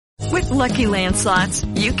Lucky Land Slots,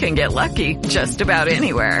 you can get lucky just about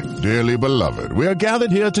anywhere. Dearly beloved, we are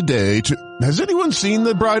gathered here today to... Has anyone seen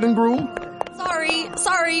the bride and groom?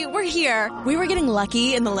 Sorry, we're here. We were getting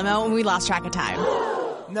lucky in the limo and we lost track of time.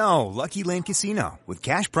 No, Lucky Land Casino, with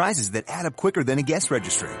cash prizes that add up quicker than a guest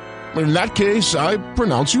registry. In that case, I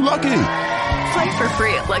pronounce you lucky. Play for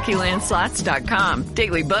free at LuckyLandSlots.com.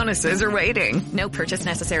 Daily bonuses are waiting. No purchase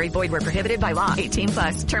necessary. Void where prohibited by law.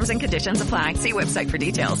 18+. Terms and conditions apply. See website for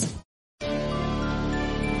details.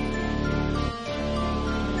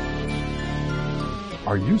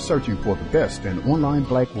 Are you searching for the best in online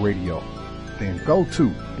black radio? Then go to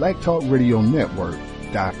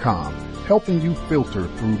blacktalkradionetwork.com, helping you filter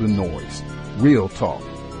through the noise. Real talk,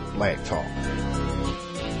 black talk.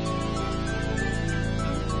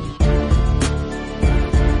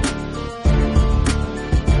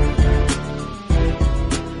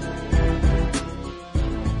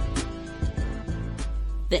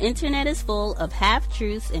 The internet is full of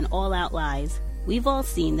half-truths and all-out lies. We've all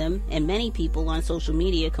seen them, and many people on social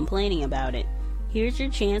media complaining about it. Here's your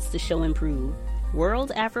chance to show and prove.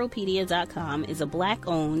 WorldAfropedia.com is a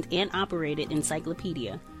black-owned and operated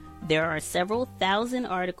encyclopedia. There are several thousand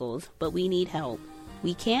articles, but we need help.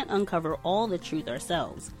 We can't uncover all the truth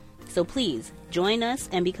ourselves. So please, join us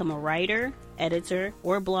and become a writer, editor,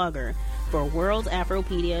 or blogger for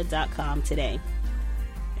WorldAfropedia.com today.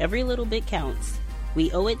 Every little bit counts.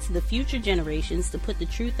 We owe it to the future generations to put the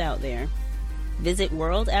truth out there. Visit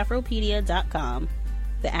WorldAfropedia.com,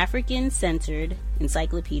 the African-centered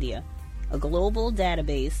encyclopedia, a global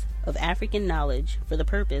database of African knowledge for the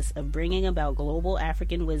purpose of bringing about global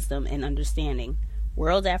African wisdom and understanding.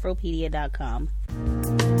 WorldAfropedia.com.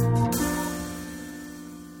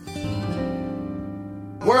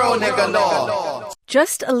 World nigga know.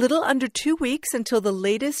 Just a little under 2 weeks until the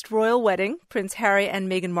latest royal wedding. Prince Harry and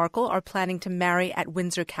Meghan Markle are planning to marry at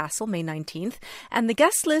Windsor Castle May 19th. And the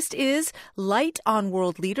guest list is light on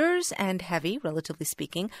world leaders and heavy, relatively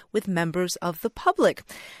speaking, with members of the public.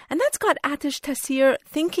 And that's got Atish Taseer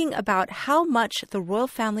thinking about how much the royal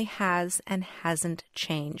family has and hasn't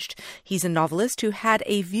changed. He's a novelist who had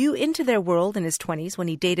a view into their world in his 20s when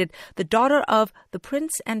he dated the daughter of the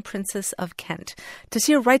Prince and Princess of Kent.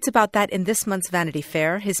 Taseer writes about that in this month's Vanity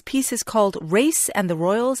Fair. His piece is called Race and the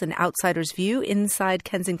Royals, an Outsider's View Inside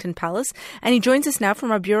Kensington Palace. And he joins us now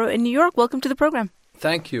from our bureau in New York. Welcome to the program.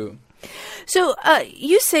 Thank you. So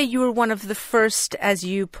you say you were one of the first, as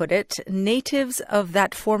you put it, natives of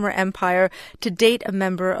that former empire to date a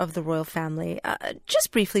member of the royal family.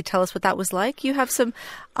 Just briefly tell us what that was like. You have some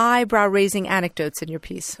eyebrow-raising anecdotes in your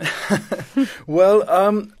piece.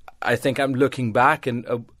 Well, I think I'm looking back and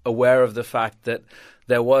aware of the fact that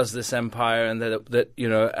there was this empire and that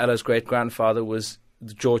Ella's great-grandfather was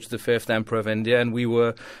George V, Emperor of India, and we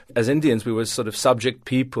were, as Indians, we were sort of subject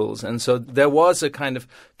peoples. And so there was a kind of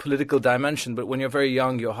political dimension, but when you're very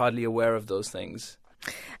young, you're hardly aware of those things.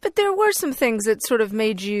 But there were some things that sort of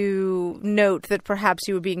made you note that perhaps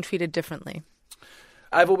you were being treated differently.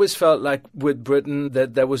 I've always felt like with Britain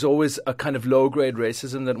that there was always a kind of low-grade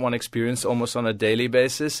racism that one experienced almost on a daily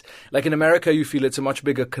basis. Like in America, you feel it's a much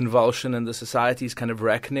bigger convulsion and the society's kind of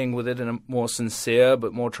reckoning with it in a more sincere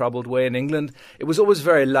but more troubled way. In England, it was always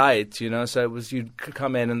very light, so it was you'd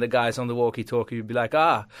come in and the guys on the walkie-talkie would be like,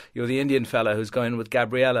 you're the Indian fella who's going with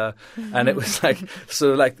Gabriella. Mm-hmm. And it was like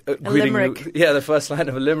sort of like greeting limerick. Yeah, the first line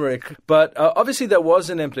of a limerick. But obviously there was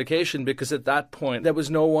an implication because at that point there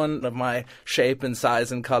was no one of my shape and size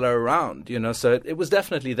and color around, so it was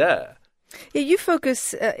definitely there. Yeah, you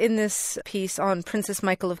focus in this piece on Princess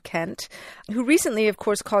Michael of Kent, who recently, of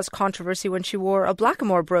course, caused controversy when she wore a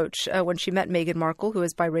blackamoor brooch when she met Meghan Markle, who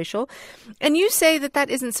is biracial. And you say that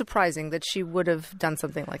isn't surprising that she would have done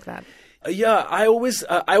something like that. Yeah, I always,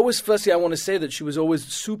 firstly, I want to say that she was always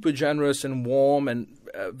super generous and warm and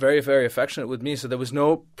very, very affectionate with me. So there was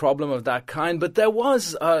no problem of that kind. But there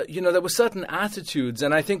was, there were certain attitudes,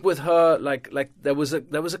 and I think with her, like there was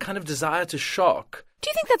a kind of desire to shock.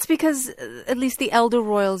 Do you think that's because at least the elder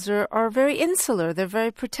royals are very insular? They're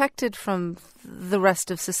very protected from the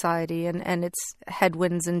rest of society and its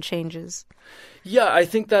headwinds and changes. Yeah, I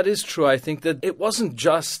think that is true. I think that it wasn't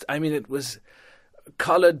just. it was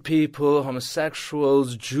colored people,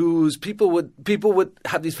 homosexuals, Jews. People would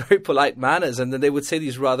have these very polite manners, and then they would say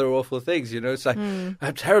these rather awful things. It's like,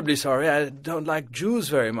 I'm terribly sorry, I don't like Jews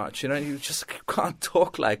very much. And you just can't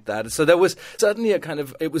talk like that. So there was certainly a kind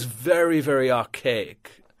of, it was very, very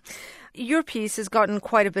archaic. Your piece has gotten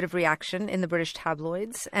quite a bit of reaction in the British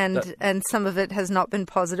tabloids, and some of it has not been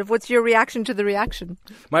positive. What's your reaction to the reaction?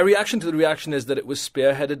 My reaction to the reaction is that it was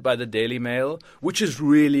spearheaded by the Daily Mail, which is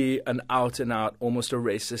really an out-and-out, almost a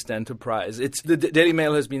racist enterprise. The Daily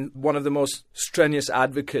Mail has been one of the most strenuous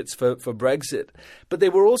advocates for Brexit, but they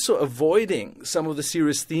were also avoiding some of the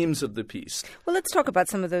serious themes of the piece. Well, let's talk about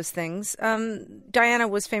some of those things. Diana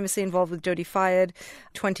was famously involved with Jodie Fayed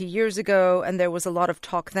 20 years ago, and there was a lot of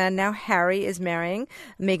talk then. Now Harry is marrying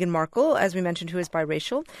Meghan Markle, as we mentioned, who is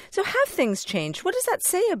biracial. So have things changed? What does that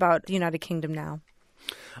say about the United Kingdom now?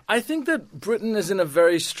 I think that Britain is in a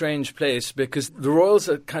very strange place because the royals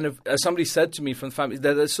are kind of, as somebody said to me from the family,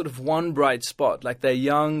 they're sort of one bright spot. Like they're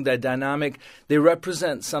young, they're dynamic, they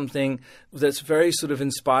represent something that's very sort of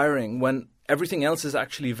inspiring when everything else is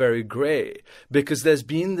actually very grey because there's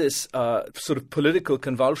been this sort of political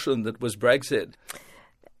convulsion that was Brexit.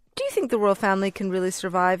 Do you think the royal family can really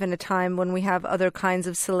survive in a time when we have other kinds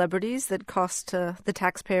of celebrities that cost the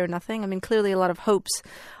taxpayer nothing? I mean, clearly a lot of hopes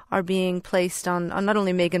are being placed on not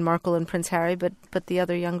only Meghan Markle and Prince Harry, but the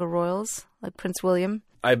other younger royals, like Prince William.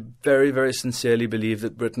 I very, very sincerely believe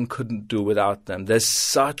that Britain couldn't do without them. There's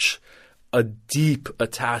such a deep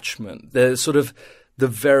attachment. There's sort of the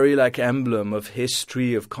very emblem of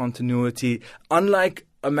history, of continuity. Unlike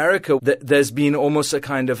America, there's been almost a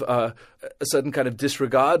kind of a certain kind of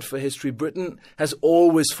disregard for history. Britain has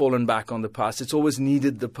always fallen back on the past. It's always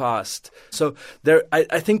needed the past. So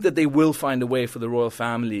I think that they will find a way for the royal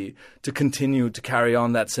family to continue to carry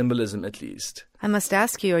on that symbolism at least. I must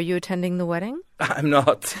ask you, are you attending the wedding? I'm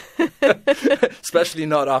not. Especially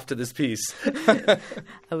not after this piece.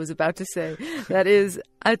 I was about to say. That is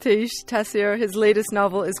Atesh Taseer. His latest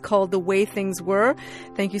novel is called The Way Things Were.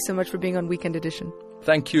 Thank you so much for being on Weekend Edition.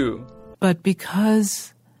 Thank you. But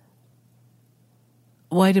because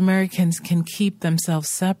white Americans can keep themselves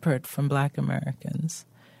separate from black Americans,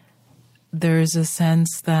 there is a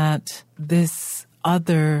sense that this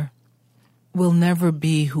other will never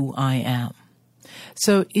be who I am.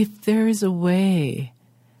 So if there is a way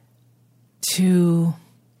to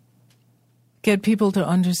get people to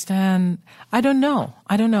understand, I don't know.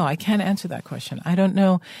 I can't answer that question. I don't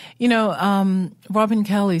know. Robin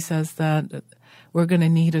Kelly says that we're going to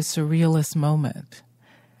need a surrealist moment.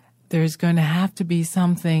 There's going to have to be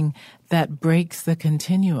something that breaks the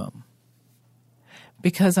continuum.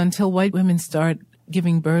 Because until white women start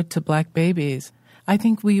giving birth to black babies, I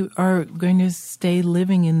think we are going to stay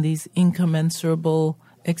living in these incommensurable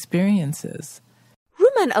experiences.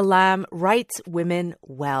 Ruman Alam writes women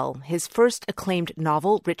well. His first acclaimed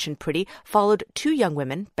novel, Rich and Pretty, followed two young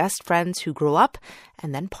women, best friends who grow up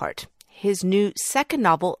and then part. His new second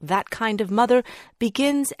novel, That Kind of Mother,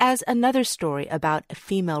 begins as another story about a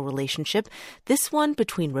female relationship, this one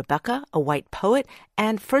between Rebecca, a white poet,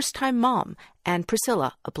 and first-time mom, and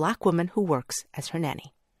Priscilla, a black woman who works as her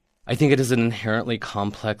nanny. I think it is an inherently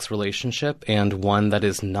complex relationship and one that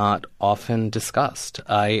is not often discussed.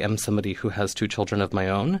 I am somebody who has two children of my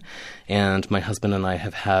own, and my husband and I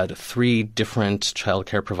have had 3 different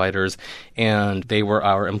childcare providers, and they were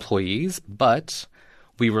our employees, but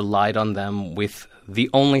we relied on them with the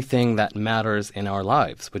only thing that matters in our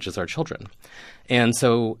lives, which is our children. And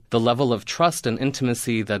so the level of trust and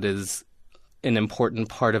intimacy that is an important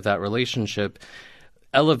part of that relationship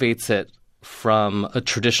elevates it from a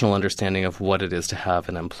traditional understanding of what it is to have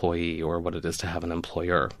an employee or what it is to have an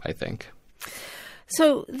employer, I think.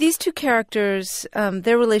 So these two characters,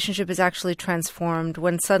 their relationship is actually transformed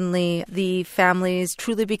when suddenly the families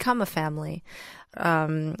truly become a family.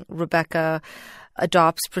 Rebecca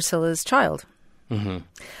adopts Priscilla's child. Mm-hmm.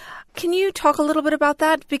 Can you talk a little bit about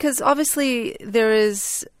that? Because obviously there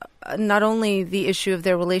is not only the issue of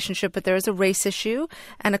their relationship, but there is a race issue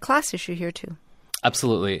and a class issue here too.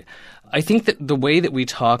 Absolutely. I think that the way that we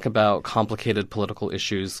talk about complicated political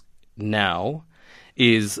issues now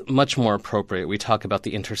is much more appropriate. We talk about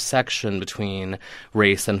the intersection between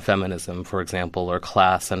race and feminism, for example, or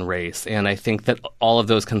class and race. And I think that all of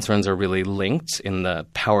those concerns are really linked in the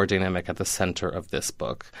power dynamic at the center of this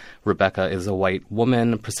book. Rebecca is a white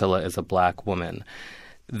woman. Priscilla is a black woman.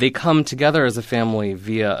 They come together as a family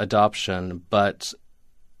via adoption, but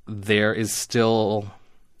there is still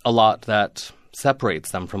a lot that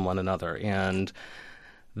separates them from one another. And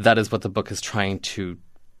that is what the book is trying to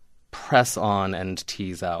press on and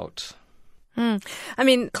tease out. I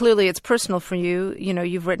mean, clearly it's personal for you. You know,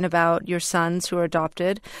 you've written about your sons who are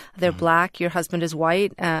adopted. They're black. Your husband is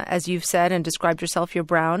white. As you've said and described yourself, you're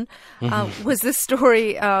brown. Was this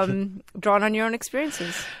story drawn on your own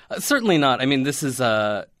experiences? Certainly not. I mean, this is,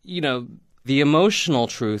 The emotional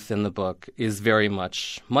truth in the book is very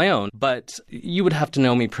much my own, but you would have to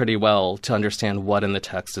know me pretty well to understand what in the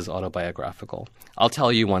text is autobiographical. I'll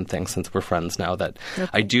tell you one thing, since we're friends now, that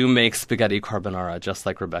I do make spaghetti carbonara just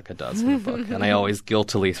like Rebecca does in the book, and I always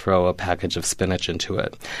guiltily throw a package of spinach into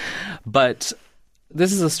it. But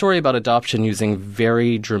this is a story about adoption using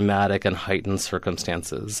very dramatic and heightened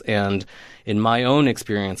circumstances, and in my own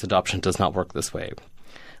experience, adoption does not work this way.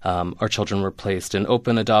 Our children were placed in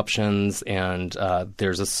open adoptions, and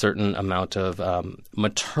there's a certain amount of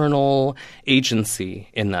maternal agency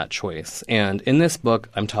in that choice. And in this book,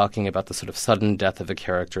 I'm talking about the sort of sudden death of a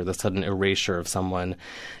character, the sudden erasure of someone,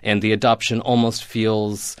 and the adoption almost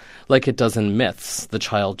feels like it does in myths. The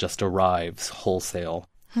child just arrives wholesale.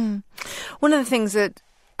 One of the things that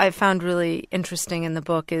I found really interesting in the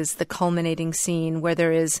book is the culminating scene where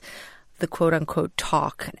there is the quote-unquote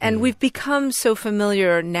talk. And we've become so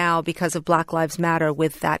familiar now because of Black Lives Matter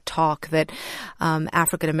with that talk that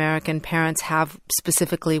African-American parents have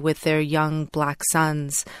specifically with their young black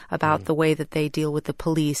sons about the way that they deal with the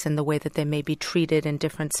police and the way that they may be treated in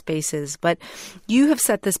different spaces. But you have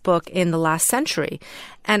set this book in the last century.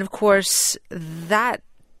 And of course, that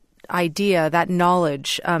idea, that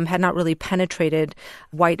knowledge had not really penetrated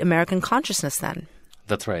white American consciousness then.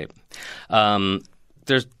 That's right.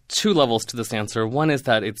 There's two levels to this answer. One is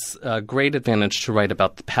that it's a great advantage to write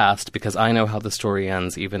about the past because I know how the story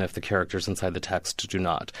ends, even if the characters inside the text do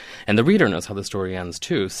not. And the reader knows how the story ends,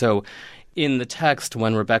 too. So in the text,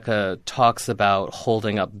 when Rebecca talks about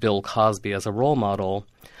holding up Bill Cosby as a role model,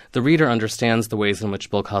 the reader understands the ways in which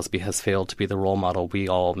Bill Cosby has failed to be the role model we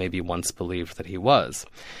all maybe once believed that he was.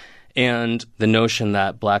 And the notion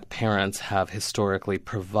that black parents have historically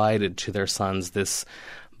provided to their sons this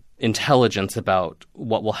intelligence about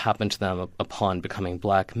what will happen to them upon becoming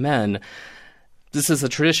black men. This is a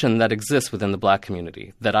tradition that exists within the black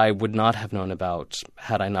community that I would not have known about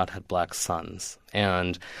had I not had black sons.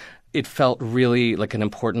 And it felt really like an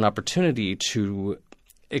important opportunity to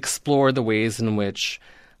explore the ways in which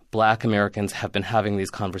black Americans have been having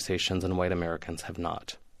these conversations and white Americans have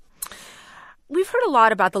not. We've heard a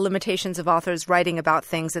lot about the limitations of authors writing about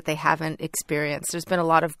things that they haven't experienced. There's been a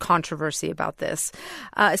lot of controversy about this,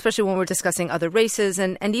 especially when we're discussing other races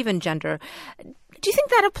and even gender. Do you think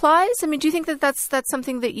that applies? I mean, do you think that that's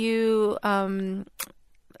something that you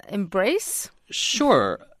embrace?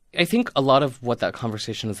 Sure. I think a lot of what that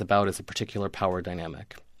conversation is about is a particular power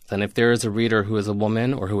dynamic. And if there is a reader who is a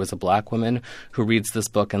woman or who is a black woman who reads this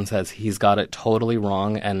book and says he's got it totally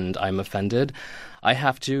wrong and I'm offended, I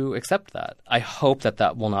have to accept that. I hope that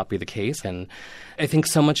that will not be the case. And I think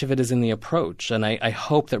so much of it is in the approach. And I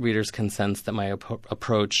hope that readers can sense that my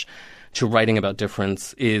approach to writing about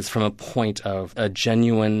difference is from a point of a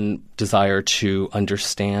genuine desire to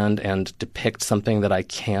understand and depict something that I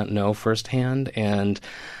can't know firsthand. And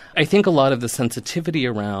I think a lot of the sensitivity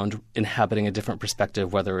around inhabiting a different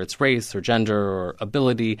perspective, whether it's race or gender or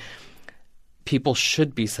ability, people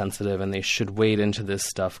should be sensitive and they should wade into this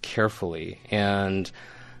stuff carefully. And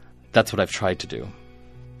that's what I've tried to do.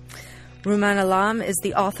 Rumaan Alam is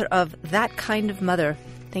the author of That Kind of Mother.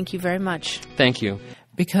 Thank you very much. Thank you.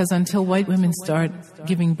 Because until white women start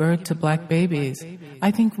giving birth to black babies,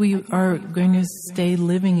 I think we are going to stay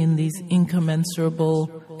living in these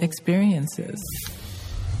incommensurable experiences.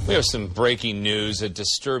 We have some breaking news, a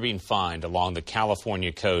disturbing find along the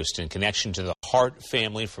California coast in connection to the Hart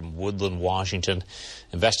family from Woodland, Washington.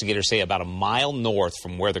 Investigators say about a mile north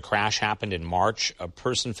from where the crash happened in March, a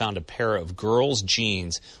person found a pair of girls'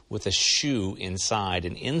 jeans with a shoe inside.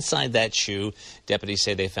 And inside that shoe, deputies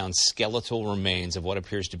say they found skeletal remains of what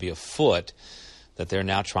appears to be a foot that they're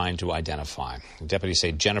now trying to identify. Deputies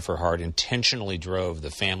say Jennifer Hart intentionally drove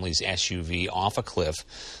the family's SUV off a cliff.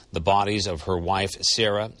 The bodies of her wife,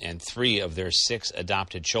 Sarah, and 3 of their 6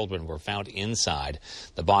 adopted children were found inside.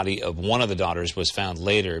 The body of one of the daughters was found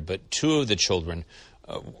later, but 2 of the children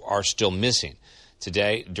are still missing.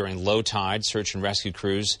 Today, during low tide, search and rescue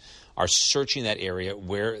crews are searching that area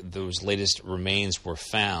where those latest remains were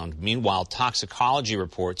found. Meanwhile, toxicology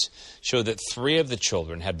reports show that 3 of the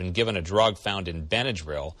children had been given a drug found in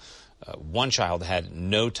Benadryl. One child had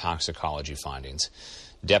no toxicology findings.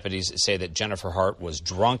 Deputies say that Jennifer Hart was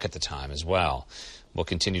drunk at the time as well. We'll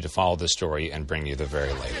continue to follow this story and bring you the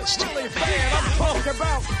very latest.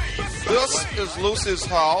 This is Lucy's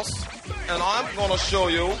house, and I'm going to show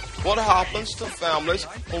you what happens to families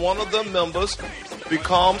when one of the members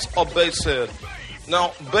becomes a basehead.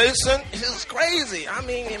 Now, basing is crazy. I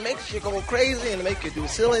mean, it makes you go crazy and it makes you do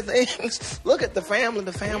silly things. Look at the family.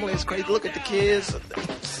 The family is crazy. Look at the kids.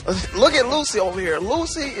 Look at Lucy over here.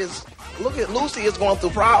 Lucy is Look at Lucy is going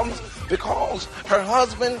through problems because her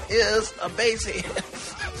husband is a basie.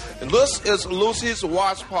 And this is Lucy's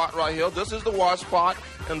wash pot right here. This is the wash pot,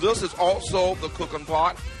 and this is also the cooking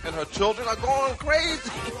pot. And her children are going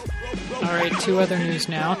crazy. All right, two other news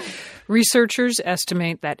now. Researchers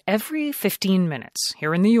estimate that every 15 minutes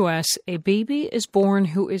here in the U.S., a baby is born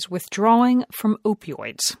who is withdrawing from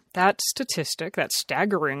opioids. That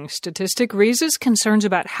staggering statistic, raises concerns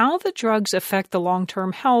about how the drugs affect the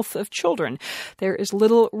long-term health of children. There is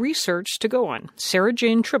little research to go on. Sarah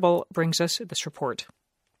Jane Tribble brings us this report.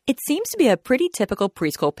 It seems to be a pretty typical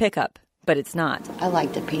preschool pickup, but it's not. I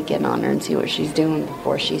like to peek in on her and see what she's doing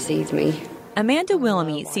before she sees me. Amanda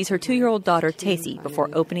Wilhelmy sees her 2-year-old daughter, Tacey, before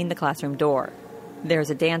opening the classroom door. There's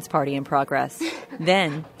a dance party in progress.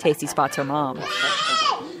 Then, Tacey spots her mom.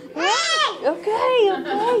 Okay.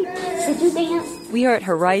 Did you dance? We are at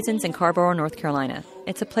Horizons in Carborough, North Carolina.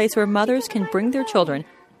 It's a place where mothers can bring their children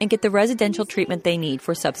and get the residential treatment they need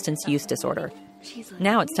for substance use disorder.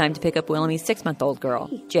 Now it's time to pick up Wilhelmy's 6-month-old girl,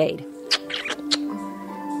 Jade.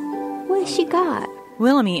 What has she got?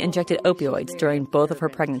 Wilhelmy injected opioids during both of her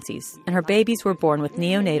pregnancies, and her babies were born with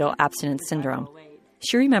neonatal abstinence syndrome.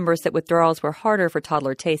 She remembers that withdrawals were harder for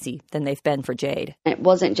toddler Tacey than they've been for Jade. It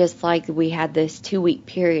wasn't just like we had this 2-week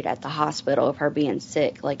period at the hospital of her being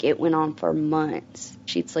sick. Like, it went on for months.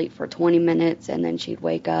 She'd sleep for 20 minutes, and then she'd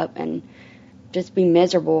wake up and just be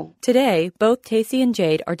miserable. Today, both Tacey and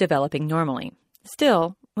Jade are developing normally.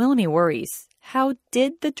 Still, Wilhelmy worries. How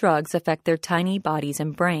did the drugs affect their tiny bodies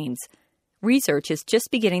and brains? Research is just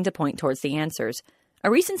beginning to point towards the answers. A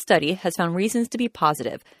recent study has found reasons to be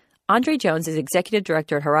positive. Andre Jones is executive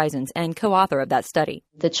director at Horizons and co-author of that study.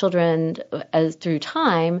 The children, as through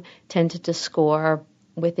time, tended to score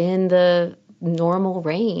within the normal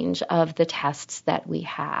range of the tests that we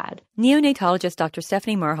had. Neonatologist Dr.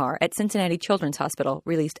 Stephanie Merhar at Cincinnati Children's Hospital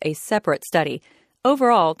released a separate study.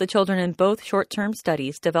 Overall, the children in both short-term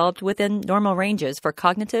studies developed within normal ranges for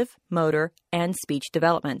cognitive, motor, and speech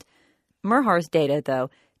development. Merhar's data,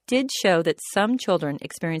 though, did show that some children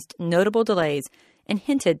experienced notable delays and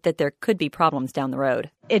hinted that there could be problems down the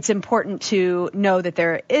road. It's important to know that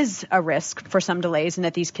there is a risk for some delays and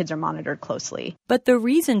that these kids are monitored closely. But the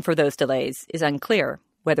reason for those delays is unclear,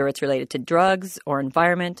 whether it's related to drugs or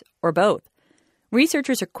environment or both.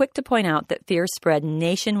 Researchers are quick to point out that fear spread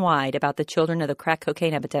nationwide about the children of the crack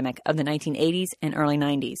cocaine epidemic of the 1980s and early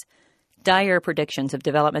 90s. Dire predictions of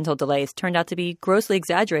developmental delays turned out to be grossly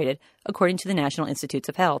exaggerated, according to the National Institutes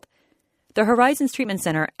of Health. The Horizons Treatment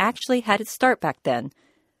Center actually had its start back then.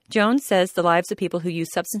 Jones says the lives of people who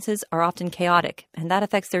use substances are often chaotic, and that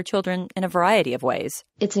affects their children in a variety of ways.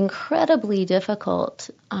 It's incredibly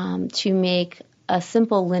difficult to make a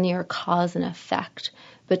simple linear cause and effect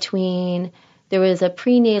between there was a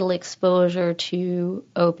prenatal exposure to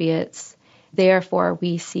opiates, therefore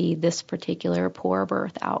we see this particular poor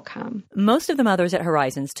birth outcome. Most of the mothers at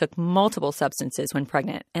Horizons took multiple substances when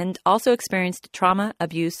pregnant and also experienced trauma,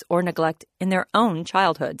 abuse, or neglect in their own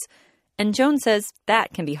childhoods. And Jones says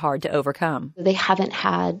that can be hard to overcome. They haven't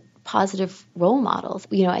had positive role models.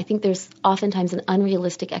 I think there's oftentimes an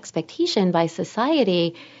unrealistic expectation by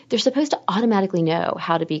society. They're supposed to automatically know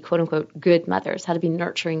how to be, quote unquote, good mothers, how to be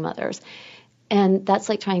nurturing mothers. And that's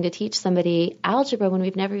like trying to teach somebody algebra when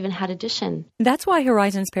we've never even had addition. That's why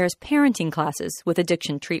Horizons pairs parenting classes with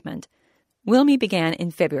addiction treatment. Wilhelmy began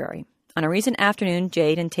in February. On a recent afternoon,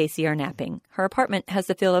 Jade and Tacey are napping. Her apartment has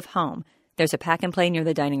the feel of home. There's a pack and play near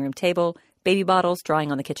the dining room table, baby bottles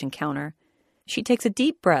drying on the kitchen counter. She takes a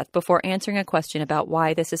deep breath before answering a question about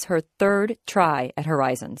why this is her third try at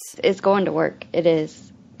Horizons. It's going to work. It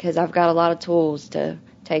is. Because I've got a lot of tools to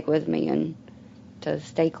take with me and to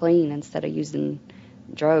stay clean instead of using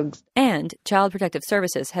drugs. And Child Protective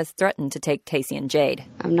Services has threatened to take Tacey and Jade.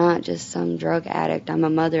 I'm not just some drug addict. I'm a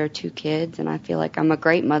mother of 2 kids, and I feel like I'm a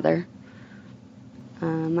great mother.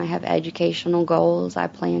 I have educational goals I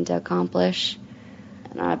plan to accomplish,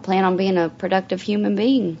 and I plan on being a productive human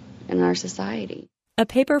being in our society. A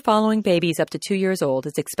paper following babies up to 2 years old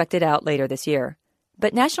is expected out later this year.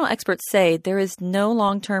 But national experts say there is no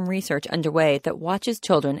long-term research underway that watches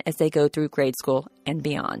children as they go through grade school and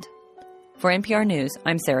beyond. For NPR News,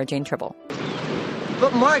 I'm Sarah Jane Tribble.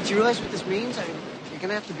 But Mark, do you realize what this means? You're going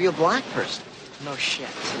to have to be a black person. No shit.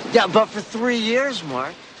 Yeah, but for 3 years,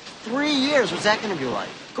 Mark. 3 years, what's that going to be like?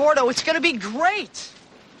 Gordo, it's going to be great.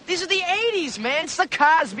 These are the 80s, man. It's the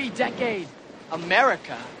Cosby decade.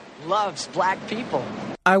 America loves black people.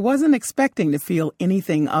 I wasn't expecting to feel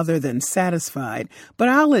anything other than satisfied, but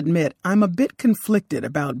I'll admit I'm a bit conflicted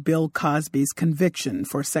about Bill Cosby's conviction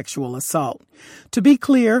for sexual assault. To be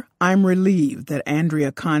clear, I'm relieved that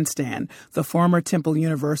Andrea Constan, the former Temple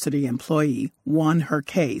University employee, won her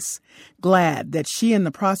case. Glad that she and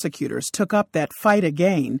the prosecutors took up that fight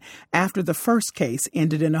again after the first case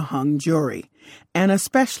ended in a hung jury. And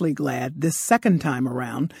especially glad this second time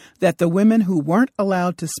around that the women who weren't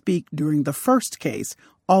allowed to speak during the first case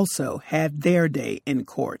also had their day in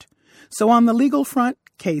court. So on the legal front,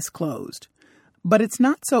 case closed. But it's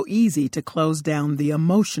not so easy to close down the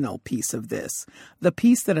emotional piece of this, the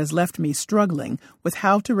piece that has left me struggling with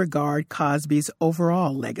how to regard Cosby's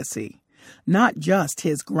overall legacy. Not just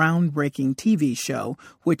his groundbreaking TV show,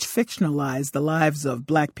 which fictionalized the lives of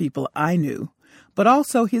black people I knew, but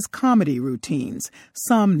also his comedy routines,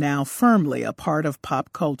 some now firmly a part of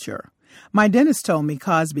pop culture. My dentist told me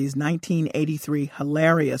Cosby's 1983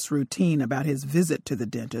 hilarious routine about his visit to the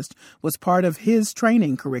dentist was part of his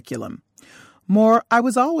training curriculum. More, I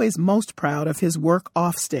was always most proud of his work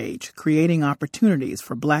offstage, creating opportunities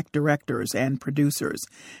for black directors and producers,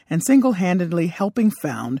 and single-handedly helping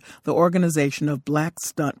found the Organization of Black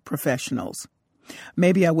Stunt Professionals.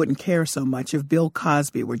 Maybe I wouldn't care so much if Bill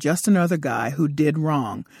Cosby were just another guy who did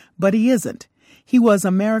wrong, but he isn't. He was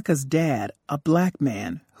America's dad, a black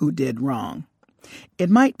man who did wrong. It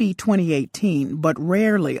might be 2018, but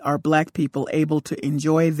rarely are black people able to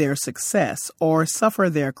enjoy their success or suffer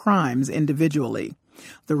their crimes individually.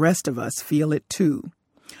 The rest of us feel it too.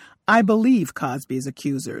 I believe Cosby's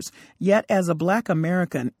accusers, yet as a black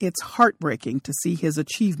American, it's heartbreaking to see his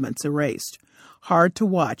achievements erased. Hard to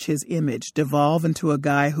watch his image devolve into a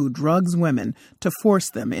guy who drugs women to force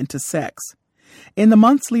them into sex. In the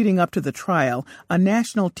months leading up to the trial, a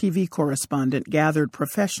national TV correspondent gathered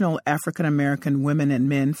professional African-American women and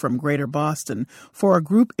men from Greater Boston for a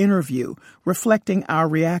group interview reflecting our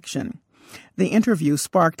reaction. The interview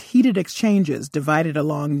sparked heated exchanges divided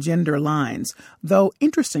along gender lines, though,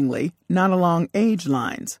 interestingly, not along age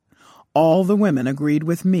lines. All the women agreed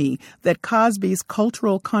with me that Cosby's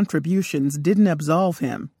cultural contributions didn't absolve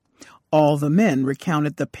him. All the men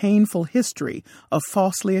recounted the painful history of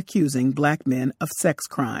falsely accusing black men of sex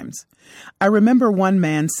crimes. I remember one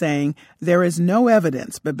man saying, "There is no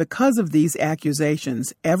evidence, but because of these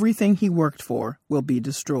accusations, everything he worked for will be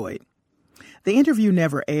destroyed." The interview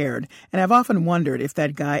never aired, and I've often wondered if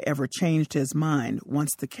that guy ever changed his mind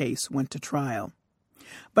once the case went to trial.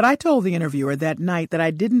 But I told the interviewer that night that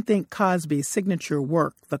I didn't think Cosby's signature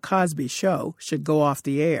work, The Cosby Show, should go off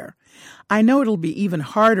the air. I know it'll be even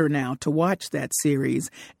harder now to watch that series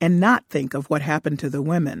and not think of what happened to the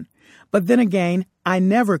women. But then again, I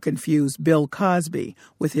never confused Bill Cosby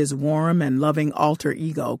with his warm and loving alter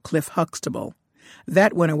ego, Cliff Huxtable.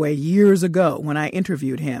 That went away years ago when I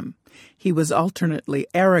interviewed him. He was alternately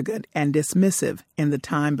arrogant and dismissive in the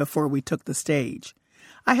time before we took the stage.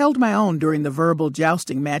 I held my own during the verbal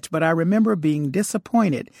jousting match, but I remember being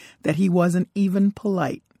disappointed that he wasn't even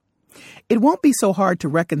polite. It won't be so hard to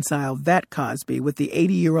reconcile that Cosby with the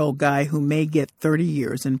 80-year-old guy who may get 30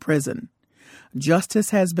 years in prison.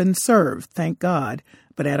 Justice has been served, thank God,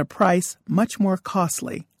 but at a price much more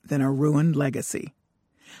costly than a ruined legacy.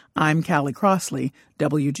 I'm Callie Crossley,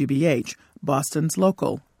 WGBH, Boston's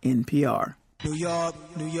local NPR. New York,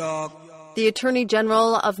 New York. The Attorney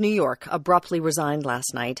General of New York abruptly resigned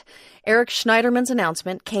last night. Eric Schneiderman's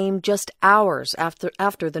announcement came just hours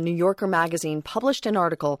after the New Yorker magazine published an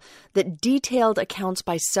article that detailed accounts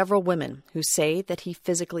by several women who say that he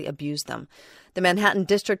physically abused them. The Manhattan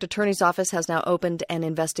District Attorney's Office has now opened an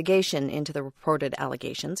investigation into the reported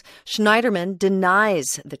allegations. Schneiderman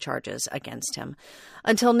denies the charges against him.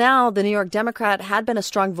 Until now, the New York Democrat had been a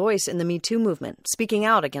strong voice in the Me Too movement, speaking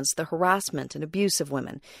out against the harassment and abuse of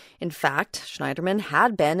women. In fact, Schneiderman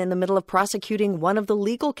had been in the middle of prosecuting one of the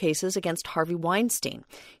legal cases against Harvey Weinstein.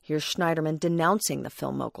 Here's Schneiderman denouncing the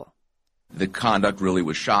film mogul. The conduct really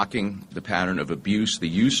was shocking, the pattern of abuse, the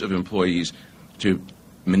use of employees to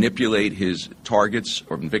manipulate his targets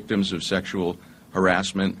or victims of sexual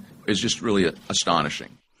harassment is just really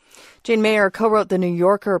astonishing. Jane Mayer co-wrote the New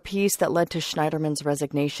Yorker piece that led to Schneiderman's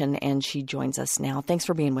resignation, and she joins us now. Thanks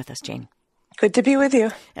for being with us, Jane. Good to be with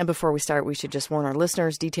you. And before we start, we should just warn our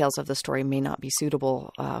listeners, details of the story may not be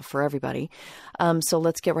suitable for everybody. So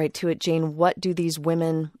let's get right to it. Jane, what do these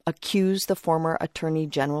women accuse the former Attorney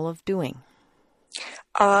General of doing?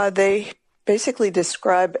 They basically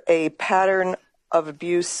describe a pattern of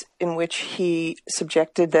abuse in which he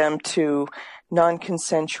subjected them to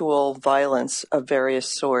non-consensual violence of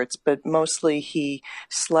various sorts, but mostly he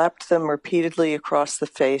slapped them repeatedly across the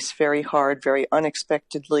face, very hard, very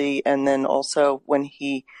unexpectedly, and then also when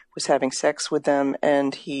he was having sex with them,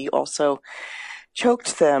 and he also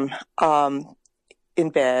choked them in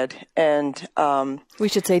bed. And we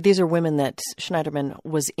should say these are women that Schneiderman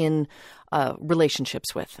was in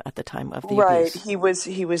relationships with at the time of the abuse.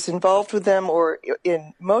 He was involved with them, or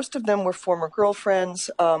in most of them were former girlfriends.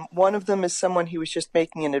 One of them is someone he was just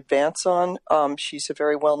making an advance on. She's a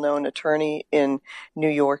very well-known attorney in New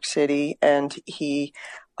York City, and he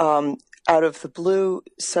out of the blue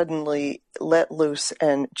suddenly let loose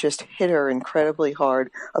and just hit her incredibly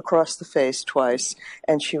hard across the face twice,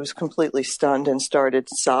 and she was completely stunned and started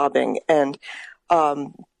sobbing, and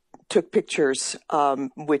took pictures,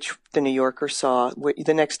 which the New Yorker saw.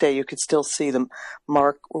 The next day you could still see the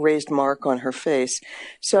raised mark on her face.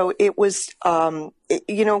 So it was,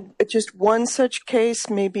 just one such case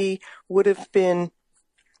maybe would have been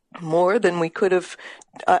more than we could have,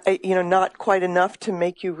 not quite enough to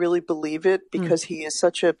make you really believe it, because he is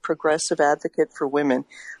such a progressive advocate for women.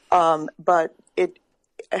 But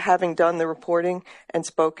having done the reporting and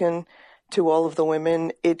spoken to all of the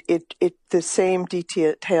women, the same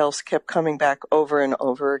details kept coming back over and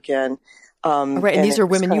over again. Right, and these are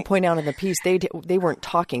women you point out in the piece. They weren't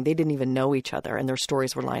talking. They didn't even know each other, and their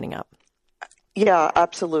stories were lining up. Yeah,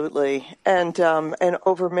 absolutely. And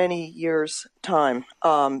over many years' time,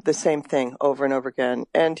 the same thing over and over again.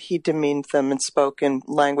 And he demeaned them and spoke in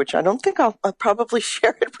language. I don't think I'll probably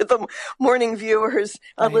share it with the morning viewers,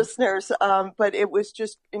 listeners, but it was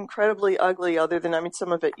just incredibly ugly, other than,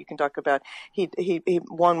 some of it you can talk about.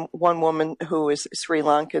 One woman who is Sri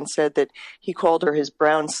Lankan said that he called her his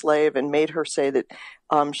brown slave and made her say that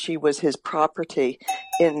she was his property,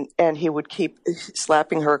 and he would keep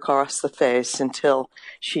slapping her across the face until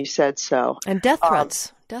she said so. And death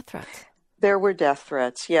threats. There were death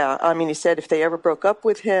threats, yeah. He said if they ever broke up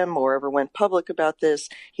with him or ever went public about this,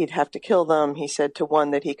 he'd have to kill them. He said to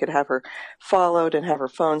one that he could have her followed and have her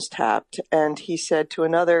phones tapped. And he said to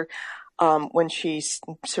another, when she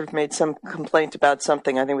sort of made some complaint about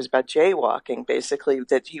something, I think it was about jaywalking, basically,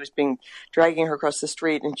 that he was dragging her across the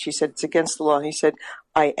street, and she said, it's against the law. He said,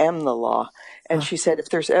 I am the law. And she said, if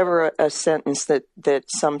there's ever a sentence that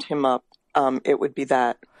summed him up, it would be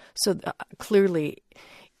that. So clearly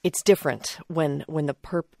it's different when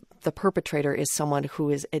the perpetrator is someone who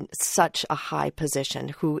is in such a high position,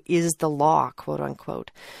 who is the law, quote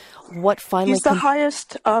unquote. He's the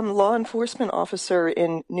highest law enforcement officer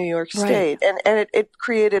in New York State, right. and it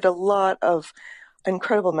created a lot of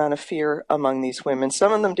incredible amount of fear among these women.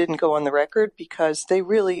 Some of them didn't go on the record because they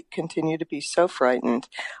really continue to be so frightened,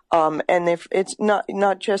 and it's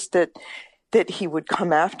not just that he would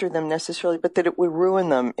come after them necessarily, but that it would ruin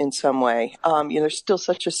them in some way. There's still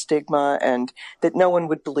such a stigma, and that no one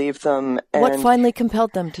would believe them. And what finally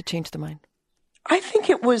compelled them to change their mind? I think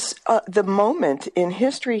it was the moment in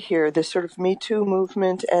history here, this sort of Me Too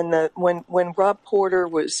movement, and when Rob Porter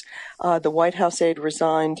was the White House aide,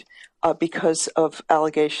 resigned because of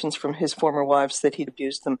allegations from his former wives that he'd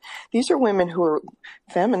abused them. These are women who are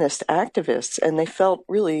feminist activists, and they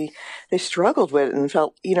struggled with it and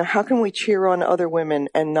felt, how can we cheer on other women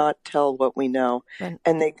and not tell what we know?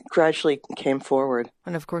 And they gradually came forward.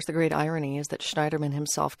 And of course, the great irony is that Schneiderman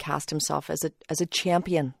himself cast himself as a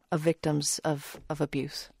champion of victims of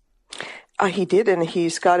abuse. He did, and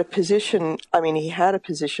he's got a position. He had a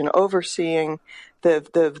position overseeing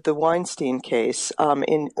the Weinstein case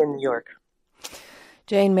in New York.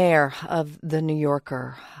 Jane Mayer of The New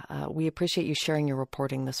Yorker, we appreciate you sharing your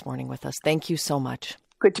reporting this morning with us. Thank you so much.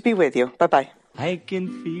 Good to be with you. Bye-bye. I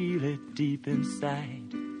can feel it deep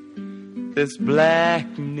inside, this black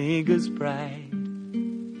nigger's pride.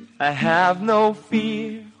 I have no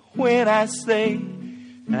fear when I say,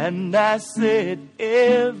 and I say it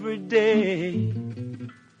every day,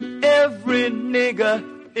 every nigger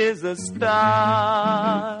is a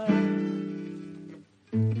star.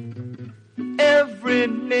 Every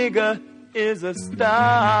nigger is a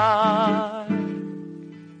star.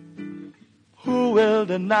 Who will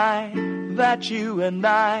deny that you and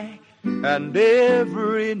I and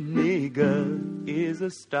every nigger is a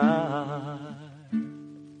star?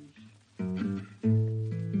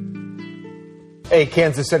 A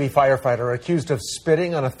Kansas City firefighter accused of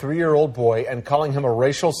spitting on a 3-year-old boy and calling him a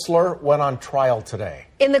racial slur went on trial today.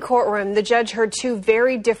 In the courtroom, the judge heard 2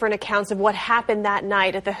 very different accounts of what happened that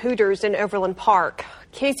night at the Hooters in Overland Park.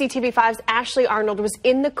 KCTV5's Ashley Arnold was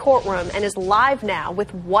in the courtroom and is live now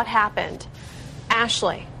with what happened.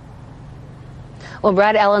 Ashley. Well,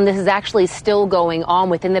 Brad, Ellen, this is actually still going on.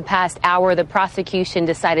 Within the past hour, the prosecution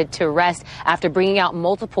decided to arrest after bringing out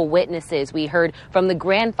multiple witnesses. We heard from the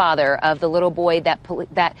grandfather of the little boy that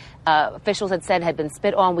officials had said had been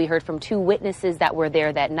spit on. We heard from 2 witnesses that were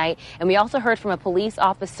there that night. And we also heard from a police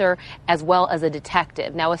officer as well as a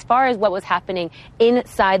detective. Now, as far as what was happening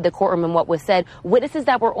inside the courtroom and what was said, witnesses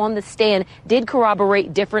that were on the stand did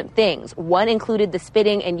corroborate different things. One included the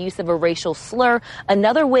spitting and use of a racial slur.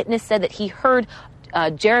 Another witness said that he heard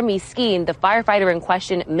Jeremy Skeen, the firefighter in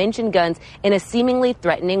question, mentioned guns in a seemingly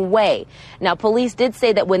threatening way. Now, police did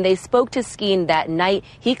say that when they spoke to Skeen that night,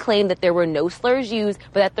 he claimed that there were no slurs used,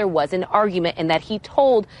 but that there was an argument and that he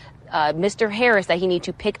told Mr. Harris that he needed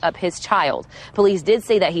to pick up his child. Police did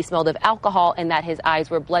say that he smelled of alcohol and that his eyes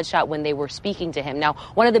were bloodshot when they were speaking to him. Now,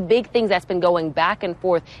 one of the big things that's been going back and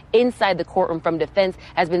forth inside the courtroom from defense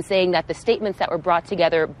has been saying that the statements that were brought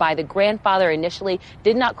together by the grandfather initially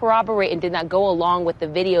did not corroborate and did not go along with the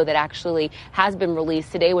video that actually has been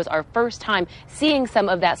released. Today was our first time seeing some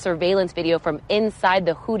of that surveillance video from inside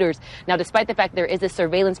the Hooters. Now, despite the fact there is a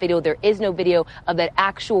surveillance video, there is no video of that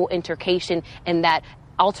actual altercation and that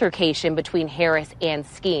altercation between Harris and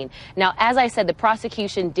Skeen. Now, as I said, the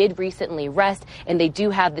prosecution did recently rest, and they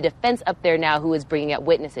do have the defense up there now who is bringing up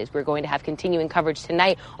witnesses. We're going to have continuing coverage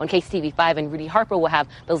tonight on KCTV5, and Rudy Harper will have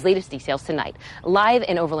those latest details tonight. Live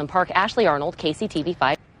in Overland Park, Ashley Arnold,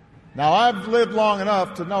 KCTV5. Now, I've lived long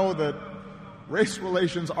enough to know that race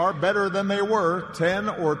relations are better than they were 10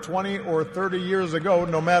 or 20 or 30 years ago,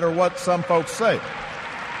 no matter what some folks say.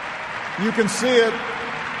 You can see it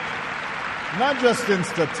not just in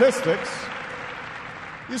statistics,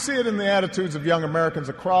 you see it in the attitudes of young Americans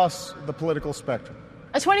across the political spectrum.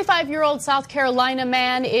 A 25-year-old South Carolina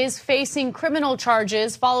man is facing criminal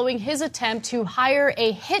charges following his attempt to hire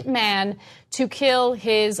a hitman to kill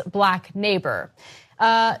his black neighbor.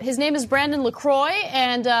 His name is Brandon LaCroix,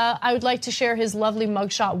 and I would like to share his lovely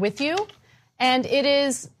mugshot with you. And it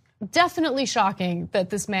is definitely shocking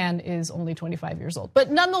that this man is only 25 years old.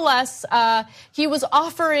 But nonetheless, he was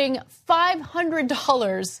offering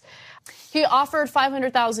 $500. He offered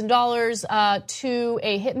 $500,000 to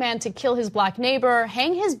a hitman to kill his black neighbor,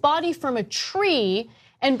 hang his body from a tree,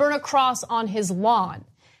 and burn a cross on his lawn.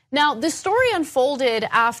 Now, this story unfolded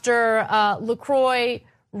after LaCroix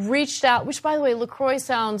reached out, which, by the way, LaCroix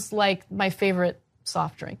sounds like my favorite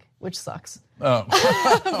soft drink, which sucks. Oh,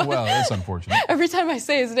 well, that's unfortunate. Every time I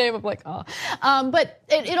say his name, I'm like, oh. But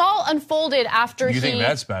it all unfolded after You think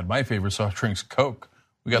that's bad? My favorite soft drink's Coke.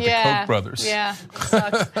 We got the Koch brothers. Yeah, it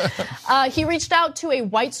sucks. He reached out to a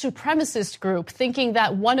white supremacist group thinking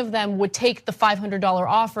that one of them would take the $500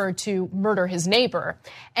 offer to murder his neighbor.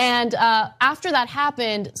 And after that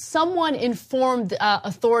happened, someone informed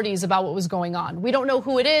authorities about what was going on. We don't know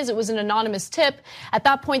who it is. It was an anonymous tip. At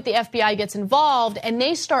that point, the FBI gets involved, and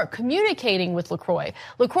they start communicating with LaCroix.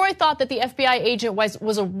 LaCroix thought that the FBI agent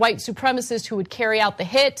was a white supremacist who would carry out the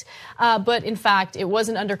hit, but in fact, it was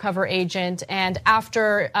an undercover agent. And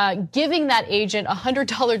after giving that agent a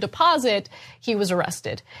 $100 deposit, he was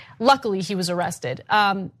arrested. Luckily, he was arrested.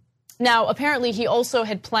 Now, apparently, he also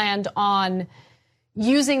had planned on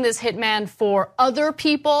using this hitman for other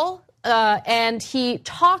people, and he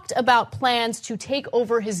talked about plans to take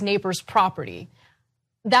over his neighbor's property.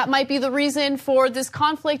 That might be the reason for this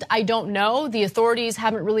conflict. I don't know. The authorities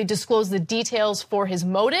haven't really disclosed the details for his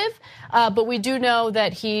motive, but we do know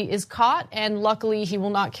that he is caught, and luckily he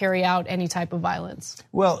will not carry out any type of violence.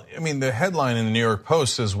 Well, I mean, the headline in the New York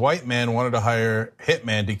Post says, white man wanted to hire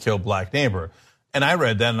hitman to kill black neighbor. And I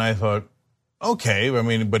read that and I thought, okay, I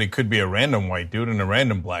mean, but it could be a random white dude and a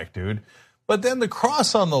random black dude. But then the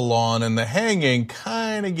cross on the lawn and the hanging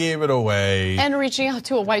kind of gave it away. And reaching out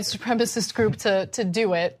to a white supremacist group to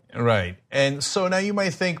do it. Right. And so now you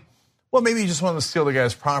might think, well, maybe he just wanted to steal the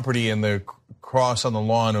guy's property and the cross on the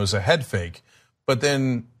lawn was a head fake. But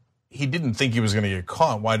then he didn't think he was going to get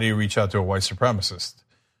caught. Why did he reach out to a white supremacist?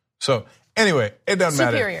 So anyway, it doesn't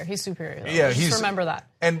matter. Superior. He's superior. Though. Yeah, just remember that.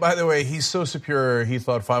 And by the way, he's so superior, he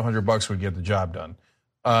thought $500 would get the job done.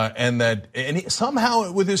 And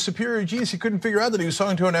somehow with his superior genius, he couldn't figure out that he was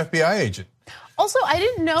talking to an FBI agent. Also, I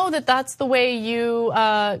didn't know that that's the way you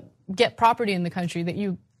get property in the country, that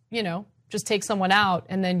you just take someone out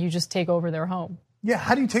and then you just take over their home. Yeah,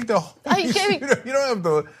 how do you take the home?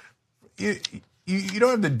 You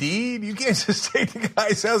don't have the deed. You can't just take the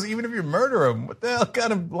guy's house even if you murder him. What the hell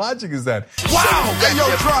kind of logic is that? Wow! Hey,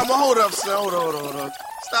 yo, drama, hold up, son. Hold on.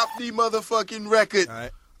 Stop the motherfucking record. All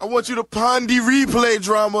right. I want you to Pondy replay,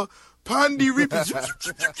 drama. Pondy replay.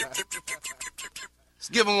 Let's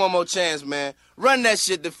give him one more chance, man. Run that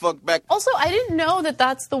shit the fuck back. Also, I didn't know that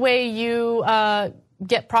that's the way you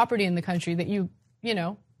get property in the country that you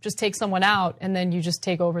just take someone out and then you just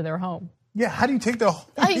take over their home. Yeah, how do you take the whole...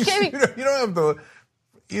 You don't have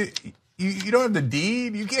you don't have the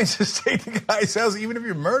deed. You can't just take the guy's house even if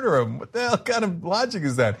you murder him. What the hell kind of logic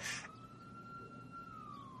is that?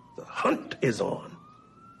 The hunt is on.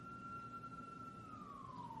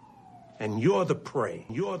 And you're the prey.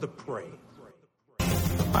 You're the prey.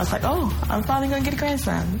 I was like, oh, I'm finally going to get a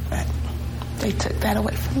grandson. But they took that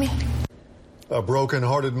away from me. A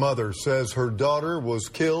broken-hearted mother says her daughter was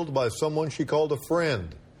killed by someone she called a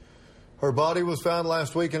friend. Her body was found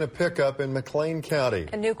last week in a pickup in McLean County.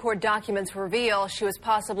 And new court documents reveal she was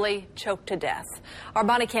possibly choked to death. Our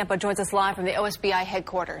Bonnie Campo joins us live from the OSBI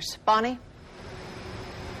headquarters. Bonnie?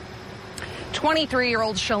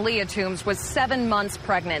 23-year-old Shalia Toombs was 7 months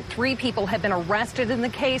pregnant. 3 people have been arrested in the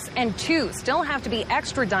case, and 2 still have to be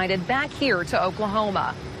extradited back here to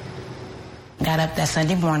Oklahoma. Got up that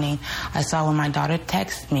Sunday morning. I saw when my daughter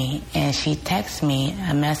texted me, and she texted me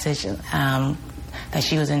a message that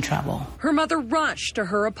she was in trouble. Her mother rushed to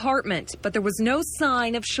her apartment, but there was no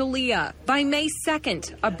sign of Shalia. By May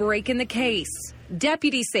 2nd, a break in the case.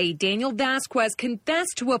 Deputies say Daniel Vasquez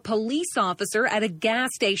confessed to a police officer at a gas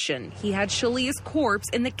station. He had Shalia's corpse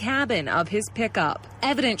in the cabin of his pickup.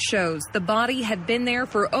 Evidence shows the body had been there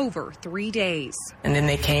for over 3 days. And then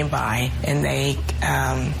they came by and they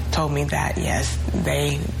told me that, yes,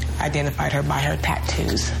 they identified her by her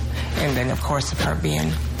tattoos. And then, of course, of her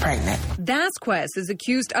being pregnant. Vasquez is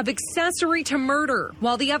accused of accessory to murder,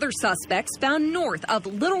 while the other suspects found north of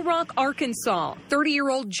Little Rock, Arkansas.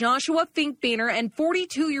 30-year-old Joshua Finkbeiner and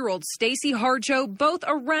 42-year-old Stacy Harjo both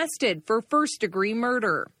arrested for first-degree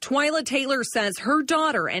murder. Twyla Taylor says her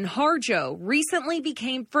daughter and Harjo recently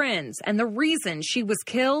became friends, and the reason she was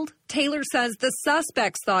killed? Taylor says the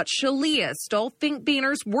suspects thought Shalia stole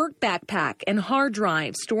Finkbeiner's work backpack and hard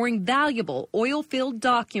drive storing valuable oil-filled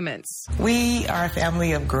documents. We are a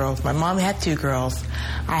family of girls. My mom had 2 girls.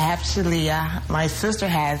 I have Shalia. My sister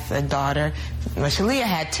has a daughter. Shalia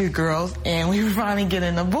had 2 girls, and we were finally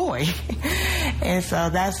getting a boy. And so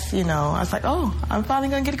that's, I was like, oh, I'm finally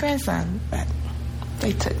going to get a grandson. But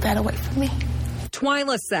they took that away from me.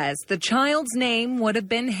 Twyla says the child's name would have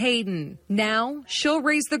been Hayden. Now she'll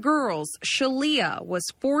raise the girls Shalia was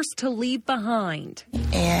forced to leave behind.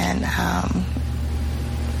 And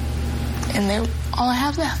they're all I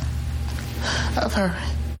have left of her.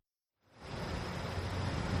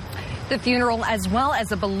 The funeral, as well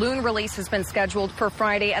as a balloon release, has been scheduled for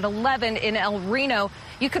Friday at 11 in El Reno.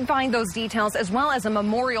 You can find those details, as well as a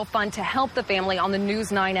memorial fund to help the family, on the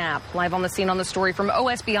News 9 app. Live on the scene on the story from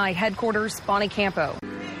OSBI headquarters, Bonnie Campo.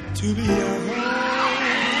 To be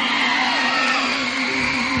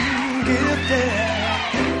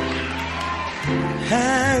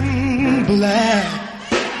and black.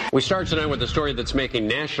 We start tonight with a story that's making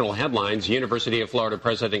national headlines. University of Florida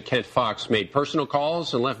President Kent Fox made personal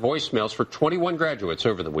calls and left voicemails for 21 graduates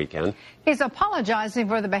over the weekend. He's apologizing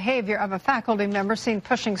for the behavior of a faculty member seen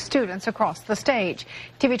pushing students across the stage.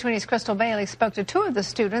 TV20's Crystal Bailey spoke to 2 of the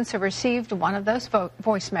students who received one of those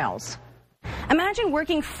voicemails. Imagine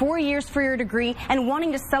working 4 years for your degree and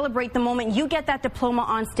wanting to celebrate the moment you get that diploma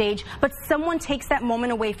on stage, but someone takes that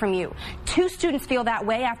moment away from you. 2 students feel that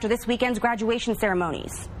way after this weekend's graduation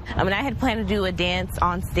ceremonies. I had planned to do a dance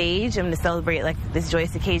on stage to celebrate this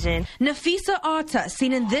joyous occasion. Nafisa Atta,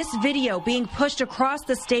 seen in this video, being pushed across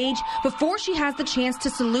the stage before she has the chance to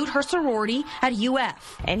salute her sorority at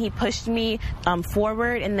UF. And he pushed me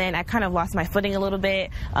forward, and then I kind of lost my footing a little bit,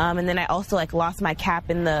 and then I also lost my cap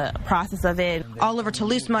in the process of it. Oliver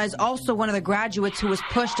Talusma is also one of the graduates who was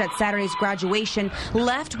pushed at Saturday's graduation,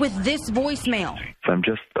 left with this voicemail. I'm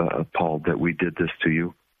just appalled that we did this to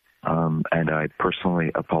you. And I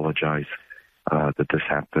personally apologize that this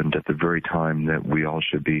happened at the very time that we all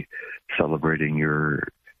should be celebrating your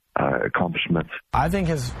accomplishments. I think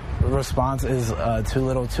his response is too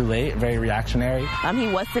little, too late, very reactionary. He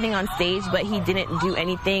was sitting on stage, but he didn't do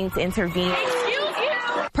anything to intervene.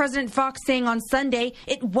 President Fox saying on Sunday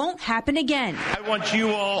it won't happen again. I want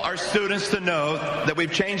you all, our students, to know that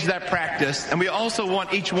we've changed that practice, and we also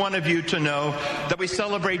want each one of you to know that we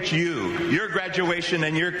celebrate you, your graduation,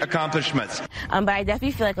 and your accomplishments. But I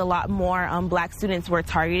definitely feel like a lot more black students were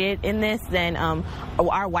targeted in this than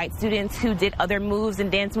our white students who did other moves and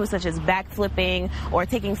dance moves such as backflipping or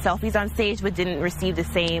taking selfies on stage but didn't receive the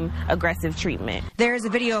same aggressive treatment. There is a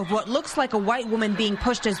video of what looks like a white woman being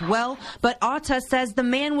pushed as well, but Atta says the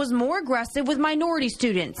man and was more aggressive with minority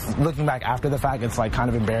students. Looking back after the fact, it's like kind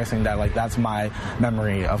of embarrassing that like that's my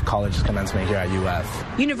memory of college commencement here at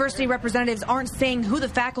UF. University representatives aren't saying who the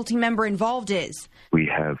faculty member involved is. We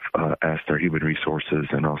have asked our human resources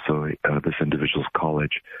and also this individual's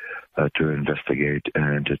college to investigate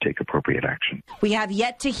and to take appropriate action. We have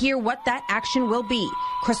yet to hear what that action will be.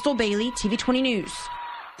 Crystal Bailey, TV 20 News.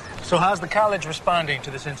 So how's the college responding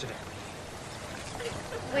to this incident?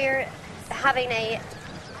 We're having a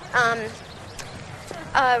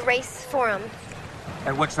race forum.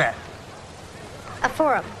 And what's that? A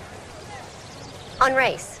forum on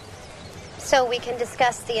race, so we can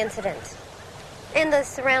discuss the incident and the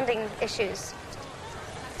surrounding issues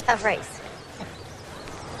of race.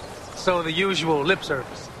 So the usual lip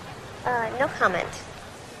service? No comment.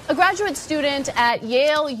 A graduate student at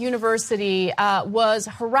Yale University was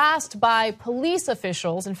harassed by police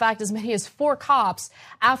officials, in fact, as many as 4 cops,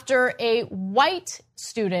 after a white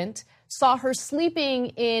student saw her sleeping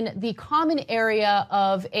in the common area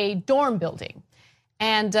of a dorm building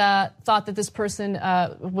and thought that this person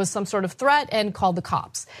was some sort of threat and called the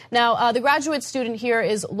cops. Now, the graduate student here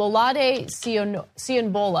is Lolade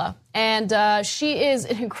Sionbola, and she is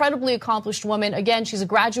an incredibly accomplished woman. Again, she's a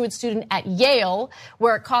graduate student at Yale,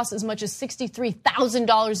 where it costs as much as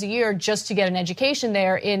 $63,000 a year just to get an education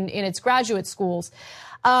there in its graduate schools.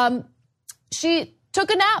 She took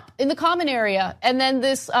a nap in the common area, and then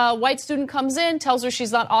this white student comes in, tells her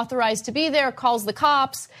she's not authorized to be there, calls the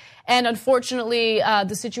cops. And unfortunately,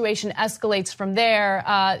 the situation escalates from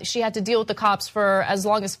there. She had to deal with the cops for as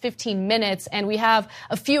long as 15 minutes. And we have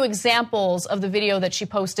a few examples of the video that she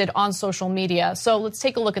posted on social media. So let's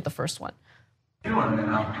take a look at the first one.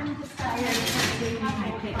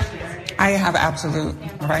 I have absolute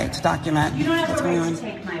right to document what's going on.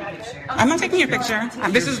 I'm not taking your picture.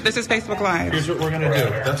 This is Facebook Live. Here's what we're gonna do.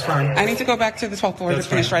 That's fine. I need to go back to the 12th floor to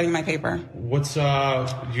finish writing my paper. What's you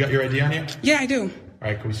got your ID on you? Yeah, I do. All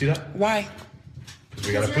right, can we see that? Why? Because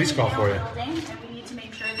we got a police call for you. And we need to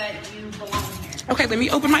make sure that you belong here. Okay, let me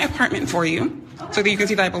open my apartment for you so that you can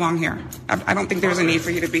see that I belong here. I don't think there's a need for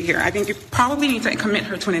you to be here. I think you probably need to commit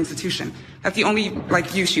her to an institution. That's the only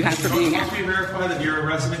use you have for being here. Once we verify that you're a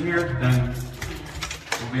resident here, then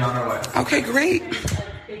we'll be on our way. Okay, great.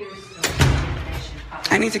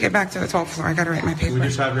 I need to get back to the 12th floor. I gotta write my paper. Can we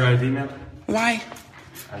just have your ID, ma'am? Why?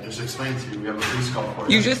 I just explained to you, we have a police call for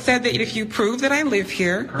you. You just said that if you prove that I live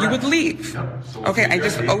here, Correct. you would leave. Yep. So Okay, I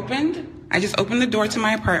just opened the door to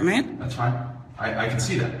my apartment. That's fine. I can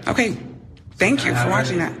see that. Okay, thank you for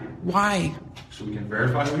watching that. Why? So we can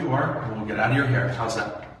verify who you are, and we'll get out of your hair. How's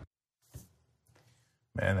that?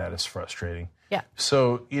 Man, that is frustrating. Yeah.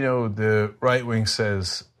 So, the right wing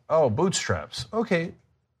says, oh, bootstraps. Okay,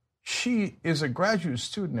 she is a graduate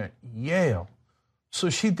student at Yale. So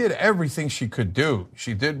she did everything she could do.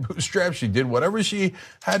 She did bootstraps. She did whatever she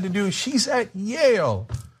had to do. She's at Yale.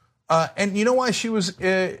 And you know why she was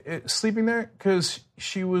sleeping there? Because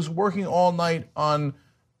she was working all night on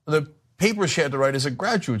the paper she had to write as a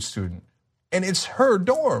graduate student. And it's her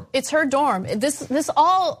dorm. It's her dorm. This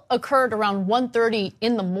all occurred around 1:30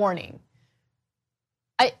 in the morning.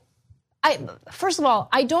 First of all,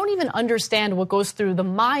 I don't even understand what goes through the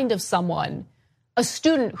mind of someone, a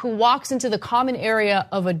student who walks into the common area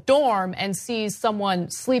of a dorm and sees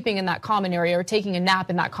someone sleeping in that common area or taking a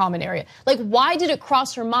nap in that common area. Like, why did it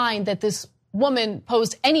cross her mind that this woman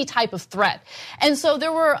posed any type of threat? And so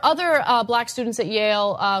there were other black students at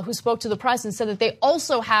Yale who spoke to the press and said that they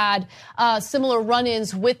also had similar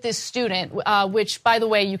run-ins with this student, which, by the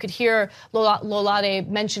way, you could hear Lolade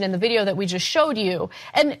mention in the video that we just showed you.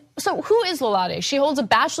 And so who is Lolade? She holds a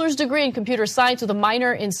bachelor's degree in computer science with a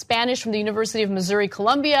minor in Spanish from the University of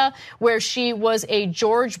Missouri-Columbia, where she was a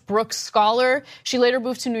George Brooks Scholar. She later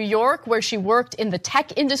moved to New York, where she worked in the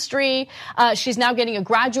tech industry. She's now getting a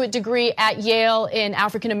graduate degree at Yale in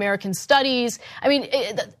African American studies. I mean,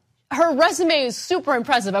 her resume is super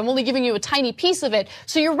impressive. I'm only giving you a tiny piece of it.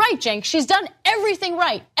 So you're right, Cenk. She's done everything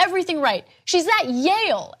right. Everything right. She's at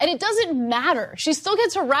Yale, and it doesn't matter. She still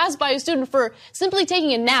gets harassed by a student for simply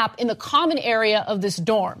taking a nap in the common area of this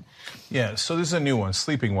dorm. Yeah, so this is a new one,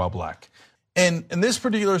 sleeping while black. And this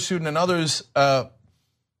particular student and others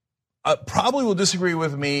probably will disagree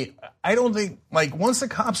with me. I don't think, once the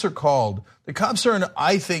cops are called, the cops are,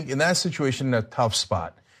 I think, in that situation, in a tough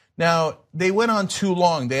spot. Now, they went on too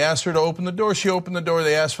long. They asked her to open the door. She opened the door.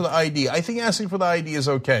 They asked for the ID. I think asking for the ID is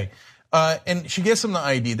okay. And she gets them the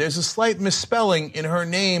ID. There's a slight misspelling in her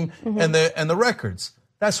name and the records.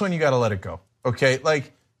 That's when you got to let it go, okay?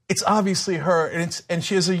 It's obviously her, and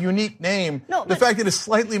she has a unique name. No, the fact that it's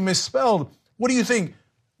slightly misspelled, what do you think?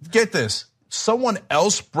 Get this. Someone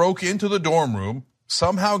else broke into the dorm room,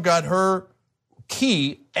 somehow got her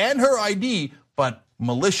key and her ID, but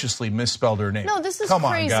maliciously misspelled her name. No, this is Come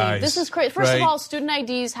crazy. On, guys. This is crazy. First of all, student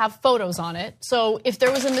IDs have photos on it. So if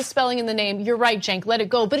there was a misspelling in the name, you're right, Cenk, let it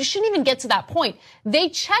go. But it shouldn't even get to that point. They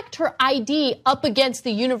checked her ID up against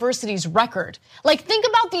the university's record. Like, think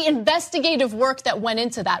about the investigative work that went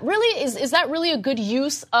into that. Really, is that really a good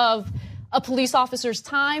use of a police officer's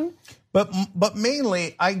time? But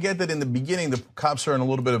mainly, I get that in the beginning, the cops are in a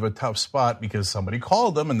little bit of a tough spot because somebody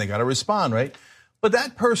called them and they got to respond, right? But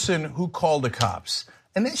that person who called the cops,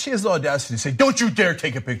 and then she has the audacity to say, don't you dare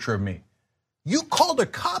take a picture of me. You called the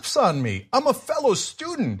cops on me. I'm a fellow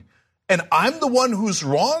student, and I'm the one who's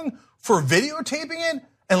wrong for videotaping it?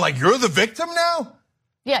 And like, you're the victim now?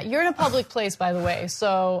 Yeah, you're in a public place, by the way.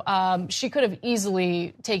 So she could have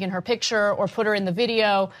easily taken her picture or put her in the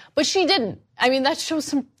video, but she didn't. I mean, that shows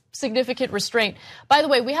some significant restraint. By the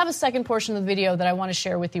way, we have a second portion of the video that I want to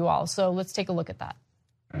share with you all. So let's take a look at that.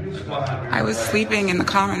 I was sleeping in the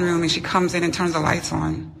common room and she comes in and turns the lights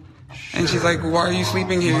on. And she's like, why are you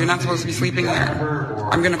sleeping here? You're not supposed to be sleeping here.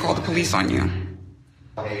 I'm going to call the police on you.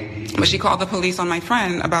 But she called the police on my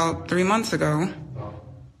friend about 3 months ago.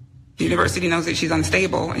 The university knows that she's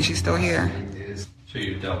unstable and she's still here. So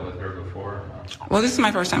you've dealt with her before? Well, this is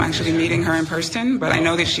my first time actually meeting her in person, but I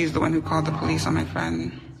know that she's the one who called the police on my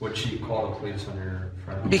friend. Would she call the police on your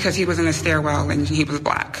friend? Because he was in a stairwell and he was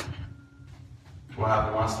black. What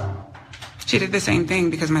happened last time? She did the same thing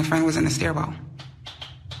because my friend was in the stairwell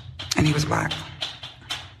and he was black.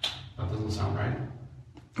 That doesn't sound right.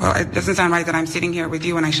 Well, it doesn't sound right that I'm sitting here with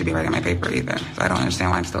you and I should be writing my paper either. So I don't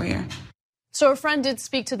understand why I'm still here. So her friend did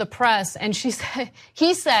speak to the press, and he said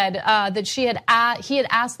that he had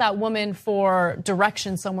asked that woman for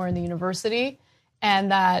directions somewhere in the university,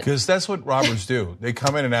 and that because that's what robbers do. They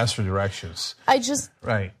come in and ask for directions. I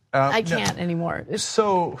can't anymore.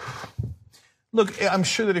 So, look, I'm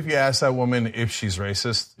sure that if you ask that woman if she's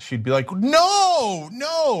racist, she'd be like,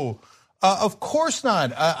 no. Of course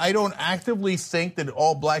not. I don't actively think that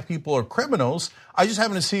all black people are criminals. I just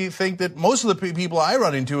happen to think that most of the people I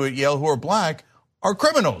run into at Yale who are black are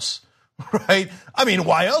criminals, right? I mean,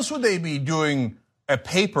 why else would they be doing a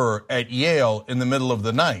paper at Yale in the middle of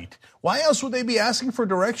the night? Why else would they be asking for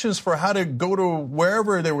directions for how to go to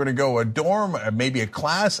wherever they were going to go, a dorm, maybe a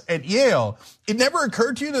class at Yale? It never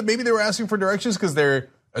occurred to you that maybe they were asking for directions because they're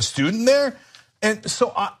a student there? And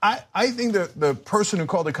so I think that the person who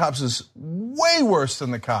called the cops is way worse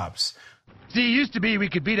than the cops. See, it used to be we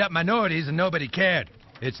could beat up minorities and nobody cared.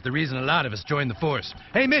 It's the reason a lot of us joined the force.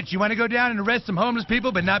 Hey, Mitch, you want to go down and arrest some homeless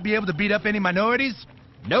people but not be able to beat up any minorities?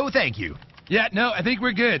 No, thank you. Yeah, no, I think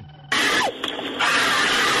we're good.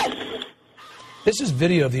 This is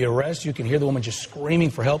video of the arrest. You can hear the woman just screaming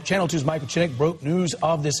for help. Channel 2's Michael Chinnick broke news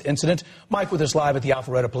of this incident. Mike with us live at the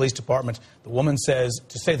Alpharetta Police Department. The woman says,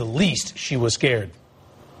 to say the least, she was scared.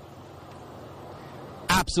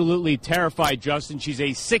 Absolutely terrified, Justin. She's a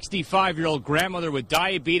 65-year-old grandmother with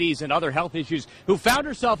diabetes and other health issues who found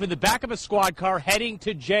herself in the back of a squad car heading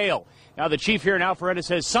to jail. Now, the chief here in Alpharetta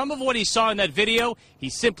says some of what he saw in that video, he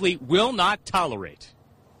simply will not tolerate.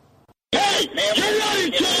 Hey, man, you're not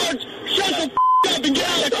in charge. Shut the up and get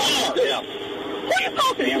out of the car. Who are you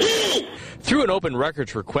talking to? Through an open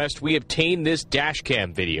records request, we obtained this dash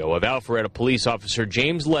cam video of Alpharetta police officer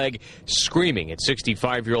James Legg screaming at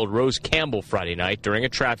 65-year-old Rose Campbell Friday night during a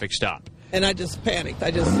traffic stop. And I just panicked.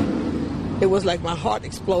 It was like my heart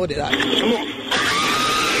exploded. I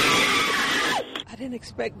didn't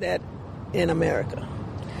expect that in America.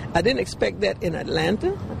 I didn't expect that in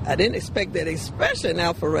Atlanta. I didn't expect that, especially in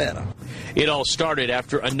Alpharetta. It all started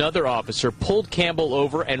after another officer pulled Campbell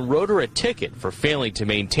over and wrote her a ticket for failing to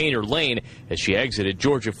maintain her lane as she exited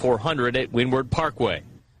Georgia 400 at Windward Parkway.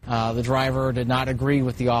 The driver did not agree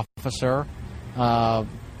with the officer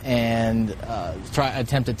and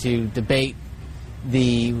attempted to debate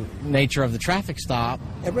the nature of the traffic stop.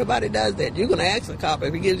 Everybody does that. You're going to ask a cop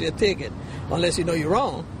if he gives you a ticket, unless you know you're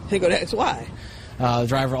wrong. You're going to ask why. The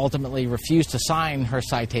driver ultimately refused to sign her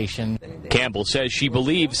citation. Campbell says she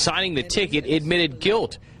believes signing the ticket admitted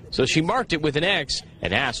guilt, so she marked it with an X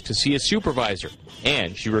and asked to see a supervisor.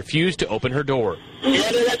 And she refused to open her door. You're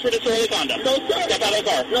under arrest for disorderly conduct. No, sir. Step out of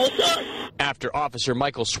the car. No, sir. After Officer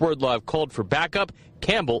Michael Swerdlove called for backup,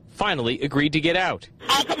 Campbell finally agreed to get out.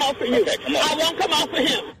 I'll come out for you. Okay, I won't come out for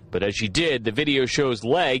him. But as she did, the video shows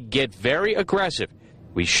Legg get very aggressive.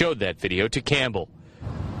 We showed that video to Campbell.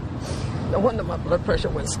 No wonder my blood pressure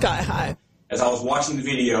went sky high. As I was watching the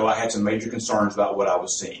video, I had some major concerns about what I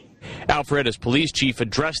was seeing. Alpharetta's police chief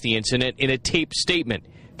addressed the incident in a taped statement.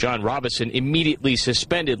 John Robinson immediately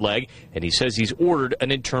suspended Legg, and he says he's ordered an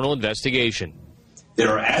internal investigation.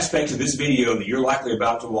 There are aspects of this video that you're likely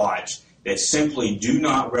about to watch that simply do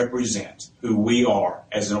not represent who we are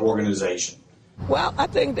as an organization. Well, I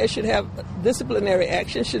think they should have disciplinary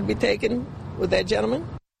action should be taken with that gentleman.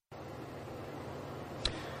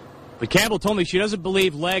 But Campbell told me she doesn't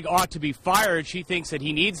believe Legg ought to be fired. She thinks that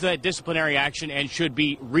he needs that disciplinary action and should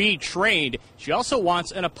be retrained. She also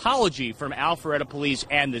wants an apology from Alpharetta Police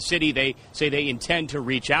and the city. They say they intend to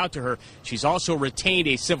reach out to her. She's also retained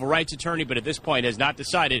a civil rights attorney, but at this point has not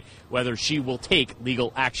decided whether she will take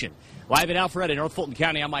legal action. Live in Alpharetta, North Fulton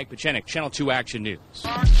County, I'm Mike Pachenik, Channel 2 Action News.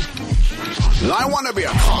 I want to be a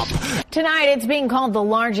cop. Tonight, it's being called the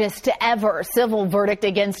largest ever civil verdict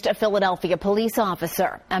against a Philadelphia police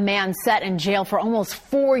officer. A man sat in jail for almost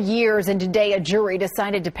 4 years, and today a jury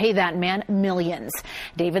decided to pay that man millions.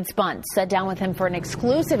 David Spunt sat down with him for an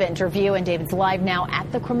exclusive interview, and David's live now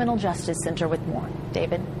at the Criminal Justice Center with more.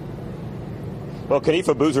 David? Well,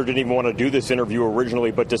 Kanifa Boozer didn't even want to do this interview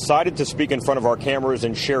originally, but decided to speak in front of our cameras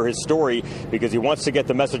and share his story because he wants to get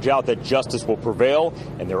the message out that justice will prevail,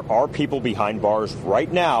 and there are people behind bars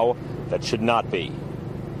right now that should not be.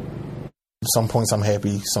 Some points I'm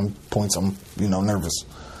happy, some points I'm, nervous.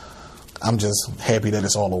 I'm just happy that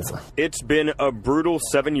it's all over. It's been a brutal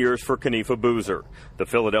 7 years for Kanifa Boozer. The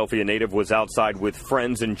Philadelphia native was outside with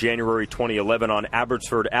friends in January 2011 on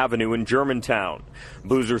Abbotsford Avenue in Germantown.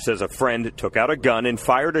 Boozer says a friend took out a gun and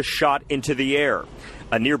fired a shot into the air.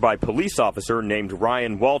 A nearby police officer named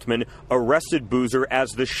Ryan Waltman arrested Boozer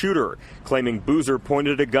as the shooter, claiming Boozer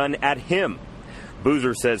pointed a gun at him.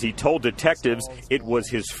 Boozer says he told detectives it was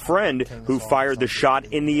his friend who fired the shot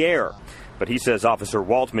in the air. But he says Officer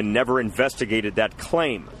Waltman never investigated that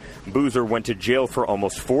claim. Boozer went to jail for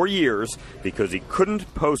almost 4 years because he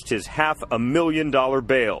couldn't post his $500,000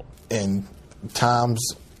 bail. In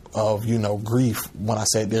times of, grief, when I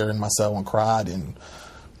sat there in my cell and cried and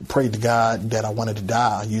prayed to God that I wanted to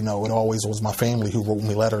die, it always was my family who wrote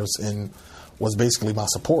me letters and was basically my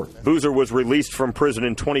support. Boozer was released from prison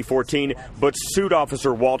in 2014, but sued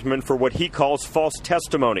Officer Waltman for what he calls false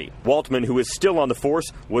testimony. Waltman, who is still on the force,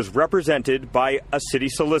 was represented by a city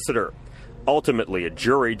solicitor. Ultimately, a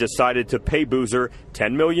jury decided to pay Boozer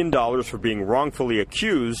 $10 million for being wrongfully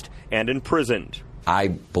accused and imprisoned. I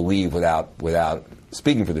believe, without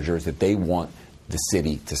speaking for the jurors, that they want the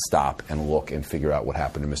city to stop and look and figure out what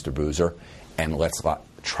happened to Mr. Boozer, and let's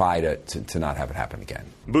try to not have it happen again.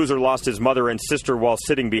 Boozer lost his mother and sister while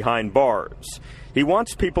sitting behind bars. He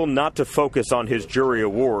wants people not to focus on his jury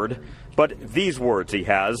award, but these words he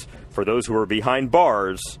has for those who are behind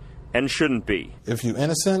bars and shouldn't be. If you're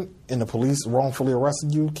innocent and the police wrongfully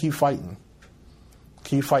arrested you, keep fighting.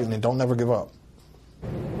 Keep fighting and don't never give up.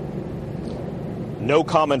 No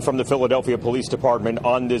comment from the Philadelphia Police Department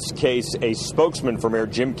on this case. A spokesman for Mayor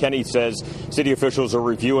Jim Kenney says city officials are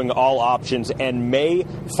reviewing all options and may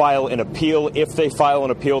file an appeal. If they file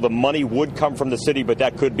an appeal, the money would come from the city, but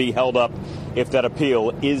that could be held up if that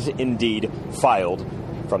appeal is indeed filed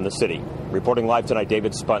from the city. Reporting live tonight,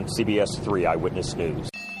 David Spunt, CBS 3 Eyewitness News.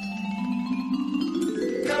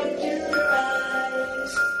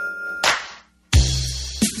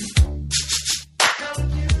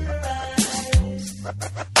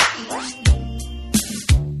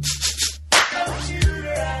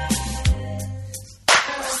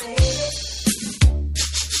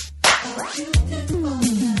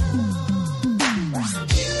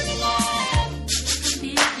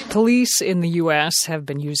 Police in the U.S. have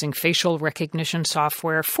been using facial recognition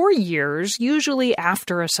software for years, usually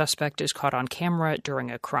after a suspect is caught on camera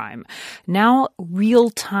during a crime. Now,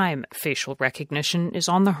 real-time facial recognition is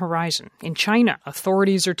on the horizon. In China,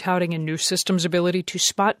 authorities are touting a new system's ability to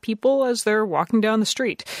spot people as they're walking down the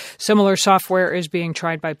street. Similar software is being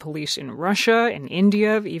tried by police in Russia, in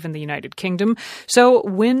India, even the United Kingdom. So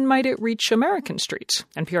when might it reach American streets?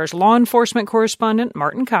 NPR's law enforcement correspondent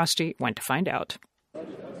Martin Costi went to find out.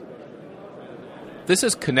 This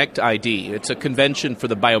is Connect ID. It's a convention for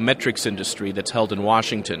the biometrics industry that's held in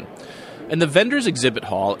Washington. And the vendors' exhibit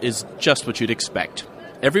hall is just what you'd expect.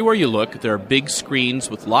 Everywhere you look, there are big screens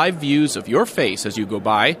with live views of your face as you go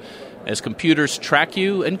by, as computers track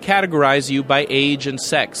you and categorize you by age and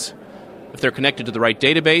sex. If they're connected to the right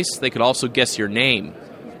database, they could also guess your name.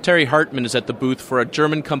 Terry Hartman is at the booth for a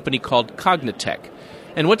German company called Cognitech.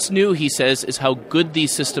 And what's new, he says, is how good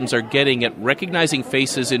these systems are getting at recognizing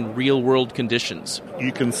faces in real-world conditions.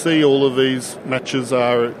 You can see all of these matches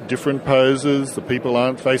are at different poses. The people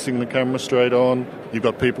aren't facing the camera straight on. You've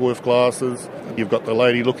got people with glasses. You've got the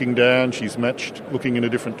lady looking down. She's matched looking in a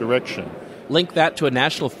different direction. Link that to a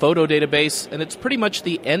national photo database, and it's pretty much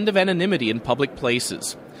the end of anonymity in public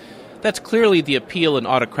places. That's clearly the appeal in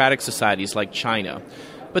autocratic societies like China.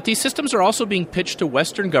 But these systems are also being pitched to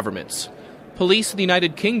Western governments. Police in the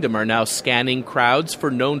United Kingdom are now scanning crowds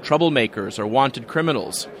for known troublemakers or wanted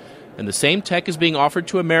criminals. And the same tech is being offered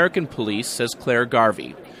to American police, says Claire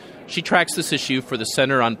Garvey. She tracks this issue for the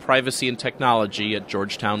Center on Privacy and Technology at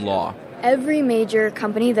Georgetown Law. Every major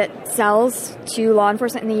company that sells to law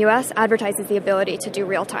enforcement in the U.S. advertises the ability to do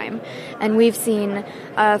real time. And we've seen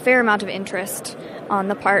a fair amount of interest on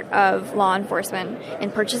the part of law enforcement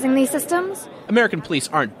in purchasing these systems. American police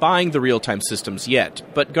aren't buying the real-time systems yet,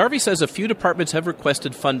 but Garvey says a few departments have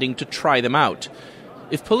requested funding to try them out.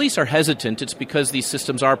 If police are hesitant, it's because these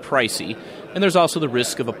systems are pricey, and there's also the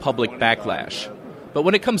risk of a public backlash. But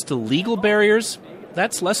when it comes to legal barriers,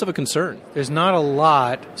 that's less of a concern. There's not a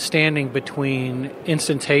lot standing between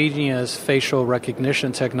instantaneous facial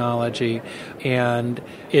recognition technology and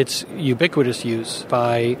its ubiquitous use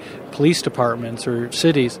by police departments or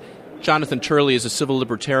cities. Jonathan Turley is a civil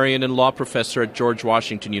libertarian and law professor at George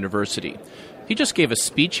Washington University. He just gave a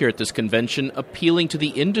speech here at this convention appealing to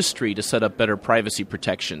the industry to set up better privacy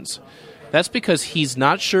protections. That's because he's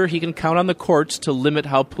not sure he can count on the courts to limit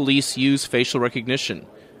how police use facial recognition,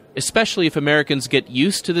 especially if Americans get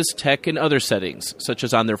used to this tech in other settings, such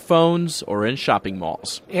as on their phones or in shopping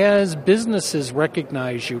malls. As businesses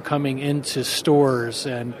recognize you coming into stores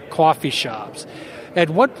and coffee shops, at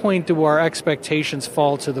what point do our expectations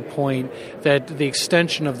fall to the point that the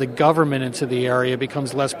extension of the government into the area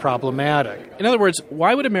becomes less problematic? In other words,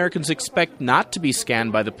 why would Americans expect not to be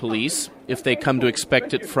scanned by the police if they come to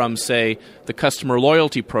expect it from, say, the customer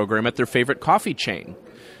loyalty program at their favorite coffee chain?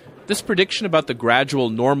 This prediction about the gradual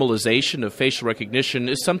normalization of facial recognition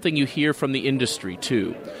is something you hear from the industry,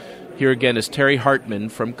 too. Here again is Terry Hartman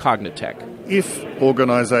from Cognitech. If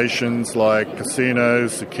organisations like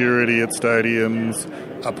casinos, security at stadiums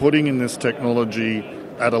are putting in this technology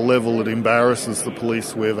at a level that embarrasses the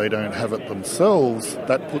police where they don't have it themselves,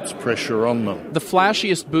 that puts pressure on them. The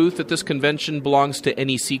flashiest booth at this convention belongs to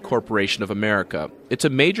NEC Corporation of America. It's a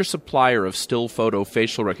major supplier of still photo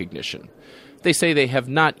facial recognition. They say they have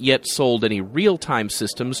not yet sold any real-time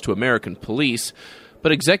systems to American police,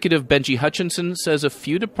 but executive Benji Hutchinson says a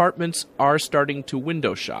few departments are starting to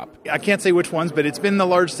window shop. I can't say which ones, but it's been the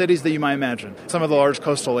large cities that you might imagine, some of the large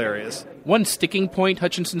coastal areas. One sticking point,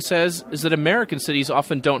 Hutchinson says, is that American cities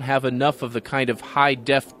often don't have enough of the kind of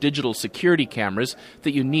high-def digital security cameras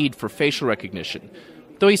that you need for facial recognition,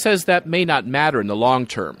 though he says that may not matter in the long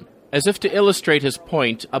term. As if to illustrate his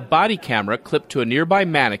point, a body camera clipped to a nearby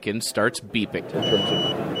mannequin starts beeping.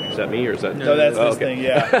 Is that me or is that... No, that's this thing,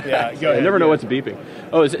 yeah. Go ahead. I never know what's beeping.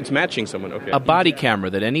 Oh, it's matching someone, okay. A body camera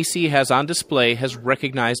that NEC has on display has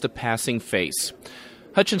recognized a passing face.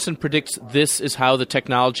 Hutchinson predicts this is how the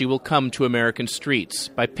technology will come to American streets,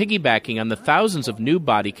 by piggybacking on the thousands of new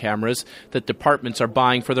body cameras that departments are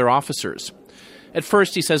buying for their officers. At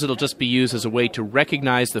first, he says it'll just be used as a way to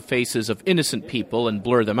recognize the faces of innocent people and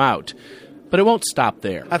blur them out. But it won't stop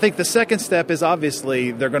there. I think the second step is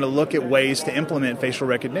obviously they're going to look at ways to implement facial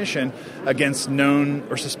recognition against known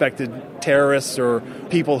or suspected terrorists or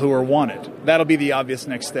people who are wanted. That'll be the obvious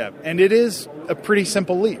next step. And it is a pretty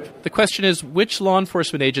simple leap. The question is, which law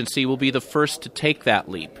enforcement agency will be the first to take that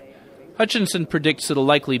leap? Hutchinson predicts it'll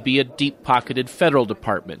likely be a deep-pocketed federal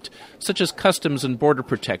department, such as Customs and Border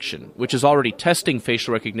Protection, which is already testing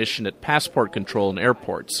facial recognition at passport control in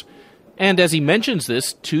airports. And as he mentions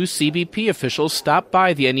this, 2 CBP officials stop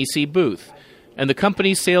by the NEC booth, and the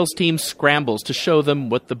company's sales team scrambles to show them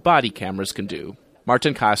what the body cameras can do.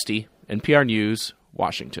 Martin Costi, NPR News,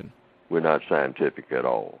 Washington. We're not scientific at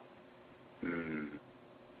all.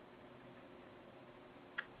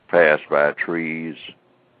 Pass by trees,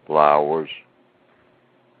 flowers,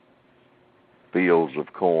 fields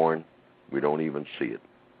of corn, we don't even see it.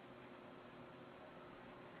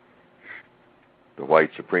 The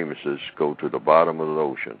white supremacists go to the bottom of the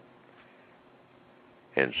ocean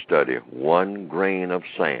and study 1 grain of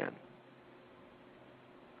sand,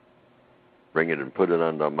 bring it and put it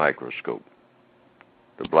under a microscope.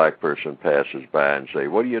 The black person passes by and say,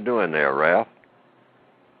 "What are you doing there, Ralph?"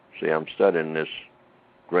 See, I'm studying this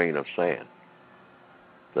grain of sand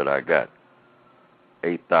that I got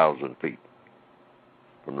 8,000 feet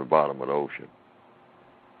from the bottom of the ocean.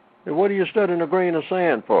 And what are you studying a grain of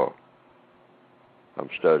sand for? I'm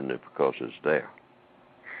studying it because it's there.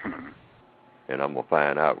 And I'm going to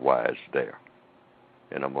find out why it's there.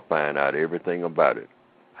 And I'm going to find out everything about it.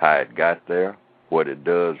 How it got there, what it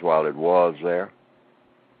does while it was there,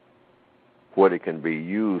 what it can be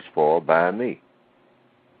used for by me.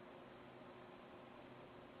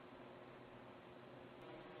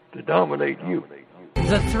 To dominate you.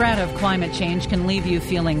 The threat of climate change can leave you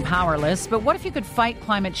feeling powerless, but what if you could fight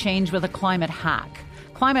climate change with a climate hack?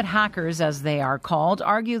 Climate hackers, as they are called,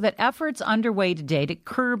 argue that efforts underway today to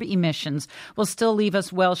curb emissions will still leave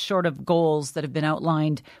us well short of goals that have been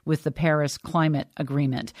outlined with the Paris Climate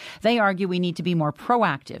Agreement. They argue we need to be more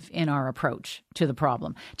proactive in our approach to the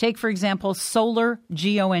problem. Take, for example, solar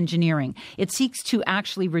geoengineering. It seeks to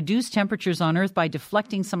actually reduce temperatures on Earth by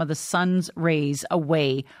deflecting some of the sun's rays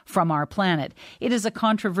away from our planet. It is a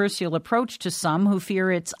controversial approach to some who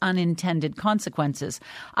fear its unintended consequences.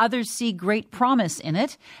 Others see great promise in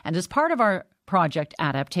it, and as part of our Project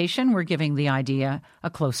Adaptation, we're giving the idea a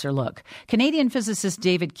closer look. Canadian physicist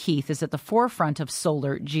David Keith is at the forefront of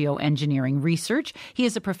solar geoengineering research. He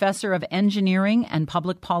is a professor of engineering and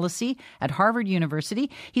public policy at Harvard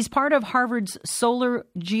University. He's part of Harvard's Solar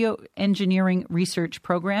Geoengineering Research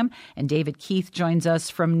Program. And David Keith joins us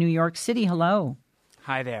from New York City. Hello.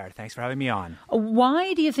 Hi there. Thanks for having me on.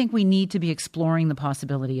 Why do you think we need to be exploring the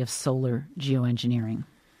possibility of solar geoengineering?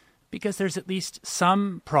 Because there's at least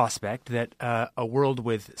some prospect that a world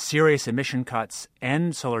with serious emission cuts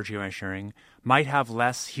and solar geoengineering might have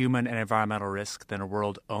less human and environmental risk than a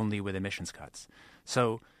world only with emissions cuts.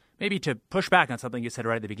 So maybe to push back on something you said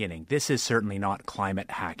right at the beginning, this is certainly not climate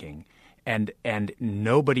hacking. And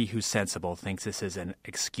nobody who's sensible thinks this is an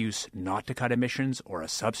excuse not to cut emissions or a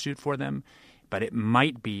substitute for them, but it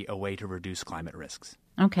might be a way to reduce climate risks.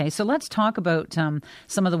 Okay, so let's talk about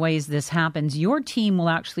some of the ways this happens. Your team will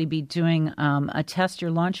actually be doing a test.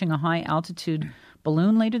 You're launching a high-altitude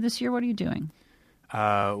balloon later this year. What are you doing?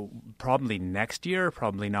 Probably next year,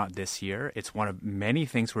 probably not this year. It's one of many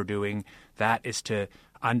things we're doing. That is to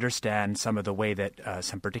understand some of the way that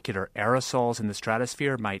some particular aerosols in the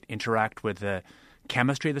stratosphere might interact with the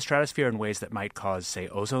chemistry of the stratosphere in ways that might cause, say,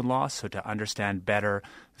 ozone loss. So to understand better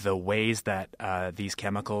the ways that these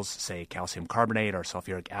chemicals, say calcium carbonate or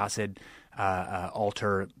sulfuric acid,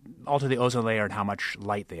 alter the ozone layer and how much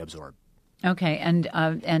light they absorb. Okay,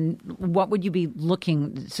 and what would you be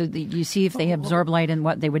looking so that you see if they absorb light and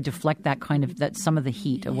what they would deflect that some of the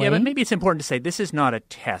heat away? Yeah, but maybe it's important to say this is not a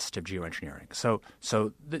test of geoengineering. So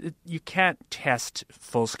you can't test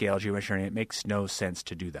full-scale geoengineering. It makes no sense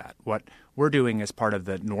to do that. What we're doing as part of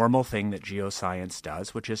the normal thing that geoscience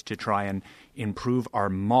does, which is to try and improve our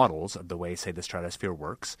models of the way, say, the stratosphere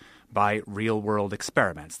works by real-world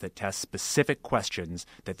experiments that test specific questions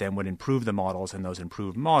that then would improve the models, and those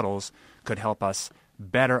improved models could help us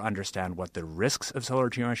better understand what the risks of solar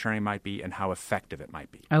geoengineering might be and how effective it might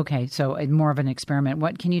be. Okay, so more of an experiment.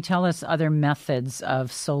 What can you tell us other methods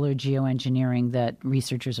of solar geoengineering that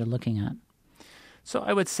researchers are looking at? So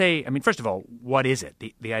I would say, first of all, what is it?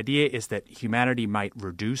 The idea is that humanity might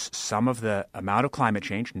reduce some of the amount of climate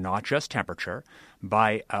change, not just temperature,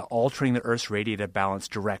 by altering the Earth's radiative balance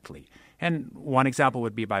directly. And one example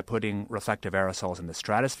would be by putting reflective aerosols in the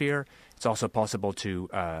stratosphere. It's also possible to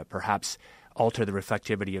perhaps alter the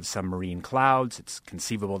reflectivity of some marine clouds. It's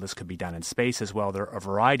conceivable this could be done in space as well. There are a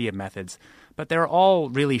variety of methods, but they all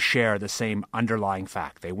really share the same underlying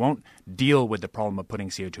fact. They won't deal with the problem of putting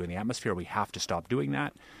CO2 in the atmosphere. We have to stop doing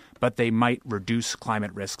that. But they might reduce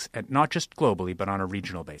climate risks, not just globally, but on a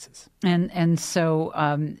regional basis. And so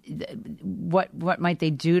what might they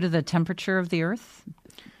do to the temperature of the Earth?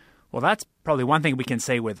 Well, that's probably one thing we can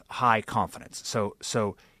say with high confidence.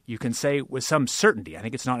 So you can say with some certainty, I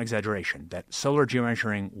think it's not an exaggeration, that solar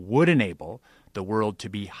geoengineering would enable the world to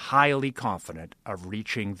be highly confident of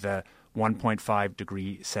reaching the 1.5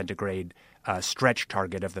 degree centigrade stretch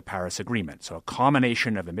target of the Paris Agreement. So a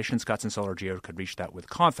combination of emissions cuts and solar geo could reach that with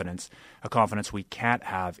confidence, a confidence we can't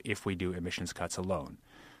have if we do emissions cuts alone.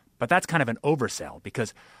 But that's kind of an oversell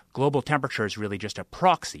because global temperature is really just a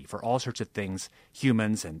proxy for all sorts of things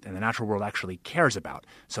humans and the natural world actually cares about.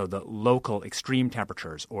 So the local extreme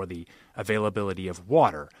temperatures or the availability of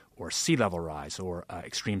water or sea level rise or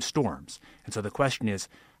extreme storms. And so the question is,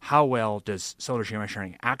 how well does solar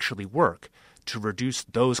geoengineering actually work to reduce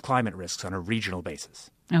those climate risks on a regional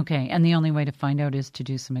basis? Okay, and the only way to find out is to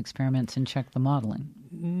do some experiments and check the modeling.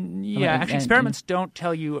 Yeah, actually experiments don't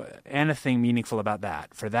tell you anything meaningful about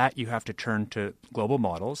that. For that, you have to turn to global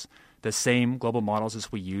models, the same global models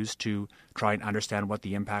as we use to try and understand what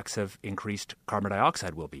the impacts of increased carbon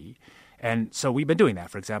dioxide will be. And so we've been doing that.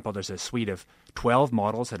 For example, there's a suite of 12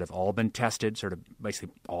 models that have all been tested, sort of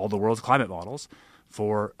basically all the world's climate models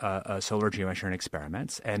for solar geoengineering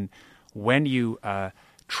experiments. And when you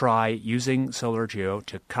try using solar geo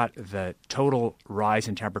to cut the total rise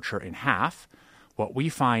in temperature in half, what we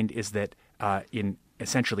find is that in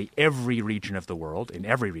essentially every region of the world, in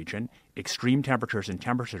every region, extreme temperatures and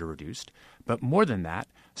temperatures are reduced. But more than that,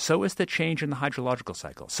 so is the change in the hydrological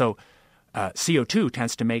cycle. So CO2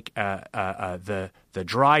 tends to make the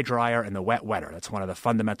dry drier and the wet wetter. That's one of the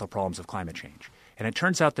fundamental problems of climate change. And it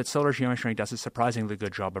turns out that solar geoengineering does a surprisingly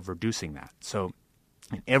good job of reducing that. So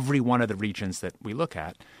in every one of the regions that we look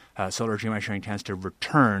at, solar geoengineering tends to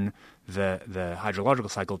return the hydrological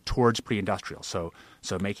cycle towards pre-industrial. So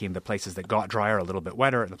making the places that got drier a little bit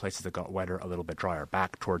wetter and the places that got wetter a little bit drier,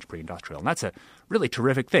 back towards pre-industrial. And that's a really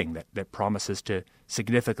terrific thing that promises to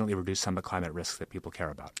significantly reduce some of the climate risks that people care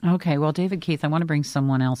about. Okay. Well, David Keith, I want to bring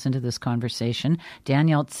someone else into this conversation.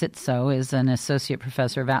 Daniel Tsitso is an associate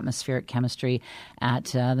professor of atmospheric chemistry at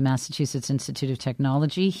the Massachusetts Institute of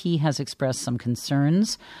Technology. He has expressed some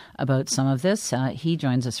concerns about some of this. He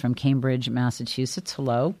joins us from Cambridge, Massachusetts.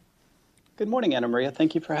 Hello. Good morning, Anna Maria.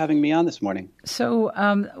 Thank you for having me on this morning. So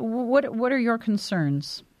what are your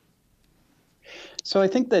concerns? So I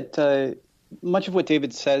think that much of what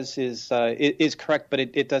David says is correct, but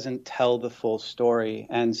it doesn't tell the full story.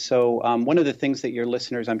 And so one of the things that your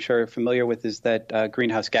listeners, I'm sure, are familiar with is that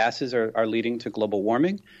greenhouse gases are leading to global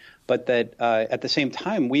warming, but that at the same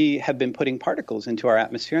time, we have been putting particles into our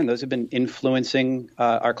atmosphere, and those have been influencing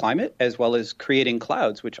our climate as well as creating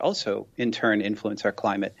clouds, which also in turn influence our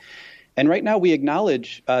climate. And right now we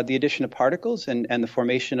acknowledge the addition of particles and the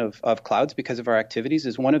formation of clouds because of our activities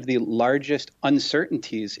is one of the largest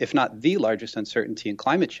uncertainties, if not the largest uncertainty in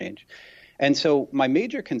climate change. And so my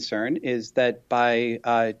major concern is that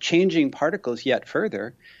by changing particles yet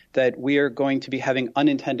further, that we are going to be having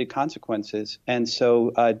unintended consequences. And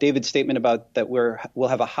so David's statement about that we'll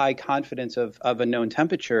have a high confidence of a known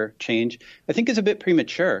temperature change, I think is a bit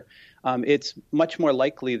premature. It's much more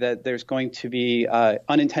likely that there's going to be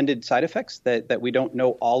unintended side effects, that we don't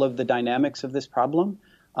know all of the dynamics of this problem,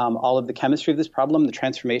 all of the chemistry of this problem, the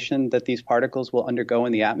transformation that these particles will undergo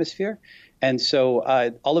in the atmosphere. And so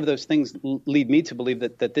all of those things lead me to believe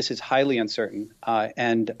that this is highly uncertain.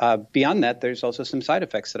 And beyond that, there's also some side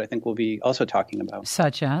effects that I think we'll be also talking about.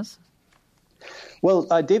 Such as? Well,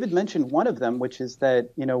 David mentioned one of them, which is that,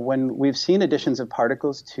 when we've seen additions of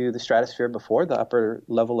particles to the stratosphere before, the upper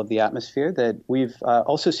level of the atmosphere, that we've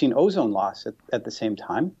also seen ozone loss at the same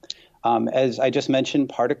time. As I just mentioned,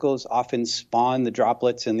 particles often spawn the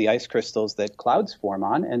droplets and the ice crystals that clouds form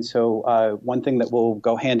on. And so one thing that will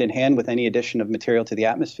go hand in hand with any addition of material to the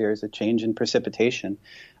atmosphere is a change in precipitation.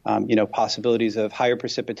 Possibilities of higher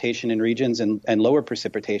precipitation in regions and lower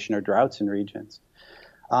precipitation or droughts in regions.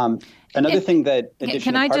 Another thing that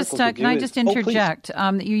can I just interject?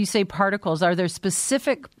 You say particles. Are there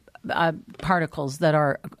specific particles that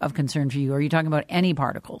are of concern to you? Or are you talking about any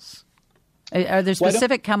particles? Are there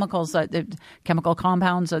specific chemicals, chemical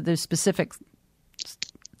compounds? Are there specific?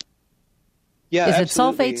 Yeah, is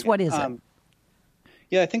absolutely. it sulfates? What is it?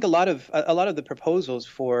 Yeah, I think a lot of the proposals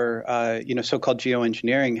for so-called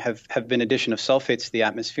geoengineering have been addition of sulfates to the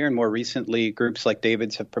atmosphere, and more recently, groups like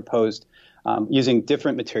David's have proposed using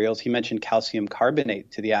different materials. He mentioned calcium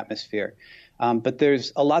carbonate to the atmosphere. But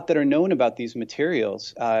there's a lot that are known about these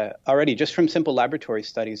materials already, just from simple laboratory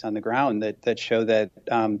studies on the ground that show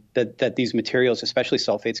that these materials, especially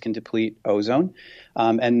sulfates, can deplete ozone.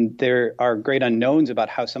 And there are great unknowns about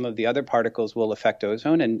how some of the other particles will affect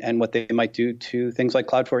ozone and what they might do to things like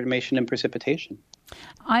cloud formation and precipitation.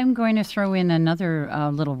 I'm going to throw in another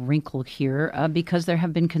little wrinkle here because there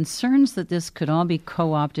have been concerns that this could all be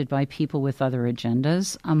co-opted by people with other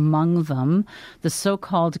agendas, among them the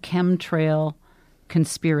so-called chemtrail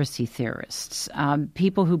conspiracy theorists,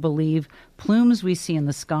 people who believe plumes we see in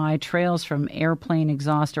the sky, trails from airplane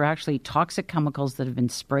exhaust, are actually toxic chemicals that have been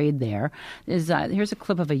sprayed there. Here's a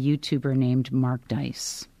clip of a YouTuber named Mark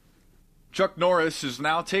Dice. Chuck Norris is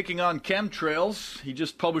now taking on chemtrails. He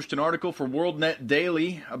just published an article for WorldNet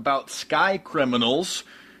Daily about sky criminals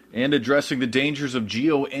and addressing the dangers of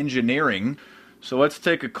geoengineering. So let's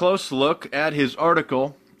take a close look at his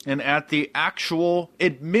article and at the actual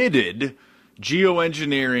admitted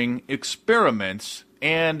geoengineering experiments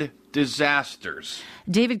and disasters.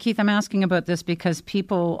 David Keith, I'm asking about this because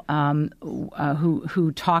people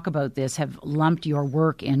who talk about this have lumped your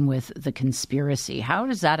work in with the conspiracy. How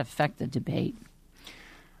does that affect the debate?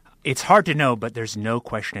 It's hard to know, but there's no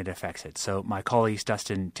question it affects it. So my colleagues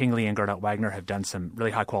Dustin Tingley and Gernot Wagner have done some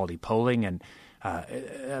really high-quality polling, and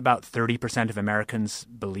about 30% of Americans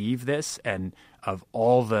believe this, and of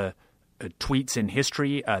all the tweets in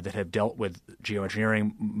history that have dealt with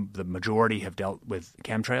geoengineering, the majority have dealt with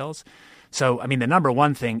chemtrails. So, I mean, the number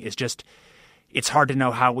one thing is just it's hard to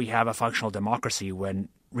know how we have a functional democracy when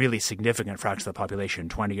really significant fractions of the population,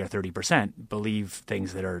 20 or 30%, believe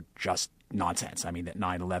things that are just nonsense. I mean, that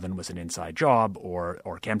 9/11 was an inside job or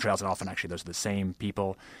chemtrails, and often actually those are the same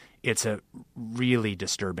people. It's a really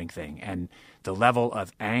disturbing thing. And the level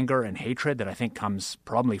of anger and hatred that I think comes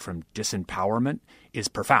probably from disempowerment is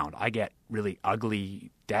profound. I get really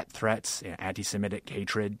ugly death threats, anti-Semitic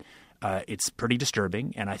hatred. It's pretty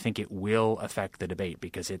disturbing, and I think it will affect the debate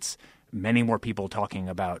because it's many more people talking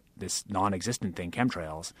about this non-existent thing,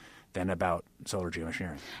 chemtrails, than about solar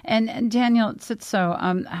geoengineering. And Daniel Sitso,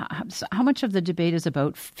 how much of the debate is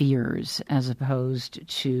about fears as opposed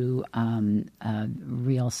to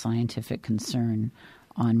real scientific concern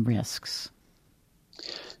on risks?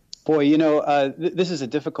 Boy, this is a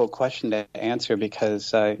difficult question to answer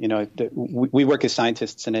because, we work as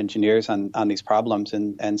scientists and engineers on these problems.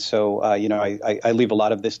 And so, I leave a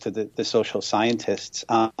lot of this to the social scientists.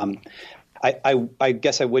 I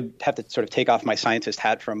guess I would have to sort of take off my scientist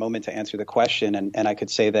hat for a moment to answer the question. And I could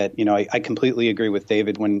say that, I completely agree with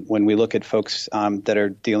David when we look at folks that are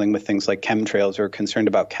dealing with things like chemtrails or concerned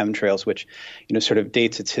about chemtrails, which, sort of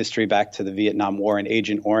dates its history back to the Vietnam War and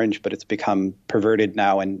Agent Orange, but it's become perverted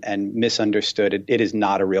now and misunderstood. It is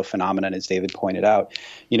not a real phenomenon, as David pointed out.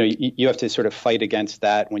 You have to sort of fight against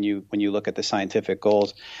that when you look at the scientific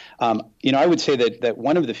goals. I would say that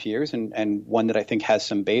one of the fears and one that I think has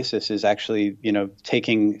some basis is actually,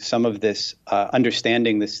 taking some of this,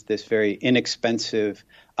 understanding this very inexpensive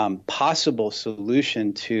possible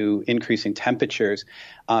solution to increasing temperatures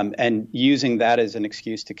and using that as an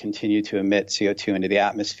excuse to continue to emit CO2 into the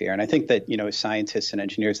atmosphere. And I think that, as scientists and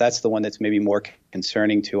engineers, that's the one that's maybe more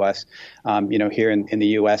concerning to us, here in the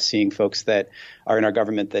U.S., seeing folks that are in our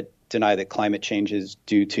government that deny that climate change is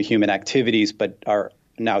due to human activities, but are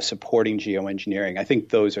now supporting geoengineering. I think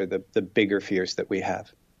those are the bigger fears that we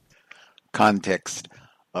have. Context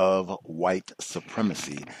of white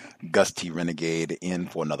supremacy. Gus T. Renegade in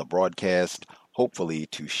for another broadcast, hopefully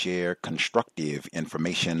to share constructive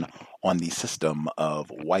information on the system of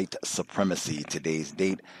white supremacy. Today's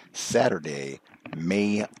date, Saturday,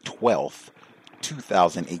 May 12th,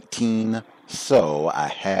 2018. So I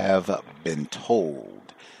have been told.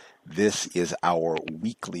 This is our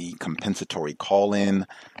weekly compensatory call-in.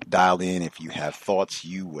 Dial in if you have thoughts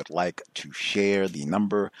you would like to share. The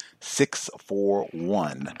number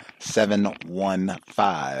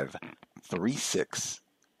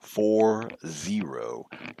 641-715-3640.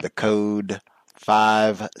 The code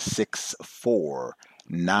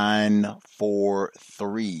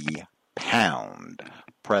 564943 pound.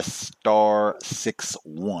 Press star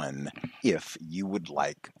 61 if you would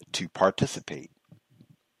like to participate.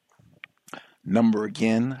 Number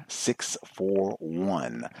again,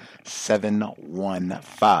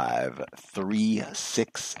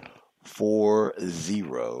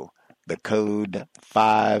 641-715-3640. The code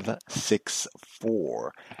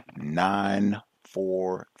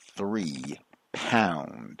 564943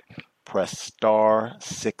 pound. Press star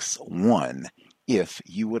 61 if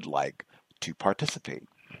you would like to participate.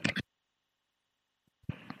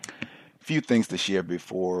 Few things to share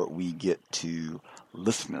before we get to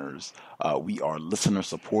listeners. We are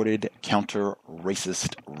listener-supported,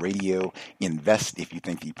 counter-racist radio. Invest if you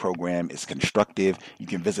think the program is constructive. You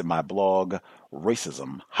can visit my blog,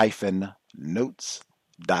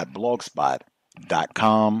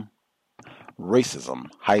 racism-notes.blogspot.com.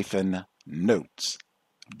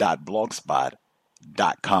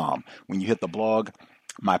 racism-notes.blogspot.com. When you hit the blog,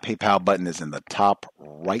 my PayPal button is in the top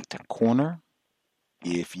right corner.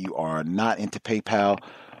 If you are not into PayPal,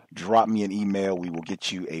 drop me an email. We will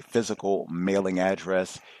get you a physical mailing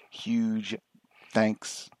address. Huge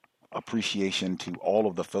thanks, appreciation to all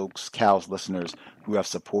of the folks, COWS listeners, who have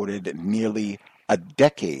supported nearly a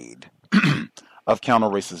decade of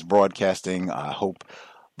counter-racist broadcasting. I hope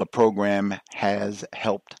the program has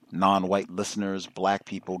helped non-white listeners, black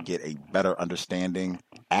people, get a better understanding,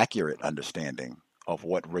 accurate understanding of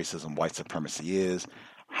what racism, white supremacy is,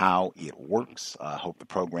 how it works. I hope the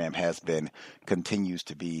program continues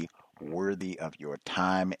to be worthy of your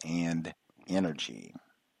time and energy.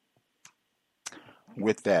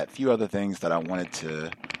 With that, a few other things that I wanted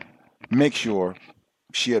to make sure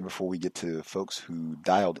shared before we get to folks who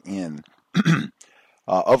dialed in.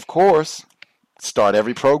 Of course, start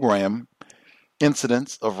every program,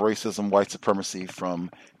 incidents of racism, white supremacy from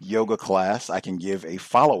yoga class. I can give a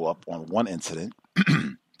follow-up on one incident.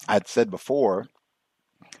 I'd said before,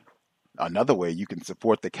 another way you can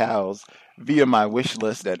support the cows via my wish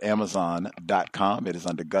list at Amazon.com. It is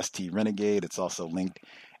under Gus T. Renegade. It's also linked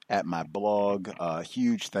at my blog.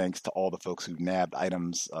 Huge thanks to all the folks who nabbed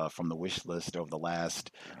items from the wish list over the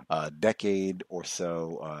last decade or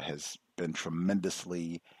so. Has been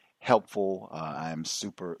tremendously helpful. I'm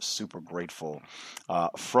super, super grateful.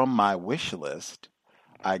 From my wish list,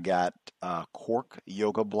 I got cork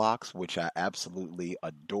yoga blocks, which I absolutely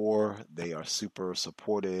adore. They are super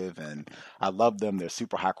supportive and I love them. They're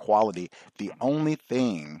super high quality. The only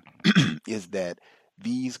thing is that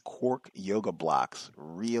these cork yoga blocks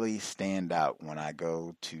really stand out when I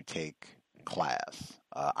go to take class.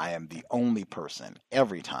 I am the only person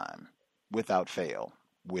every time, without fail,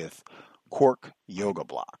 with cork yoga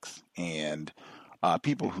blocks. And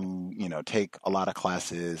people who, take a lot of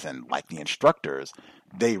classes and like the instructors,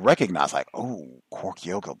 they recognize like, oh, cork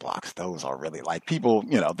yoga blocks, those are really like people,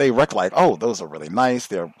 they like, oh, those are really nice.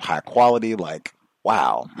 They're high quality. Like,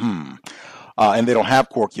 wow. And they don't have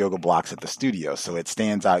cork yoga blocks at the studio, so it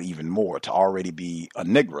stands out even more. To already be a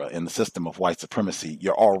Negra in the system of white supremacy,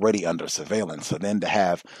 you're already under surveillance. So then to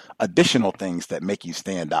have additional things that make you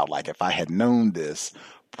stand out, like if I had known this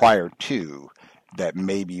prior to, that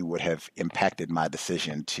maybe would have impacted my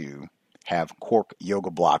decision to have cork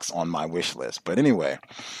yoga blocks on my wish list. But anyway,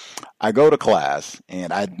 I go to class,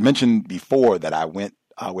 and I mentioned before that I went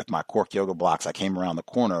with my cork yoga blocks. I came around the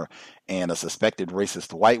corner, and a suspected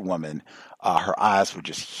racist white woman, her eyes were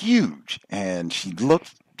just huge, and she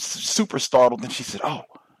looked super startled, and she said, "Oh,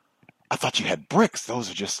 I thought you had bricks.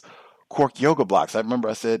 Those are just cork yoga blocks." I remember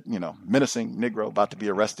I said, menacing Negro about to be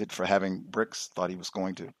arrested for having bricks, thought he was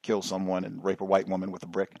going to kill someone and rape a white woman with a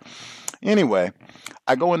brick. Anyway,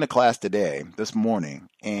 I go into class this morning,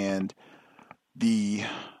 and the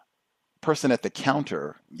person at the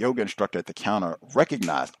counter, yoga instructor at the counter,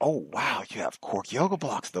 recognized, "Oh, wow, you have cork yoga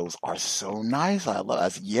blocks. Those are so nice. I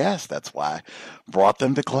said, yes, that's why I brought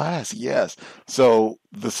them to class. Yes." So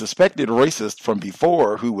the suspected racist from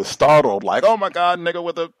before, who was startled, like, "Oh my God, nigga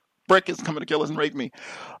with a brick is coming to kill us and rape me,"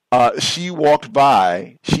 she walked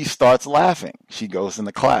by. She starts laughing. She goes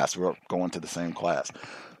into class. We're going to the same class.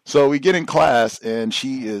 So we get in class, and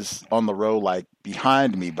she is on the row like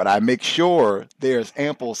behind me, but I make sure there's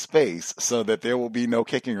ample space so that there will be no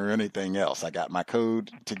kicking or anything else. I got my code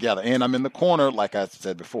together, and I'm in the corner like I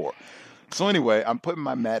said before. So anyway, I'm putting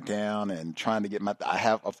my mat down and trying to get I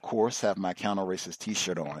have my counter racist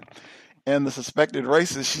t-shirt on. And the suspected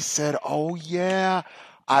racist, she said, "Oh yeah,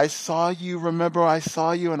 I saw you. Remember, I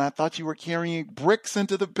saw you, and I thought you were carrying bricks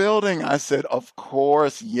into the building." I said, "Of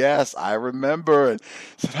course, yes, I remember." And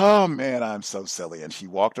said, "Oh man, I'm so silly." And she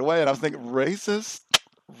walked away, and I was thinking, racist.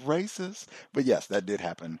 But yes, that did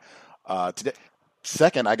happen today.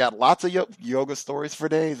 Second, I got lots of yoga stories for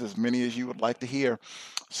days, as many as you would like to hear.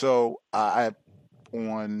 So on,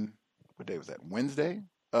 what day was that? Wednesday,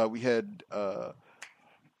 we had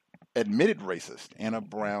admitted racist Anna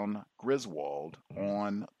Brown Griswold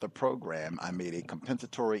on the program. I made a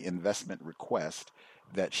compensatory investment request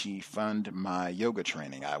that she fund my yoga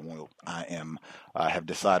training. I have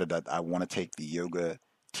decided that I want to take the yoga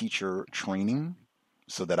teacher training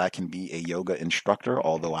so that I can be a yoga instructor,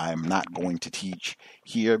 although I am not going to teach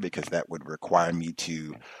here because that would require me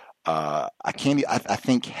to I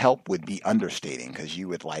think help would be understating, because you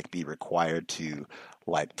would be required to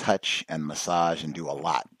touch and massage and do a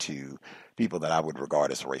lot to people that I would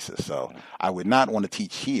regard as racist. So I would not want to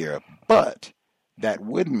teach here, but that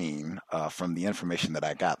would mean, from the information that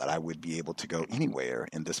I got, that I would be able to go anywhere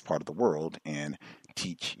in this part of the world and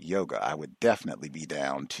teach yoga. I would definitely be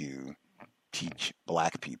down to teach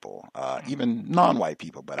black people, even non-white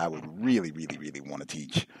people, but I would really, really, really want to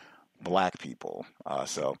teach black people.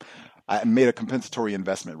 So I made a compensatory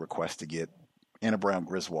investment request to get Anna Brown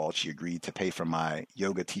Griswold. She agreed to pay for my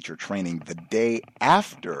yoga teacher training. The day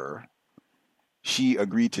after she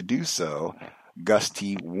agreed to do so, Gus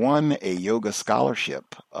T won a yoga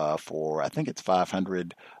scholarship for, I think it's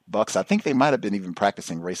 $500. I think they might have been even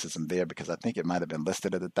practicing racism there, because I think it might have been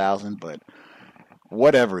listed at $1,000, but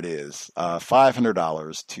whatever it is,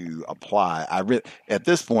 $500 to apply. At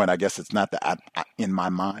this point, I guess it's not that, in my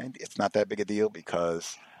mind, it's not that big a deal,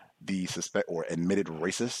 because the suspect or admitted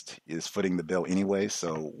racist is footing the bill anyway.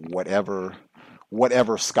 So whatever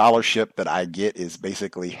scholarship that I get is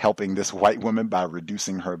basically helping this white woman by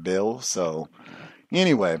reducing her bill. So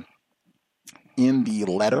anyway, in the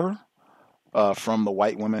letter from the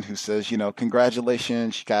white woman who says,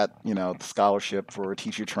 congratulations, she got, the scholarship for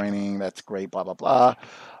teacher training. That's great, blah, blah, blah.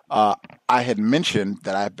 I had mentioned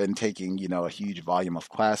that I've been taking, a huge volume of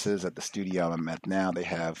classes at the studio I'm at now. They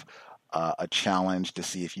have a challenge to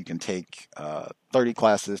see if you can take 30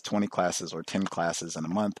 classes, 20 classes, or 10 classes in a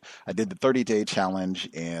month. I did the 30-day challenge,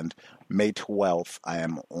 and May 12th,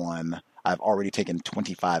 I've already taken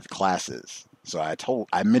 25 classes. So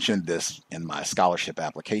I mentioned this in my scholarship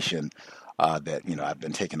application, that, I've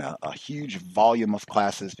been taking a huge volume of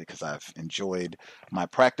classes because I've enjoyed my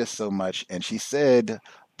practice so much. And she said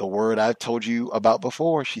the word I've told you about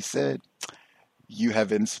before. She said, "You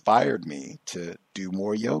have inspired me to do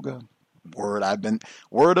more yoga." Word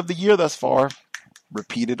of the year thus far,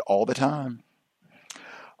 repeated all the time.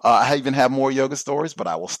 I even have more yoga stories, but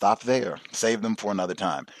I will stop there. Save them for another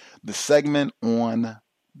time. The segment on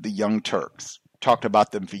the Young Turks. Talked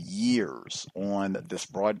about them for years on this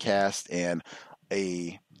broadcast, and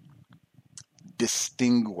a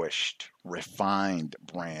distinguished, refined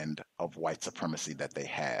brand of white supremacy that they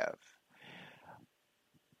have.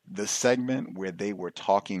 The segment where they were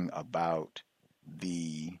talking about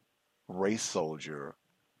the race soldier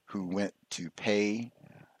who went to pay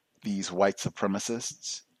these white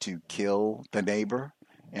supremacists to kill the neighbor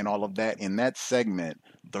and all of that, in that segment,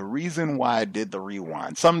 the reason why I did the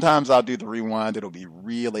rewind, sometimes I'll do the rewind, it'll be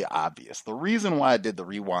really obvious. The reason why I did the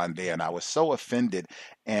rewind there, and I was so offended,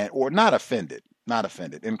 not offended,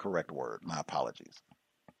 incorrect word, my apologies.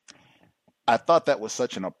 I thought that was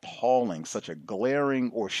such an appalling, such a glaring,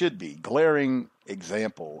 or should be, glaring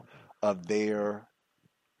example of their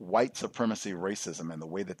white supremacy racism and the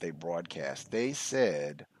way that they broadcast. They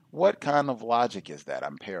said, what kind of logic is that?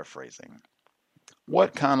 I'm paraphrasing.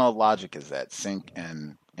 What kind of logic is that, Sink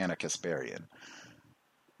and Anna Kasparian?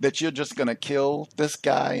 That you're just going to kill this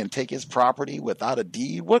guy and take his property without a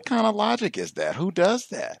deed? What kind of logic is that? Who does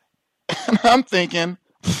that? And I'm thinking,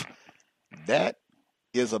 that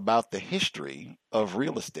is about the history of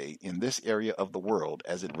real estate in this area of the world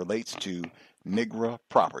as it relates to Negro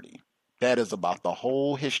property. That is about the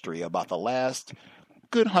whole history, about the last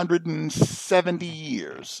good 170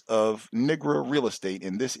 years of Negro real estate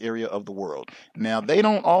in this area of the world. Now, they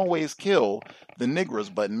don't always kill the Negroes,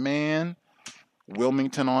 but man,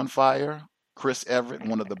 Wilmington on Fire, Chris Everett,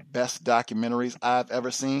 one of the best documentaries I've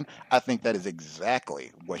ever seen. I think that is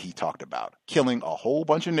exactly what he talked about. Killing a whole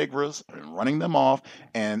bunch of Negroes and running them off,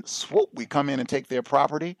 and swoop, we come in and take their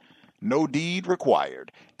property. No deed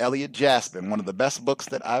required. Elliot Jaspin, one of the best books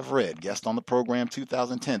that I've read, guest on the program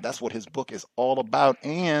 2010. That's what his book is all about.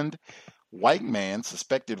 And white man,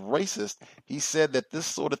 suspected racist, he said that this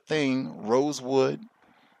sort of thing, Rosewood,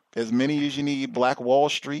 as many as you need, Black Wall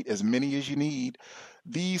Street, as many as you need,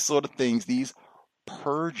 these sort of things, these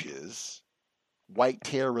purges, white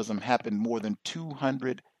terrorism happened more than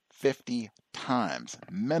 250 times.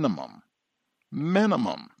 Minimum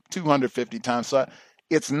 250 times. So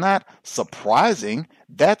it's not surprising.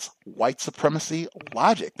 That's white supremacy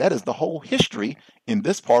logic. That is the whole history in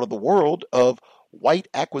this part of the world of white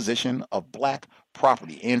acquisition of black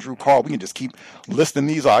property. Andrew Carl, we can just keep listing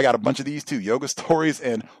these. I got a bunch of these too. Yoga Stories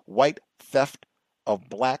and White Theft of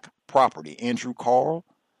Black Property. Andrew Carl,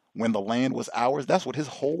 When the Land Was Ours. That's what his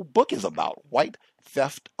whole book is about. White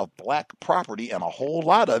theft of black property, and a whole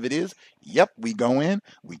lot of it is, yep, we go in,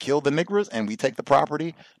 we kill the Negroes, and we take the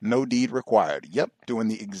property, no deed required. Yep, doing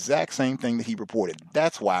the exact same thing that he reported.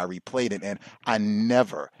 That's why I replayed it, and I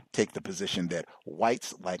never take the position that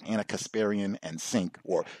whites like Anna Kasparian and Sink,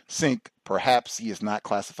 or Sink, perhaps he is not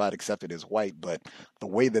classified, accepted as white, but the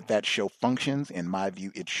way that that show functions, in my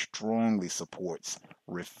view, it strongly supports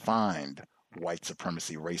refined white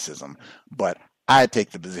supremacy racism. But I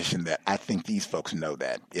take the position that I think these folks know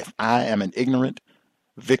that. If I am an ignorant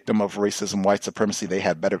victim of racism, white supremacy, they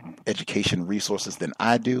have better education resources than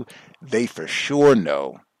I do. They for sure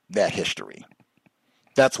know that history.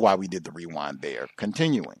 That's why we did the rewind there.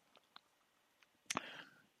 Continuing.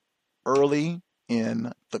 Early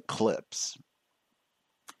in the clips,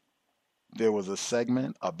 there was a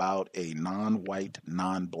segment about a non-white,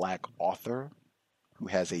 non-black author who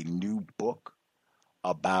has a new book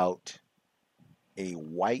about a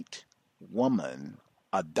white woman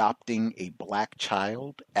adopting a black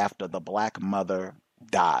child after the black mother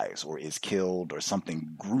dies or is killed or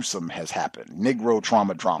something gruesome has happened. Negro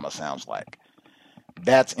trauma drama sounds like.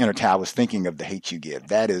 That's entertainment. I was thinking of The Hate U Give.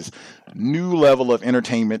 That is new level of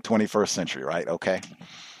entertainment, 21st century, right? Okay.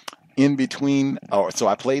 In between, so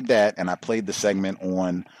I played that, and I played the segment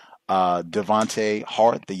on Devontae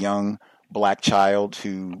Hart, the young black child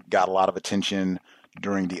who got a lot of attention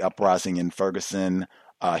during the uprising in Ferguson.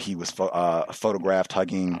 He was photographed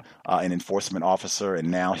hugging an enforcement officer, and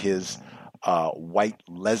now his white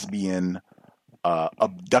lesbian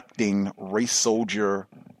abducting race soldier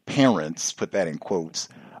parents, put that in quotes,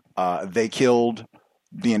 they killed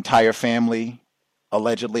the entire family,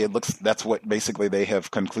 allegedly. It looks, that's what basically they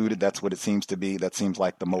have concluded. That's what it seems to be. That seems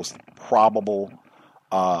like the most probable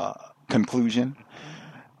conclusion.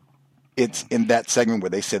 It's in that segment where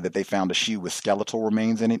they said that they found a shoe with skeletal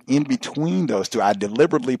remains in it. In between those two, I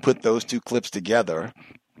deliberately put those two clips together.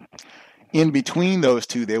 In between those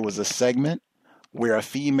two, there was a segment where a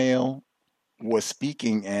female was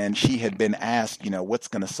speaking, and she had been asked, you know, what's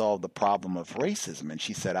going to solve the problem of racism? And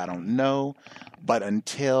she said, I don't know, but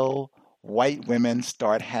until white women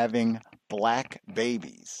start having black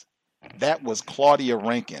babies, That was Claudia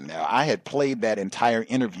Rankin. Now, I had played that entire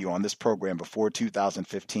interview on this program before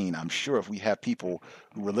 2015. I'm sure if we have people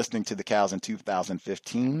who were listening to the cows in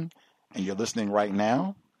 2015 and you're listening right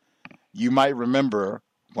now, you might remember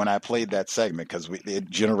when I played that segment because it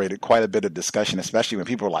generated quite a bit of discussion, especially when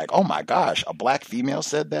people were like, oh my gosh, a black female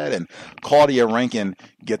said that? And Claudia Rankin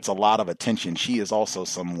gets a lot of attention. She is also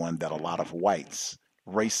someone that a lot of whites,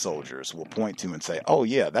 race soldiers, will point to and say, oh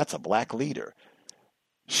yeah, that's a black leader.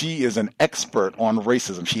 She is an expert on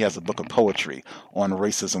racism. She has a book of poetry on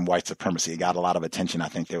racism, white supremacy. It got a lot of attention. I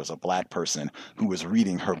think there was a black person who was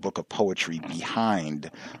reading her book of poetry behind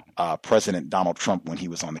President Donald Trump when he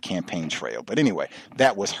was on the campaign trail. But anyway,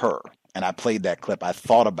 that was her. And I played that clip. I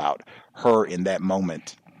thought about her in that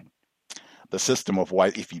moment. The system of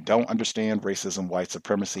white, if you don't understand racism, white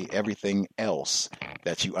supremacy, everything else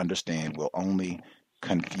that you understand will only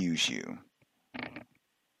confuse you.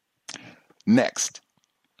 Next.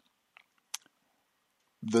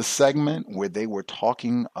 The segment where they were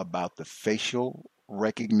talking about the facial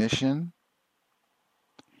recognition,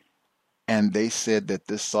 and they said that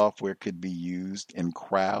this software could be used in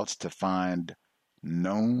crowds to find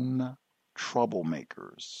known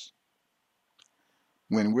troublemakers.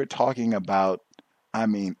 When we're talking about,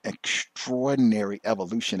 extraordinary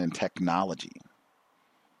evolution in technology,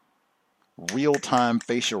 real-time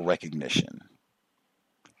facial recognition,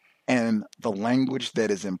 and the language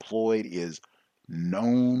that is employed is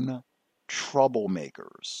known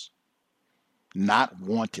troublemakers, not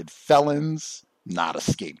wanted felons, not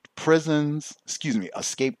escaped prisoners,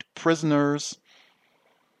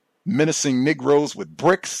 menacing Negroes with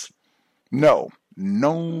bricks. No,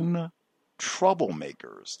 known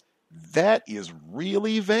troublemakers. That is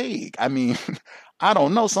really vague. I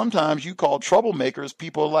don't know. Sometimes you call troublemakers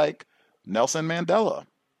people like Nelson Mandela.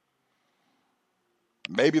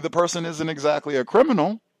 Maybe the person isn't exactly a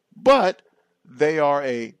criminal, but they are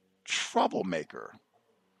a troublemaker.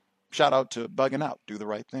 Shout out to Bugging Out. Do the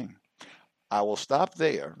right thing. I will stop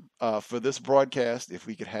there for this broadcast. If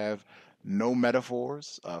we could have no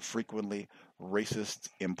metaphors, frequently racists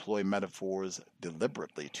employ metaphors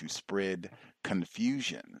deliberately to spread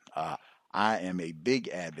confusion. I am a big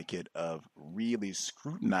advocate of really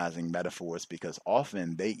scrutinizing metaphors because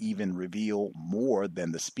often they even reveal more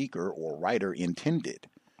than the speaker or writer intended.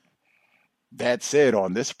 That said,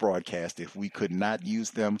 on this broadcast, if we could not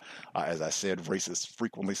use them, as I said, racists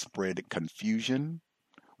frequently spread confusion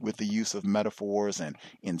with the use of metaphors and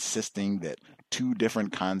insisting that two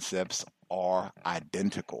different concepts are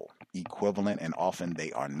identical, equivalent, and often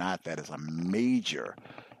they are not. That is a major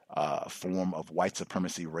form of white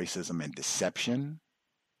supremacy, racism, and deception.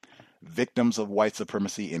 Victims of white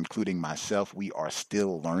supremacy, including myself, we are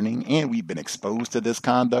still learning, and we've been exposed to this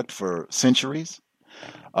conduct for centuries.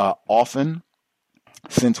 Often,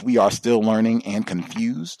 since we are still learning and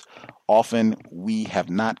confused, often we have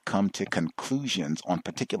not come to conclusions on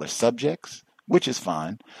particular subjects, which is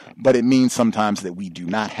fine, but it means sometimes that we do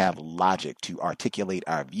not have logic to articulate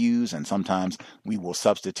our views, and sometimes we will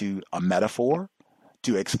substitute a metaphor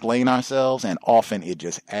to explain ourselves, and often it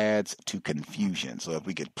just adds to confusion. So if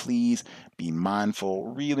we could please be mindful,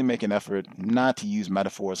 really make an effort not to use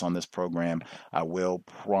metaphors on this program, I will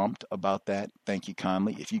prompt about that. Thank you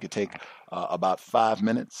kindly. If you could take about 5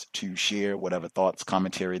 minutes to share whatever thoughts,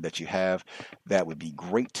 commentary that you have, that would be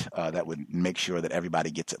great. That would make sure that everybody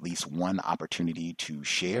gets at least one opportunity to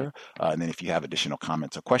share. And then if you have additional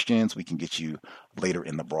comments or questions, we can get you later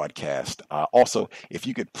in the broadcast. Also, if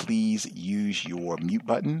you could please use your mute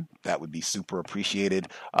button, that would be super appreciated.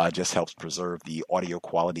 Just helps preserve the audio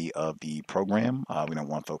quality of the program. We don't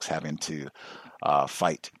want folks having to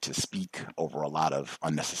fight to speak over a lot of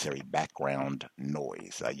unnecessary background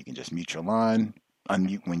noise. You can just mute your line,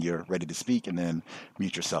 unmute when you're ready to speak, and then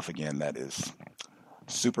mute yourself again. That is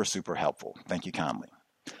super, super helpful. Thank you kindly.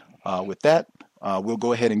 With that, we'll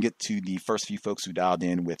go ahead and get to the first few folks who dialed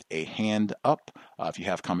in with a hand up. If you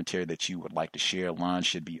have commentary that you would like to share, line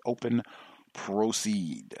should be open.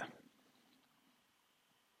 Proceed.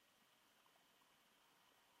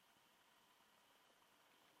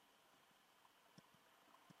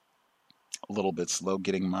 A little bit slow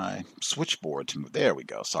getting my switchboard to move. There we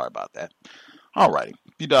go. Sorry about that. All righty.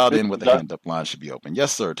 If you dialed in with a hand up, line should be open.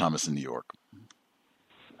 Yes, sir. Thomas in New York.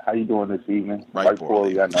 How you doing this evening? Right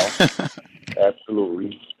poorly, I know.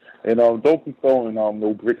 Absolutely. And don't be throwing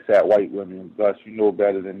no bricks at white women. Gus, you know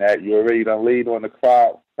better than that. You already done laid on the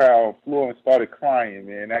crowd floor and started crying,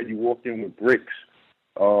 man. Now you walk in with bricks,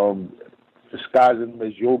 disguising them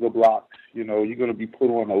as yoga blocks. You know, you're going to be put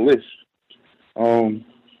on a list.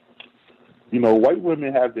 You know, white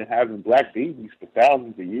women have been having black babies for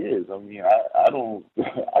thousands of years. I mean, I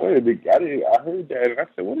I heard that, and I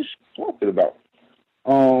said, what is she talking about?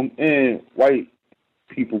 And white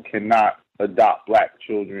people cannot adopt black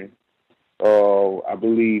children. I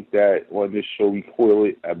believe that on this show we call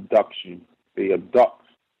it abduction. They abduct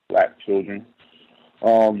black children.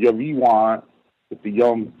 Your rewind with the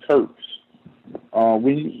Young Turks.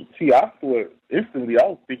 When you see, I thought instantly, I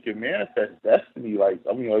was thinking Manifest Destiny. Like,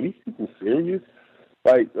 I mean, are these people serious?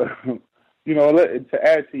 Like, you know, to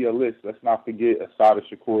add to your list, let's not forget Assata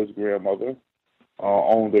Shakur's grandmother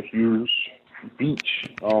owned a huge beach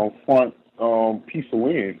front piece of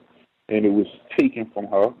land, and it was taken from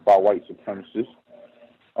her by white supremacists.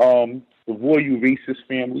 The Royal racist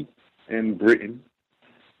family in Britain.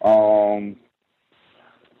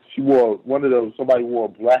 She wore somebody wore a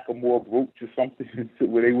blackamoor brooch or something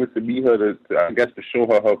where they went to meet her to I guess to show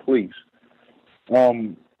her place.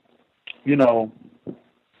 You know,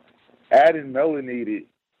 adding melanin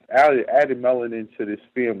to this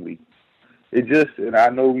family. It just, and I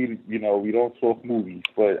know we don't talk movies,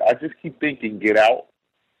 but I just keep thinking Get Out.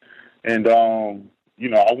 And, you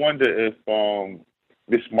know, I wonder if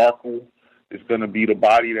Miss Markle is going to be the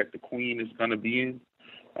body that the Queen is going to be in.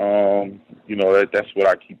 You know, that's what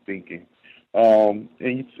I keep thinking. And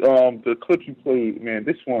the clip you played, man,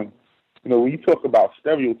 this one, you know, when you talk about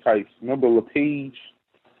stereotypes, remember LePage,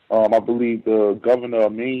 I believe the governor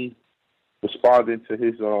of Maine, responding to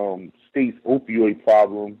his state's opioid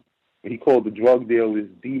problem, and he called the drug dealers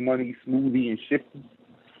D-Money, Smoothie, and Shifty.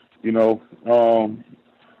 You know,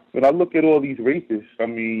 when I look at all these rapists, I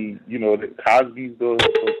mean, you know, Cosby's the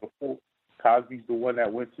one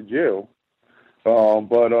that went to jail.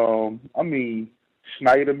 But I mean,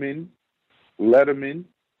 Schneiderman, Letterman,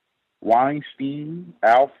 Weinstein,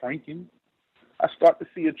 Al Franken. I start to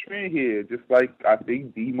see a trend here, just like I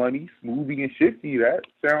think D-Money, Smoothie, and Shifty. That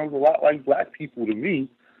sounds a lot like black people to me.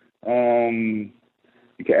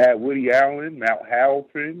 You can add Woody Allen, Matt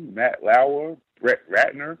Halpern, Matt Lauer, Brett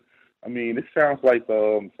Ratner. I mean, this sounds like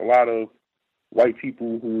a lot of white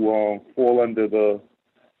people who fall under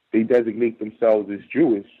they designate themselves as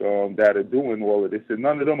Jewish that are doing all of this, and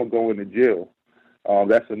none of them are going to jail.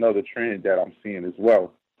 That's another trend that I'm seeing as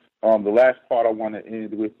well. The last part I want to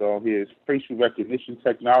end with here is facial recognition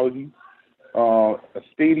technology. A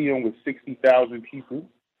stadium with 60,000 people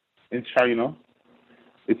in China.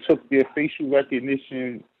 It took their facial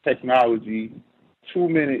recognition technology 2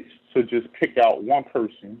 minutes to just pick out one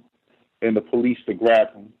person and the police to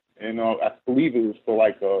grab him. And I believe it was for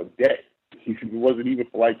like a debt. It wasn't even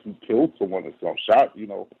for like he killed someone or some shot, you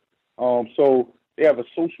know. So they have a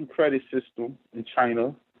social credit system in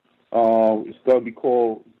China. It's going to be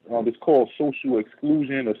called social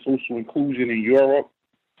exclusion or social inclusion in Europe.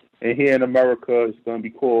 And here in America, it's going to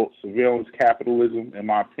be called surveillance capitalism, in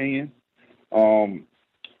my opinion.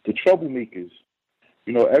 The troublemakers,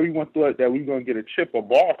 you know, everyone thought that we were going to get a chip or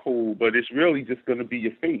barcode, but it's really just going to be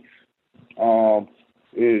your face. The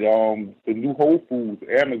new Whole Foods,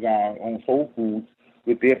 Amazon owns Whole Foods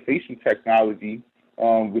with their facial technology.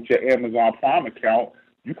 With your Amazon Prime account,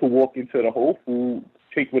 you can walk into the Whole Foods,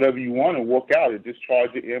 take whatever you want, and walk out and just charge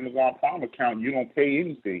your Amazon Prime account. You don't pay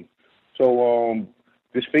anything. So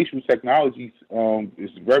this facial technology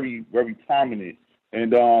is very, very prominent.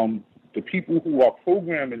 And the people who are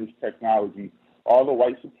programming this technology are the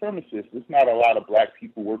white supremacists. There's not a lot of black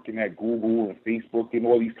people working at Google and Facebook and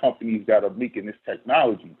all these companies that are making this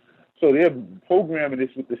technology. So they're programming this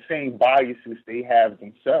with the same biases they have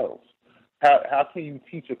themselves. How can you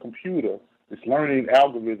teach a computer this learning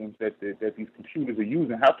algorithms that these computers are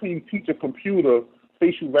using? How can you teach a computer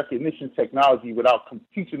facial recognition technology without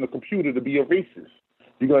teaching the computer to be a racist?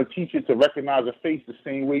 You're going to teach it to recognize a face the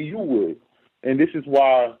same way you would. And this is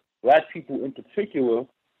why black people in particular,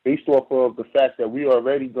 based off of the fact that we are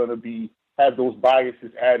already going to have those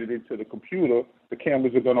biases added into the computer, the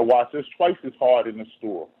cameras are going to watch us twice as hard in the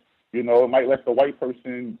store. You know, it might let the white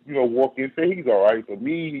person, you know, walk in and say he's all right. But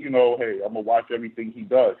me, you know, hey, I'm going to watch everything he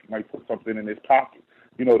does. He might put something in his pocket.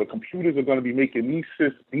 You know, the computers are going to be making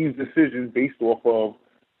these decisions based off of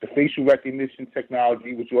the facial recognition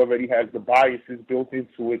technology, which already has the biases built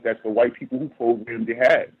into it that the white people who programmed it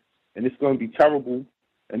had. And it's going to be terrible,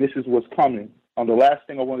 and this is what's coming. The last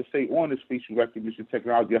thing I want to say on this facial recognition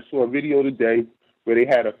technology, I saw a video today where they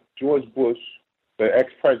had a George Bush, the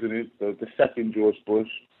ex-president, the second George Bush,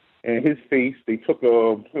 and his face. They took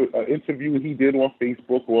an interview he did on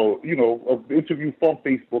Facebook, or, you know, an interview from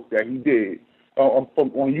Facebook that he did, on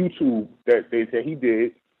YouTube that he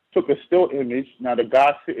did, took a still image. Now, the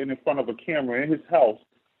guy's sitting in front of a camera in his house.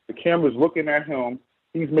 The camera's looking at him.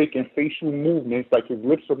 He's making facial movements, like his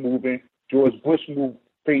lips are moving. George Bush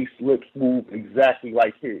face, lips move exactly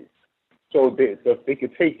like his. So that they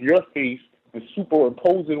could take your face and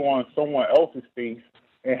superimpose it on someone else's face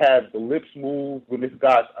and have the lips move when this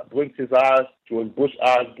guy blinks his eyes, George Bush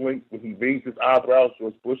eyes blink. When he raised his eyebrows,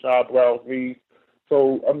 George Bush eyebrows raised.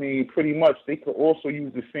 So, I mean, pretty much they could also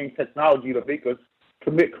use the same technology to make us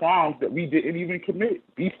commit crimes that we didn't even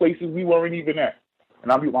commit, be places we weren't even at.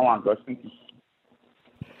 And I'll mute my line, Gus. Thank you.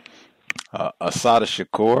 Asada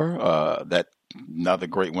Shakur, that another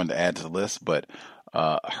great one to add to the list, but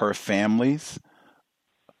her families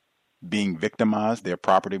being victimized, their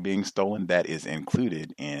property being stolen, that is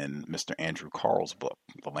included in Mr. Andrew Carl's book,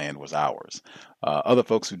 The Land Was Ours. Other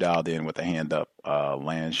folks who dialed in with a hand up,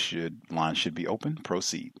 line should be open.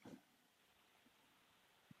 Proceed.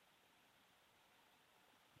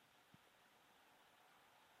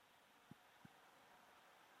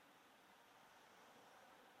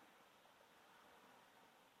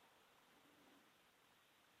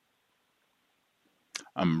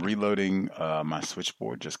 I'm reloading my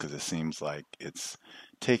switchboard just because it seems like it's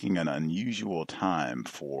taking an unusual time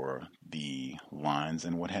for the lines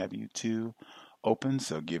and what have you to open.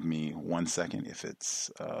 So give me 1 second if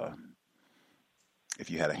it's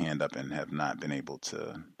if you had a hand up and have not been able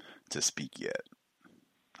to speak yet.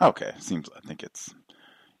 Okay, I think it's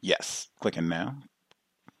yes. Clicking now.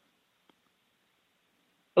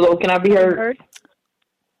 Hello, can I be heard?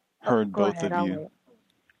 Heard Go both ahead, of you. I'll wait.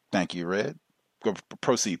 Thank you, Red. Go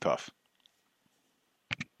proceed, Puff.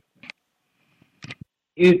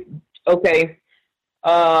 Okay.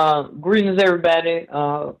 Greetings, everybody.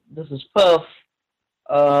 This is Puff.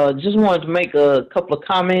 Just wanted to make a couple of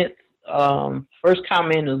comments. First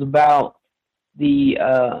comment is about the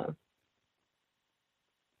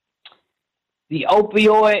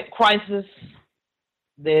opioid crisis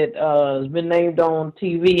that has been named on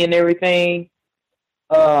TV and everything.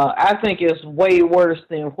 I think it's way worse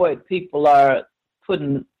than what people are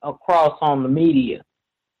putting across on the media.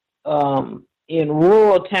 In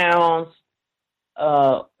rural towns,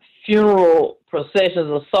 funeral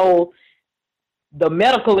processions are so, the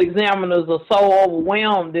medical examiners are so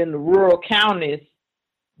overwhelmed in the rural counties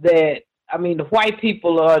that, I mean, the white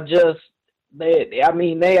people are just, they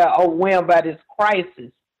are overwhelmed by this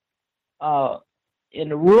crisis. In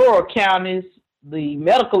the rural counties, the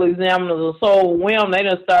medical examiners are so overwhelmed, they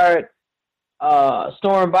done start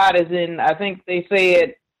storing bodies in, I think they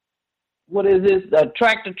said, what is this,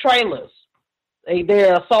 tractor trailers. They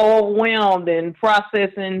are so overwhelmed in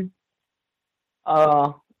processing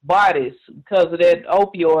bodies because of that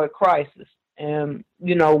opioid crisis. And,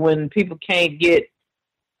 you know, when people can't get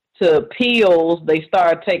to pills, they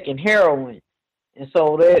start taking heroin. And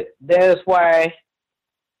so that's why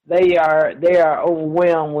they are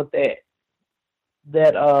overwhelmed with that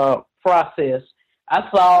process. I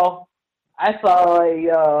saw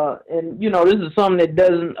and you know, this is something that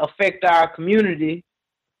doesn't affect our community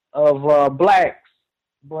of blacks,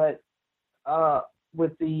 but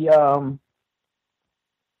with the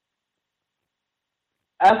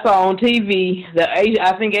I saw on TV that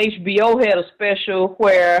I think HBO had a special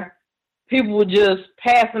where people were just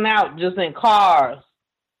passing out just in cars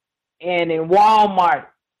and in Walmart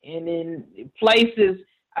and in places.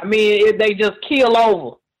 I mean, they just keel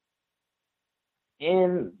over,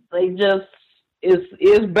 and they just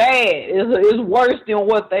it's bad. It's worse than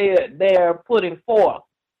what they're putting forth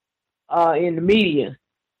in the media,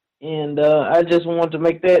 and I just want to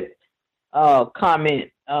make that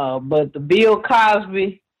comment. But the Bill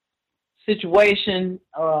Cosby situation,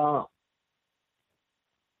 I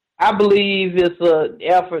believe it's an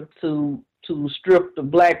effort to strip the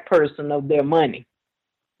black person of their money.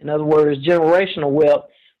 In other words, generational wealth.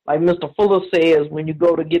 Like Mr. Fuller says, when you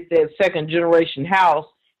go to get that second generation house,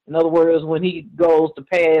 in other words, when he goes to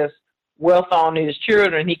pass wealth on his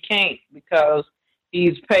children, he can't because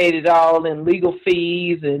he's paid it all in legal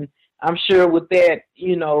fees. And I'm sure with that,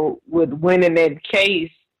 you know, with winning that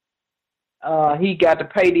case, he got to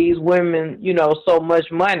pay these women, you know, so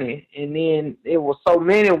much money. And then it was so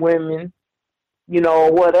many women, you know,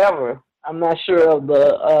 whatever. I'm not sure of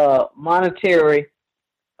the monetary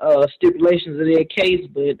stipulations of their case,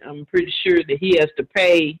 but I'm pretty sure that he has to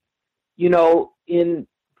pay, you know, in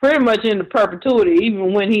pretty much in the perpetuity,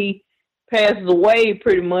 even when he passes away,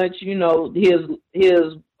 pretty much, you know,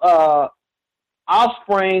 his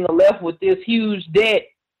offspring are left with this huge debt,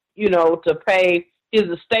 you know, to pay. His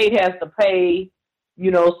estate has to pay, you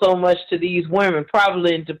know, so much to these women,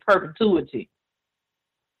 probably into perpetuity.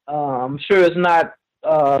 I'm sure it's not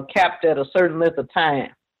capped at a certain length of time.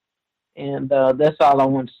 And that's all I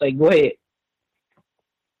want to say. Go ahead.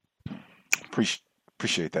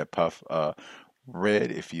 Appreciate that, Puff.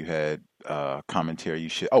 Red, if you had commentary, you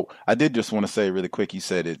should. Oh, I did just want to say really quick. You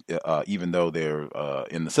said it, even though they're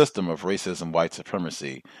in the system of racism, white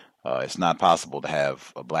supremacy, it's not possible to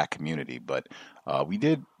have a black community. But we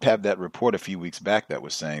did have that report a few weeks back that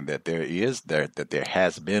was saying that there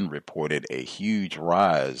has been reported a huge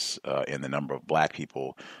rise in the number of black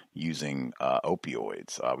people using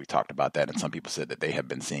opioids. We talked about that, and some people said that they have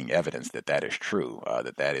been seeing evidence that that is true,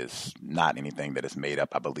 that is not anything that is made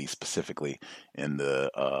up. I believe specifically in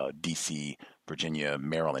the D.C., Virginia,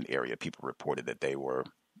 Maryland area, people reported that they were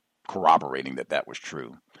corroborating that that was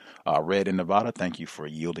true. Red in Nevada, thank you for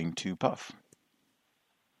yielding to Puff.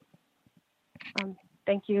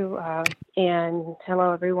 Thank you, and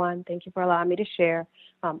hello, everyone. Thank you for allowing me to share.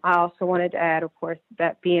 I also wanted to add, of course,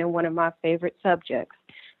 that being one of my favorite subjects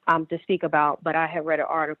to speak about, but I had read an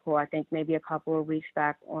article, I think maybe a couple of weeks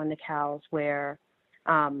back on the cows where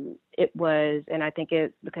it was, and I think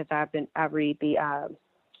it, because I read the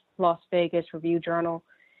Las Vegas Review Journal,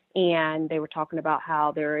 and they were talking about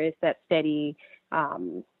how there is that steady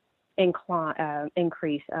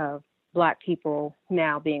increase of Black people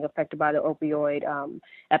now being affected by the opioid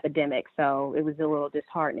epidemic. So it was a little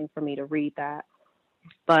disheartening for me to read that.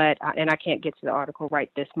 But, and I can't get to the article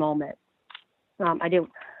right this moment. I did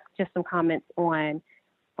just some comments on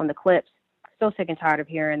the clips. Still sick and tired of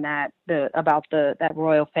hearing that about that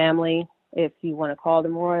royal family, if you want to call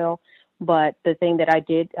them royal. But the thing that I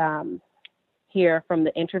did hear from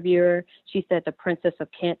the interviewer, she said the Princess of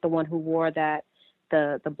Kent, the one who wore the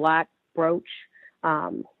black brooch,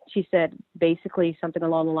 she said basically something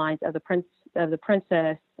along the lines of the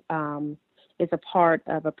princess is a part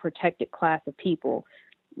of a protected class of people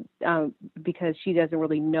because she doesn't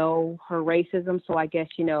really know her racism. So I guess,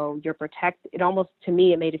 you're protected. It almost, to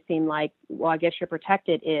me, it made it seem like, well, I guess you're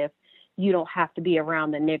protected if you don't have to be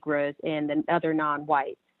around the Negras and the other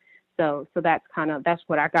non-whites. So that's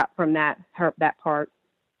what I got from that part.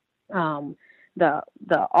 The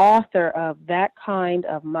author of that kind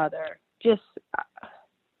of mother, just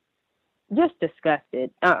disgusted.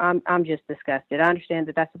 I'm just disgusted. I understand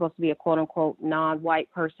that that's supposed to be a quote unquote non-white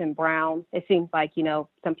person, brown. It seems like,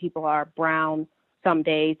 some people are brown some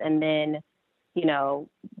days and then,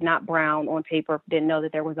 not brown on paper, didn't know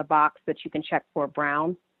that there was a box that you can check for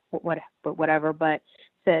brown, whatever. But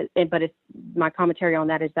it's my commentary on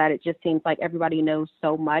that is that it just seems like everybody knows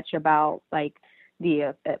so much about like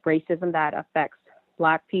the racism that affects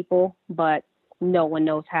Black people, but no one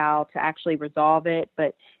knows how to actually resolve it.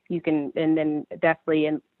 But you can, and then definitely,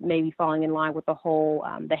 and maybe falling in line with the whole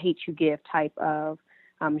the hate you give type of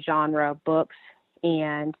genre of books.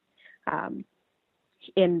 And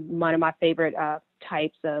in one of my favorite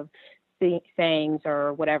types of sayings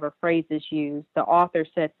or whatever phrases used, the author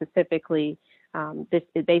said specifically, this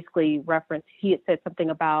is basically reference, he had said something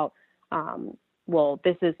about,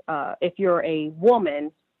 this is if you're a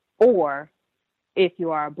woman or if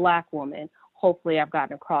you are a Black woman, hopefully I've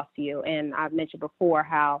gotten across to you. And I've mentioned before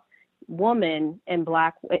how woman and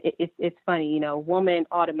Black, it's funny, woman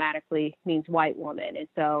automatically means white woman. And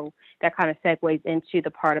so that kind of segues into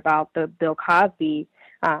the part about the Bill Cosby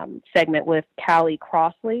segment with Callie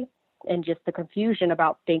Crossley and just the confusion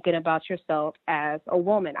about thinking about yourself as a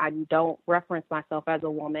woman. I don't reference myself as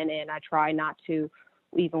a woman, and I try not to,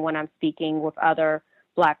 even when I'm speaking with other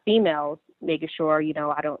Black females, making sure,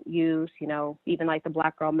 I don't use, even like the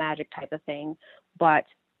Black girl magic type of thing, but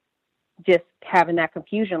just having that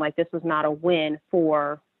confusion, like this was not a win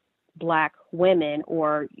for Black women,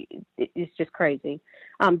 or it's just crazy.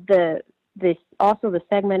 Also the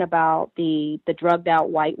segment about the drugged out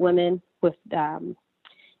white women with,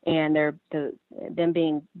 and them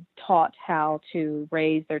being taught how to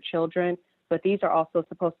raise their children, but these are also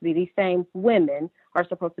supposed to be, these same women are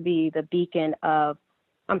supposed to be the beacon of,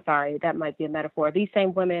 I'm sorry, that might be a metaphor. These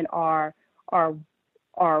same women are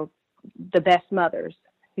the best mothers,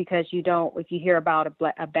 because if you hear about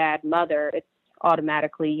a bad mother, it's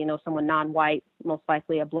automatically, someone non-white, most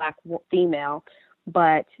likely a Black female.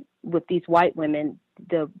 But with these white women,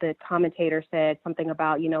 the commentator said something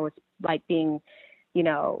about, it's like being,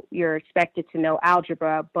 you're expected to know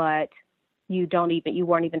algebra, but you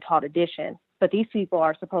weren't even taught addition. But these people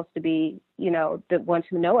are supposed to be, the ones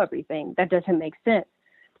who know everything. That doesn't make sense.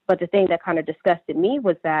 But the thing that kind of disgusted me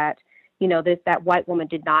was that, that white woman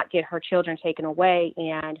did not get her children taken away.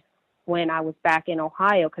 And when I was back in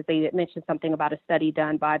Ohio, because they mentioned something about a study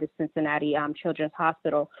done by the Cincinnati Children's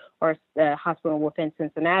Hospital, or the hospital within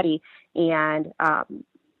Cincinnati. And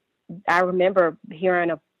I remember hearing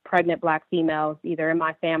of pregnant Black females, either in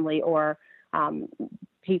my family or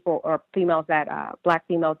females that Black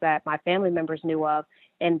females that my family members knew of.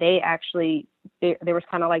 and they actually, there was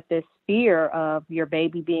kind of like this fear of your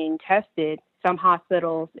baby being tested. Some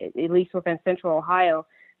hospitals, at least within Central Ohio,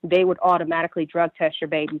 they would automatically drug test your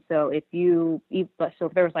baby. So if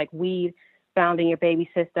there was like weed found in your baby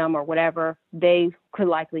system or whatever, they could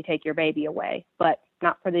likely take your baby away, but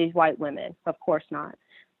not for these white women. Of course not.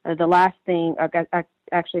 The last thing, I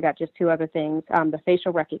actually got just two other things. The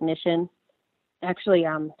facial recognition. Actually,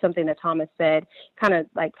 something that Thomas said kind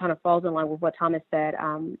of falls in line with what Thomas said.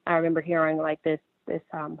 I remember hearing like this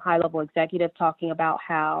high-level executive talking about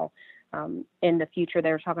how in the future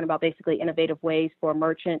they were talking about basically innovative ways for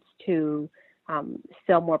merchants to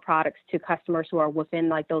sell more products to customers who are within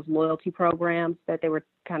like those loyalty programs that they were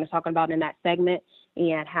kind of talking about in that segment,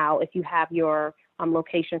 and how if you have your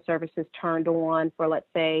location services turned on for, let's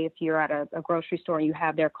say, if you're at a grocery store and you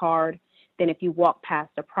have their card, then if you walk past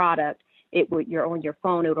a product, you're on your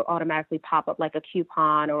phone, it will automatically pop up like a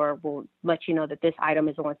coupon or will let you know that this item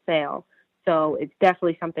is on sale. So it's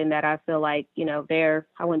definitely something that I feel like, I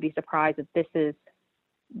wouldn't be surprised if this is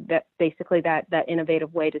that basically that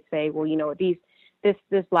innovative way to say, well,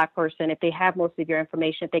 this Black person, if they have most of your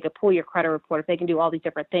information, if they could pull your credit report, if they can do all these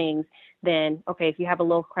different things, then, okay, if you have a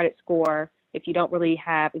low credit score, if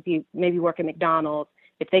you maybe work at McDonald's,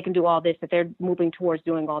 if they can do all this, if they're moving towards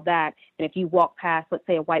doing all that, and if you walk past, let's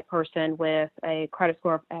say, a white person with a credit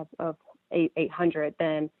score of 800,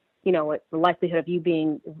 then, the likelihood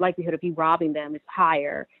of you robbing them is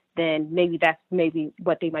higher. Then maybe that's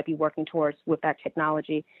what they might be working towards with that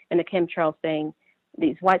technology. And the chemtrails thing,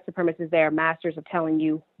 these white supremacists, they are masters of telling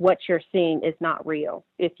you what you're seeing is not real.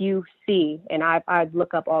 If you see, and I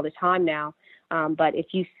look up all the time now, but if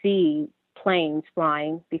you see planes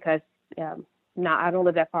flying, because I don't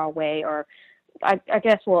live that far away, or I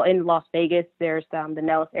guess, in Las Vegas, there's the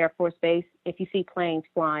Nellis Air Force Base. If you see planes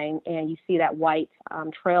flying and you see that white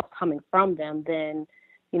trail coming from them, then,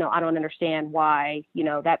 I don't understand why,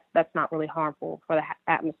 that's not really harmful for the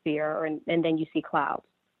atmosphere. And then you see clouds.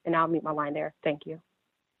 And I'll mute my line there. Thank you.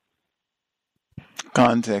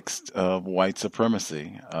 Context of white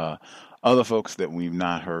supremacy. Other folks that we've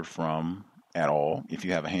not heard from at all, if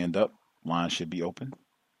you have a hand up, line should be open.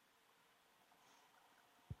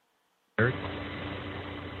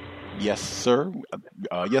 Yes, sir.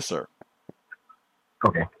 Yes, sir.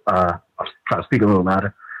 Okay. I'll try to speak a little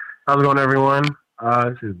louder. How's it going, everyone?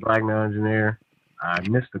 This is Black Male Engineer. I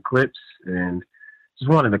missed the clips and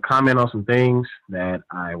just wanted to comment on some things that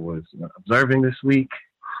I was observing this week.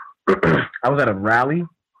 I was at a rally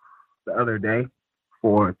the other day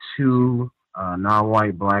for two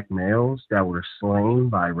non-white Black males that were slain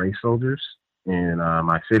by race soldiers in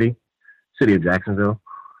my city of Jacksonville.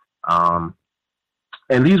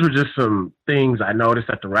 And these were just some things I noticed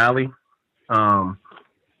at the rally.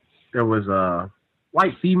 There was a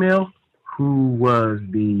white female who was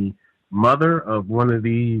the mother of one of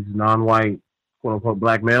these non-white, quote unquote,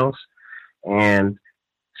 Black males. And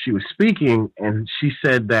she was speaking, and she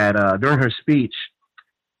said that during her speech,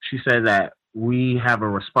 she said that we have a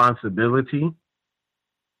responsibility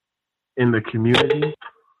in the community.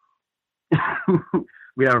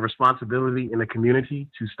 We have a responsibility in the community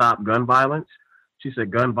to stop gun violence. She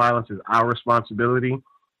said gun violence is our responsibility,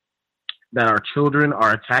 that our children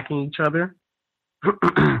are attacking each other,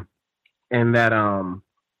 and that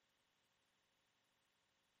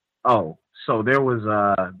so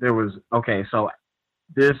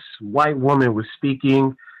this white woman was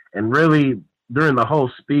speaking, and really during the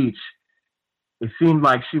whole speech, it seemed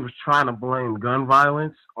like she was trying to blame gun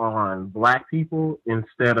violence on Black people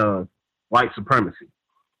instead of white supremacy.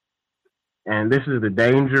 And this is the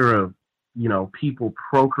danger of, people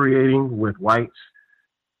procreating with whites,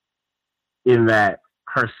 in that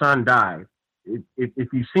her son died. If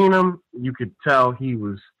you've seen him, you could tell he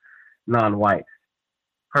was non-white.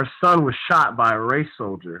 Her son was shot by a race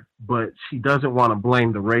soldier, but she doesn't want to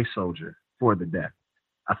blame the race soldier for the death.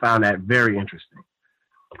 I found that very interesting.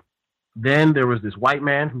 Then there was this white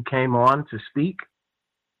man who came on to speak.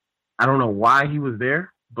 I don't know why he was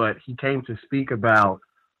there, but he came to speak about,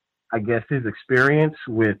 I guess, his experience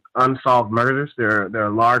with unsolved murders. There are a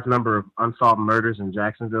large number of unsolved murders in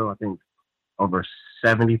Jacksonville. I think over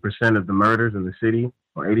 70% of the murders in the city,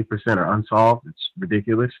 or 80%, are unsolved. It's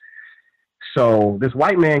ridiculous. So this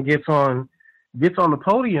white man gets on the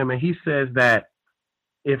podium, and he says that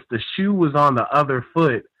if the shoe was on the other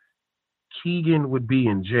foot, Keegan would be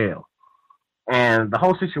in jail. And the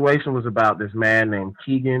whole situation was about this man named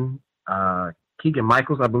Keegan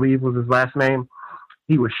Michaels, I believe was his last name.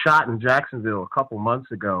 He was shot in Jacksonville a couple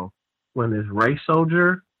months ago when this race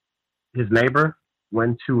soldier, his neighbor,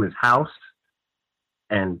 went to his house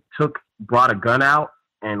and brought a gun out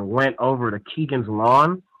and went over to Keegan's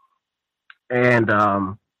lawn and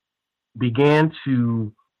began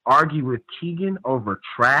to argue with Keegan over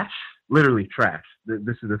trash, literally trash.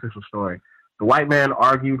 This is the official story. The white man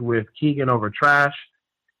argued with Keegan over trash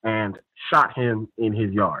and shot him in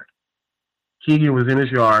his yard. Keegan was in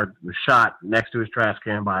his yard, was shot next to his trash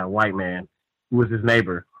can by a white man who was his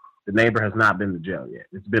neighbor. The neighbor has not been to jail yet.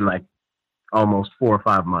 It's been like almost 4 or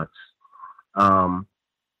 5 months.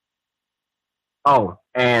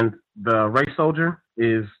 And the race soldier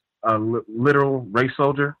is a literal race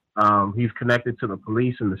soldier. He's connected to the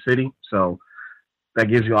police in the city, so that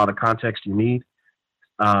gives you all the context you need.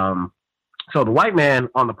 So the white man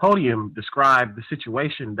on the podium described the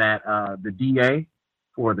situation that the DA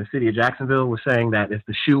for the city of Jacksonville was saying that if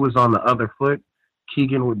the shoe was on the other foot,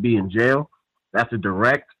 Keegan would be in jail. That's a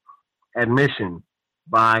direct admission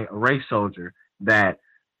by a race soldier that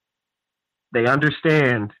they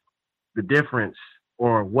understand the difference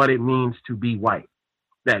or what it means to be white,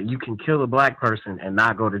 that you can kill a black person and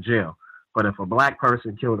not go to jail. But if a black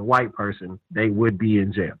person killed a white person, they would be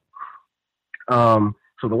in jail.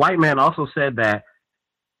 So the white man also said that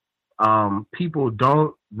people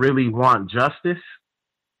don't really want justice,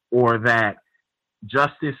 or that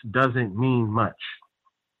justice doesn't mean much.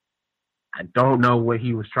 I don't know what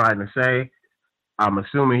he was trying to say. I'm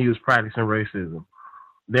assuming he was practicing racism.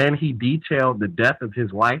 Then he detailed the death of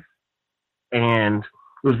his wife, and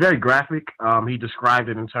it was very graphic. He described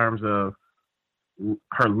it in terms of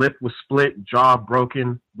her lip was split, jaw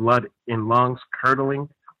broken, blood in lungs curdling,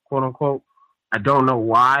 quote unquote. I don't know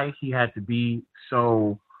why he had to be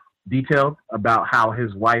so detailed about how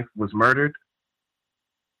his wife was murdered.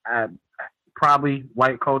 Probably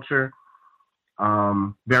white culture,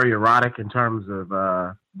 very erotic in terms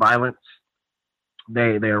of violence.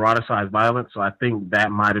 They eroticize violence, so I think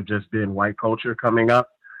that might have just been white culture coming up.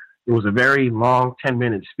 It was a very long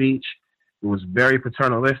 10-minute speech. It was very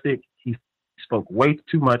paternalistic. He spoke way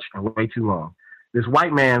too much and way too long. This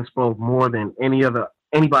white man spoke more than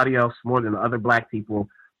anybody else, more than the other black people,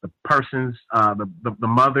 the persons, the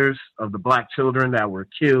mothers of the black children that were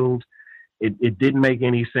killed. It didn't make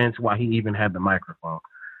any sense why he even had the microphone.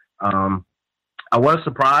 I was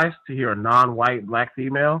surprised to hear a non-white black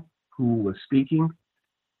female who was speaking.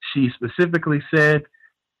 She specifically said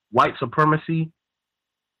white supremacy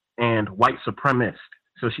and white supremacist.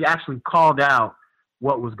 So she actually called out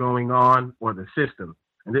what was going on, or the system.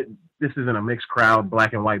 And this isn't a mixed crowd,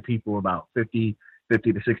 black and white people, about 50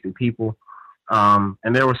 to 60 people.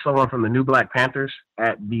 And there was someone from the New Black Panthers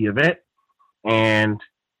at the event. And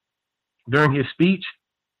during his speech,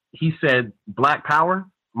 he said Black Power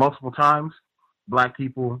multiple times. Black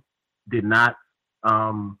people did not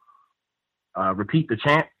repeat the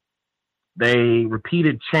chant. They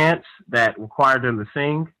repeated chants that required them to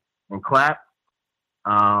sing and clap.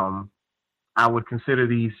 I would consider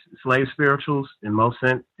these slave spirituals in most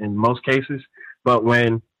cases. But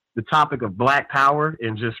when the topic of Black Power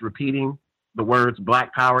and just repeating the words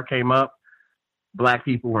Black Power came up, black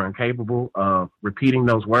people were incapable of repeating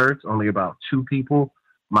those words. Only about 2 people,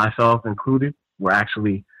 myself included, were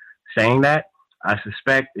actually saying that. I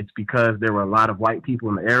suspect it's because there were a lot of white people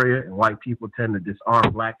in the area, and white people tend to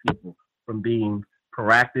disarm black people from being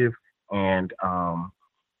proactive and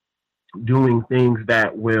doing things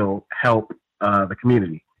that will help the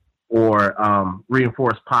community or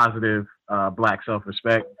reinforce positive black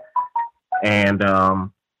self-respect. And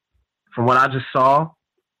from what I just saw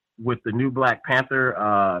with the new Black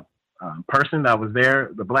Panther person that was there,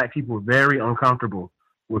 the black people were very uncomfortable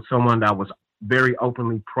with someone that was very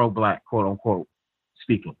openly pro-black, quote unquote,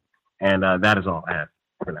 speaking. And that is all I have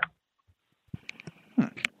for now.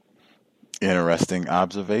 Interesting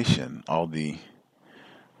observation. All the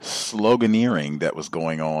sloganeering that was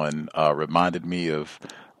going on reminded me of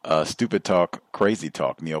Stupid Talk, Crazy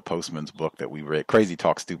Talk, Neil Postman's book that we read, Crazy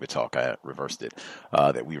Talk, Stupid Talk, I reversed it,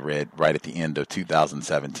 that we read right at the end of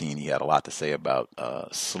 2017. He had a lot to say about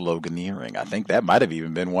sloganeering. I think that might have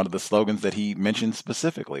even been one of the slogans that he mentioned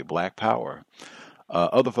specifically, Black Power.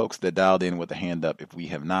 Other folks that dialed in with a hand up, if we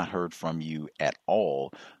have not heard from you at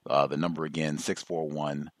all, the number again,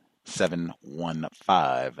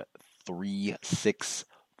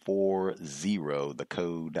 641-715-3640, the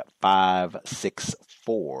code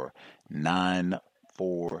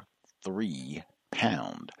 564943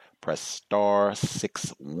 pound. Press star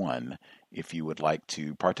 61 if you would like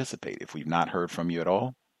to participate. If we've not heard from you at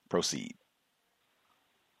all, proceed.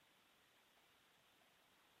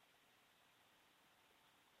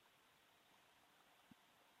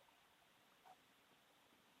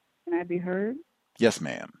 Can I be heard? Yes,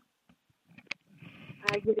 ma'am.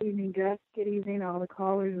 Hi, good evening, Gus. Good evening, all the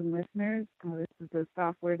callers and listeners. This is a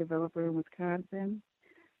software developer in Wisconsin.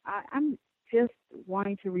 I'm just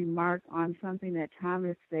wanting to remark on something that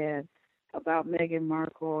Thomas said about Meghan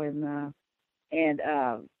Markle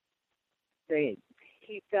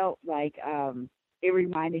he felt like it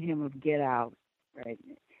reminded him of Get Out, right?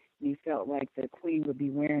 And he felt like the Queen would be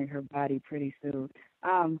wearing her body pretty soon.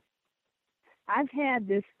 I've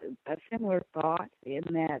had a similar thought in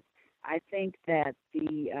that I think that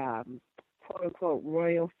the quote-unquote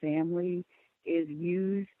royal family is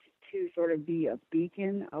used to sort of be a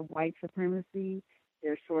beacon of white supremacy.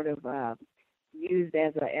 They're sort of used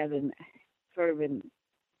as an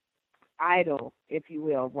idol, if you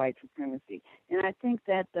will, of white supremacy. And I think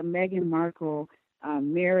that the Meghan Markle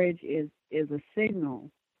marriage is a signal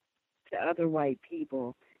to other white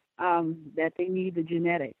people that they need the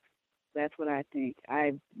genetics. That's what I think.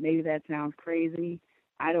 Maybe that sounds crazy.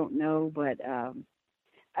 I don't know, but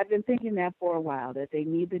I've been thinking that for a while, that they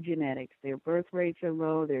need the genetics. Their birth rates are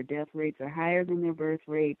low, their death rates are higher than their birth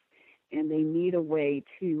rates, and they need a way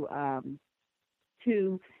to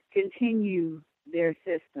continue their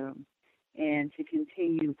system and to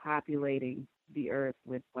continue populating the earth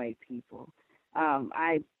with white people.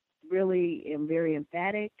 I really am very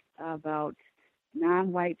emphatic about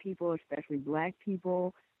non-white people, especially black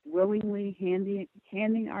people, willingly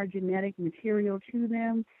handing our genetic material to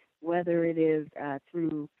them, whether it is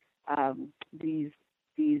through these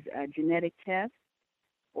genetic tests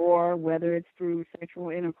or whether it's through sexual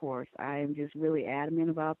intercourse. I am just really adamant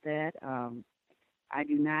about that. I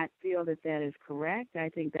do not feel that is correct. I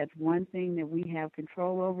think that's one thing that we have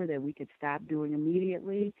control over that we could stop doing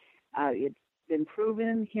immediately. It's been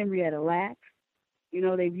proven. Henrietta Lacks,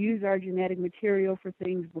 they've used our genetic material for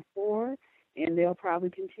things before, and they'll probably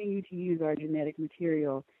continue to use our genetic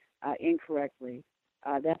material incorrectly.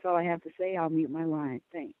 That's all I have to say. I'll mute my line.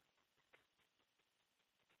 Thanks.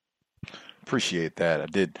 Appreciate that. I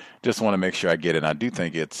did just want to make sure I get it. I do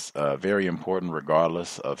think it's very important,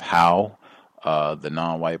 regardless of how the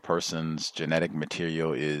non-white person's genetic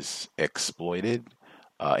material is exploited.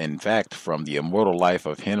 In fact, from The Immortal Life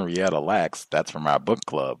of Henrietta Lacks, that's from our book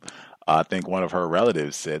club, I think one of her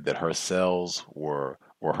relatives said that her cells or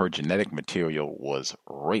her genetic material was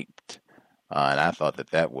raped. And I thought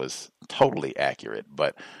that was totally accurate.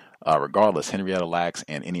 But regardless, Henrietta Lacks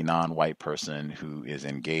and any non-white person who is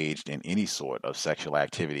engaged in any sort of sexual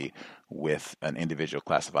activity with an individual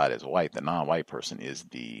classified as white, the non-white person is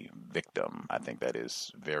the victim. I think that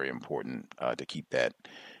is very important to keep that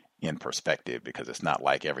in perspective, because it's not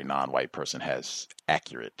like every non-white person has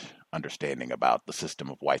accurate understanding about the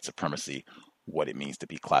system of white supremacy, what it means to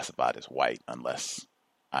be classified as white, unless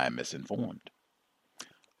I am misinformed.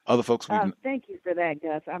 Other folks, thank you for that,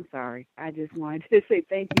 Gus. I'm sorry. I just wanted to say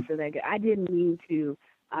thank you for that. I didn't mean to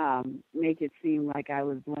make it seem like I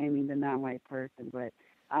was blaming the non-white person, but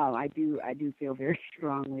I do feel very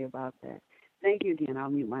strongly about that. Thank you again.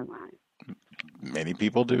 I'll mute my line. Many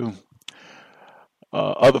people do.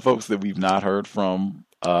 Other folks that we've not heard from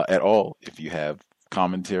at all, if you have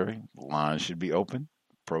commentary, the line should be open.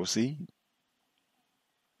 Proceed.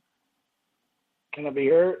 Can I be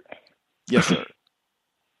heard? Yes, sir.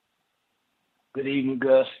 Good evening,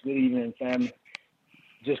 Gus. Good evening, family.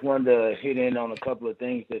 Just wanted to hit in on a couple of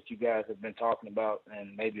things that you guys have been talking about,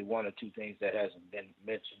 and maybe one or two things that hasn't been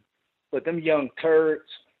mentioned. But them young turds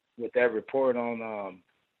with that report on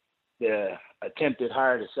the attempted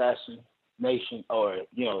hired assassination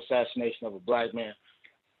of a black man.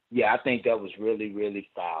 Yeah, I think that was really, really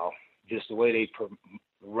foul. Just the way they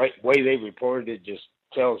reported it just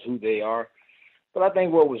tells who they are. But I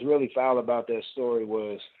think what was really foul about that story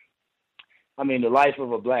was, the life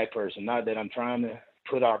of a black person. Not that I'm trying to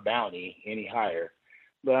put our bounty any higher,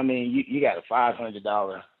 but you got a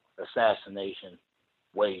 $500 assassination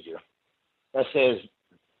wager. That says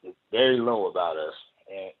very low about us,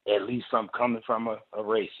 and at least something coming from a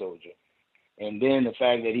race soldier. And then the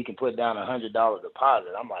fact that he can put down $100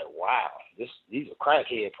 deposit, I'm like, wow, these are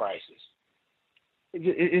crackhead prices.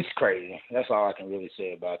 It's crazy. That's all I can really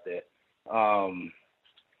say about that.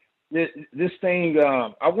 This thing,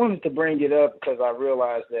 I wanted to bring it up because I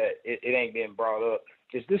realized that it ain't been brought up.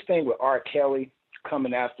 Is this thing with R. Kelly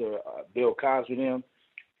coming after Bill Cosby them,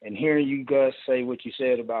 and hearing you, Gus, say what you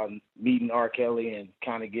said about meeting R. Kelly and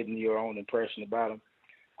kind of getting your own impression about him.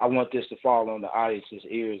 I want this to fall on the audience's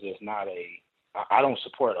ears as I don't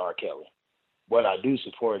support R. Kelly. What I do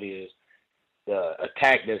support is the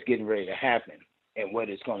attack that's getting ready to happen and what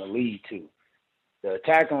it's going to lead to. The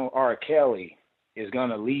attack on R. Kelly is going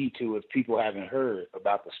to lead to, if people haven't heard,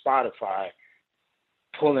 about the Spotify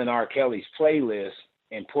pulling R. Kelly's playlist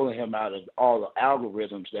and pulling him out of all the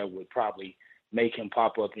algorithms that would probably make him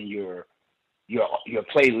pop up in your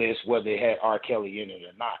playlist, whether it had R. Kelly in it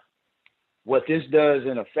or not. What this does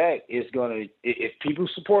in effect is going to, if people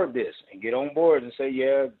support this and get on board and say,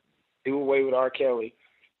 yeah, do away with R. Kelly,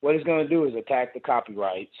 what it's going to do is attack the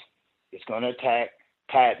copyrights. It's going to attack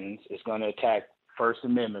patents. It's going to attack First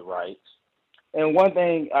Amendment rights. And one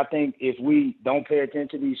thing I think, if we don't pay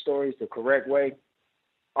attention to these stories the correct way,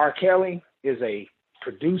 R. Kelly is a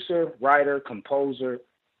producer, writer, composer,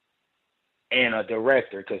 and a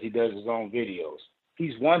director, because he does his own videos.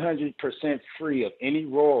 He's 100% free of any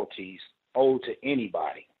royalties owed to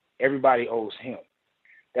anybody. Everybody owes him.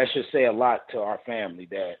 That should say a lot to our family,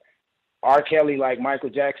 that R. Kelly, like Michael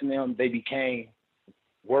Jackson, they became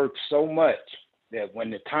worth so much that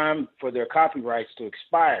when the time for their copyrights to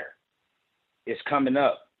expire is coming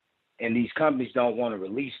up, and these companies don't want to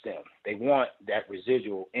release them, they want that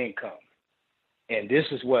residual income. And this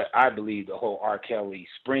is what I believe the whole R. Kelly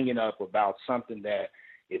springing up about, something that,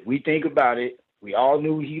 if we think about it, we all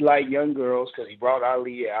knew he liked young girls because he brought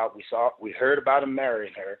Ali out. We heard about him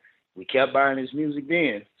marrying her. We kept buying his music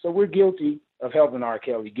then. So we're guilty of helping R.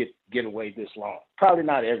 Kelly get away this long. Probably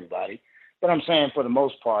not everybody, but I'm saying for the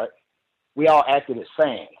most part, we all acted as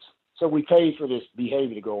fans. So we paid for this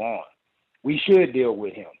behavior to go on. We should deal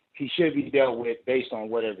with him. He should be dealt with based on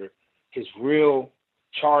whatever his real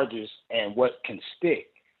charges and what can stick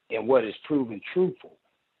and what is proven truthful.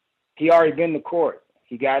 He already been to court.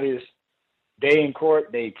 He got his day in court.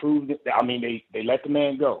 They proved it. I mean, they let the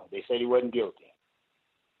man go. They said he wasn't guilty.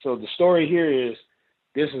 So the story here is,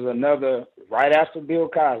 this is another, right after Bill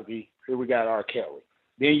Cosby, here we got R. Kelly.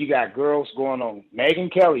 Then you got girls going on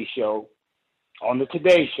Megyn Kelly's show, on the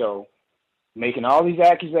Today Show, making all these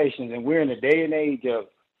accusations, and we're in a day and age of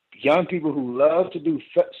young people who love to do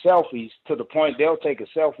selfies to the point they'll take a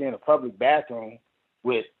selfie in a public bathroom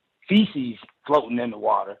with feces floating in the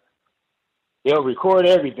water. They'll record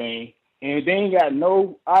everything, and they ain't got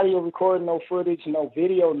no audio recording, no footage, no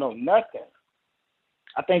video, no nothing.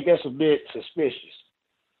 I think that's a bit suspicious.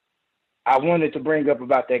 I wanted to bring up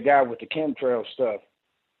about that guy with the chemtrail stuff.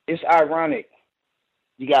 It's ironic.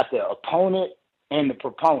 You got the opponent and the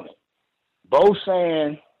proponent, both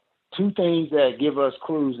saying two things that give us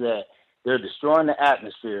clues that they're destroying the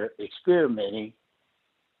atmosphere, experimenting.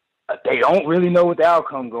 They don't really know what the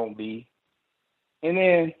outcome going to be. And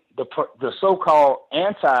then the so-called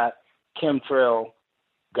anti-chemtrail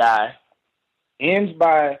guy ends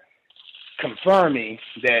by confirming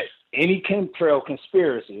that any chemtrail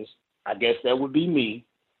conspiracies, I guess that would be me,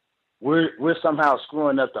 we're somehow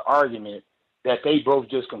screwing up the argument that they both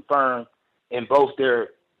just confirmed in both their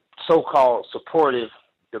so-called supportive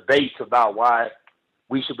debates about why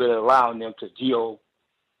we should be allowing them to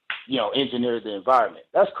engineer the environment.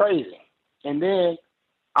 That's crazy. And then,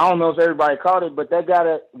 I don't know if everybody caught it, but that guy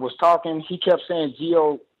that was talking, he kept saying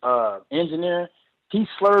engineering. He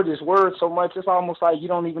slurred his words so much, it's almost like you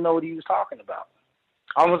don't even know what he was talking about.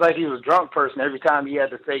 Almost like he was a drunk person every time he had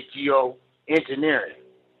to say geoengineering.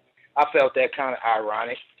 I felt that kind of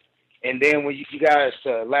ironic. And then when you guys,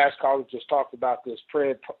 last caller just talked about this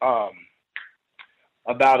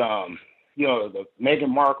about the Meghan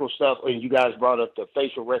Markle stuff, and you guys brought up the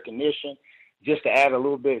facial recognition. Just to add a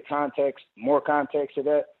little bit of context, more context to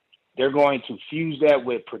that, they're going to fuse that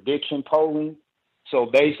with prediction polling. So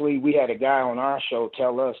basically, we had a guy on our show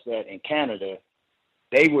tell us that in Canada,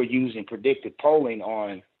 they were using predictive polling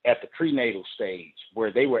at the prenatal stage,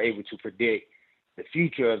 where they were able to predict the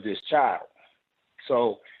future of this child.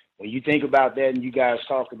 So when you think about that, and you guys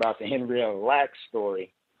talked about the Henrietta Lacks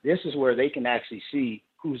story, this is where they can actually see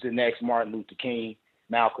who's the next Martin Luther King,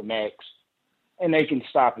 Malcolm X, and they can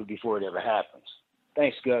stop it before it ever happens.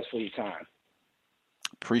 Thanks, Gus, for your time.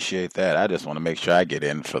 Appreciate that. I just want to make sure I get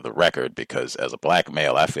in for the record, because as a black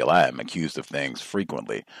male, I feel I am accused of things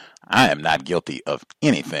frequently. I am not guilty of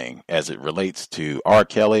anything as it relates to R.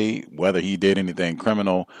 Kelly, whether he did anything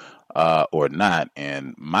criminal or not.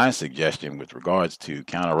 And my suggestion with regards to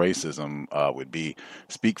counter-racism would be,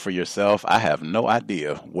 speak for yourself. I have no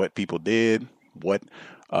idea what people did, what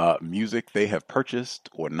music they have purchased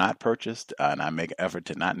or not purchased, and I make an effort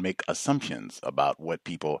to not make assumptions about what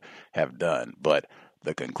people have done. But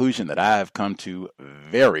the conclusion that I have come to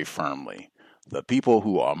very firmly, the people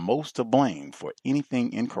who are most to blame for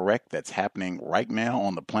anything incorrect that's happening right now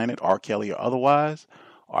on the planet, R. Kelly or otherwise,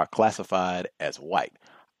 are classified as white.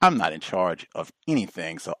 I'm not in charge of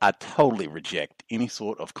anything, so I totally reject any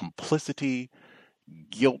sort of complicity,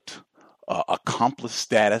 guilt, accomplice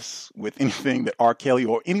status with anything that R. Kelly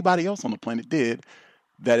or anybody else on the planet did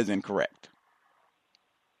that is incorrect.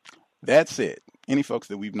 That said, any folks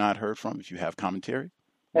that we've not heard from, if you have commentary,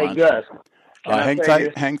 Hey, Ron? Gus, can I Hang say tight,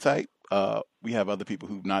 this? hang tight. We have other people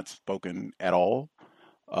who've not spoken at all,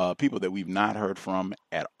 people that we've not heard from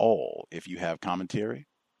at all. If you have commentary,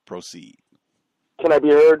 proceed. Can I be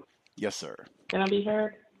heard? Yes, sir. Can I be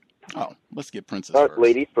heard? Oh, let's get Princess first.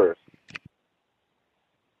 Ladies first.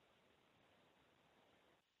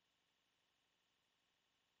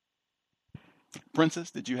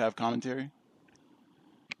 Princess, did you have commentary?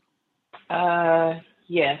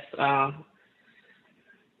 Yes.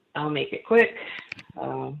 I'll make it quick.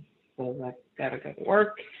 Because I gotta go to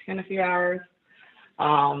work in a few hours.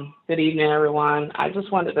 Good evening, everyone. I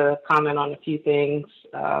just wanted to comment on a few things.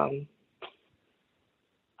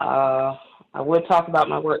 I would talk about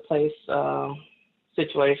my workplace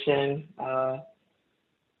situation, but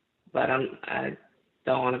I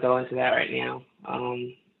don't want to go into that right now.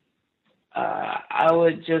 I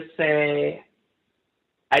would just say,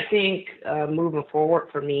 I think moving forward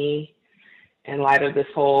for me, in light of this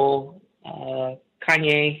whole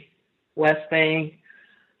Kanye West thing,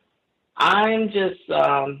 I'm just,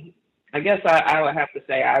 I guess I would have to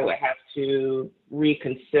say I would have to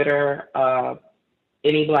reconsider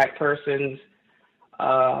any Black person's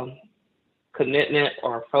commitment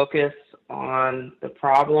or focus on the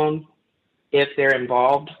problem if they're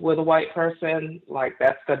involved with a white person. Like,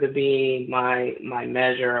 that's going to be my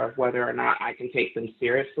measure of whether or not I can take them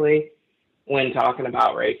seriously when talking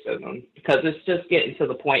about racism, because it's just getting to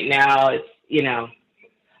the point now. It's, you know,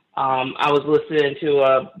 I was listening to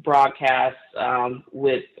a broadcast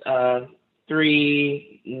with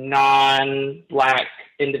 3 non-Black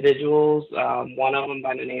individuals, one of them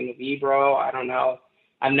by the name of Ebro. I don't know.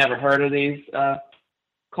 I've never heard of these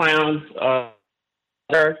clowns.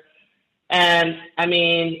 And, I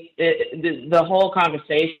mean, the whole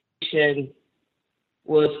conversation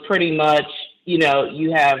was pretty much, you know,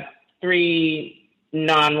 you have 3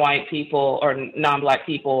 non-white people or non-Black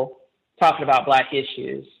people talking about Black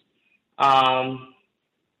issues.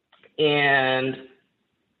 And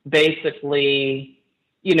basically,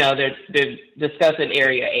 you know, they're discussing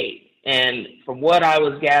Area 8. And from what I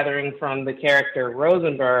was gathering from the character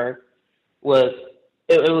Rosenberg was,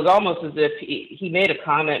 it was almost as if he made a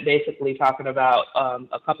comment basically talking about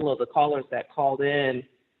a couple of the callers that called in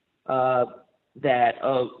that,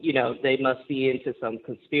 you know, they must be into some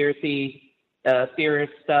conspiracy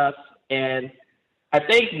theorist stuff. And I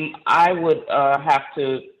think I would have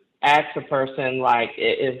to ask a person, like,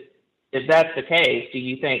 if that's the case, do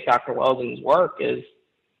you think Dr. Weldon's work is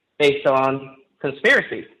based on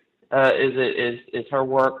conspiracy? Is her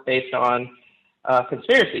work based on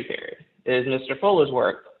conspiracy theory? Is Mr. Fuller's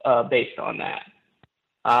work based on that?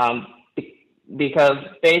 Because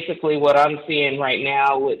basically what I'm seeing right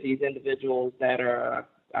now with these individuals that are,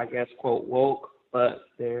 I guess, quote, woke, but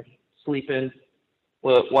they're sleeping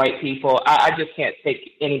with white people, I just can't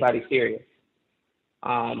take anybody serious.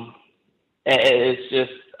 It's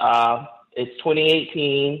just, it's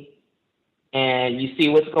 2018, and you see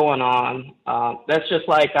what's going on. That's just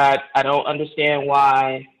like, I don't understand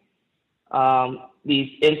why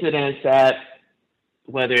these incidents at,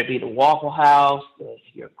 whether it be the Waffle House,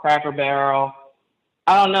 your Cracker Barrel,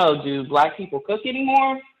 I don't know, do Black people cook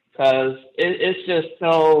anymore? Because it's just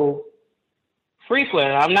so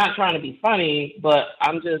frequent. I'm not trying to be funny, but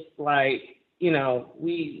I'm just like, you know,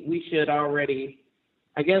 we should already,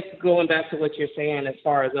 I guess, going back to what you're saying as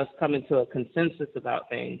far as us coming to a consensus about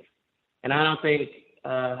things. And I don't think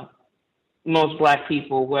most Black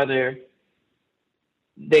people, whether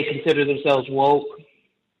they consider themselves woke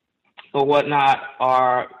or whatnot,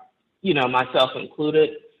 are, you know, myself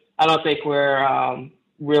included, I don't think we're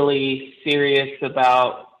really serious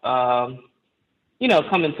about, you know,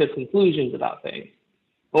 coming to conclusions about things.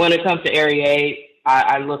 But when it comes to Area 8,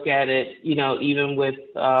 I look at it, you know, even with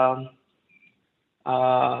the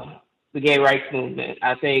gay rights movement.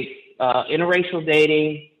 I think interracial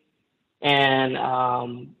dating and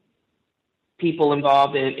people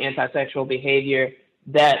involved in anti-sexual behavior,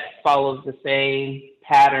 that follows the same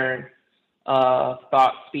pattern of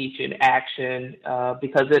thought, speech, and action,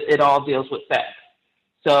 because it all deals with sex.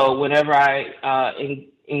 So whenever I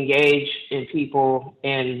engage in people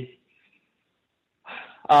in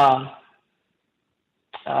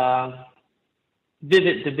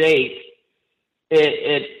vivid debate,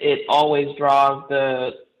 it always draws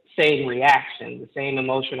the same reaction, the same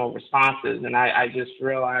emotional responses. And I just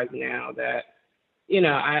realize now that, you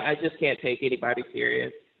know, I just can't take anybody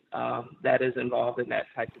serious that is involved in that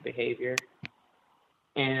type of behavior.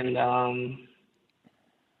 And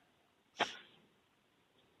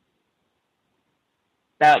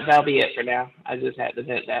that'll be it for now. I just had to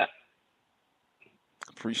vent that.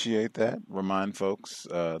 Appreciate that. Remind folks,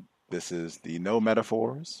 This is the No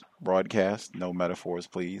Metaphors broadcast. No metaphors,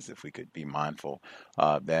 please, if we could be mindful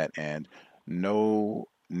of that. And no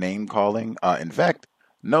name calling. In fact,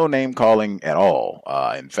 no name calling at all.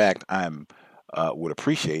 In fact, would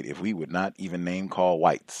appreciate if we would not even name call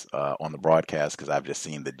whites on the broadcast, because I've just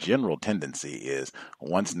seen the general tendency is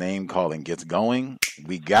once name calling gets going,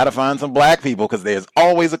 we got to find some black people, because there's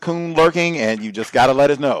always a coon lurking, and you just got to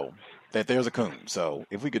let us know that there's a coon. So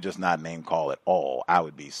if we could just not name call at all, I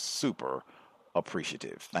would be super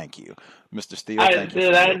appreciative. Thank you. Mr. Steele, thank you.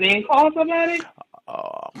 Did I name call somebody?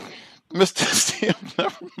 Mr. Steele,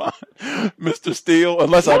 never mind. Mr. Steele,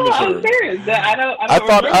 unless I No, misheard. I'm serious.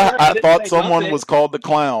 I thought someone was called the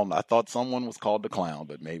clown. I thought someone was called the clown,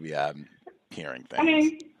 but maybe I'm hearing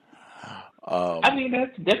things. I mean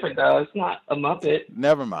that's different though. It's not a Muppet.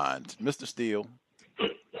 Never mind. Mr. Steele.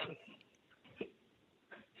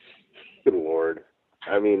 Good Lord.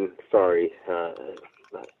 I mean, sorry.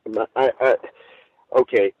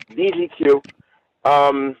 Okay, DGQ.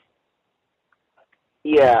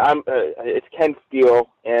 Yeah, it's Ken Steele,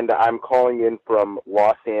 and I'm calling in from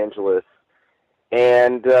Los Angeles.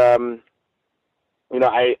 And, I'm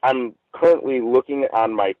currently looking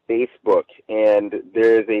on my Facebook, and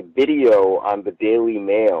there's a video on the Daily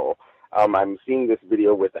Mail. I'm seeing this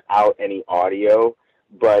video without any audio,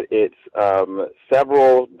 but it's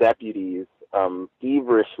several deputies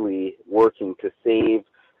feverishly working to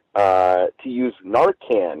use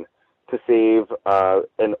Narcan to save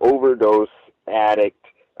an overdose addict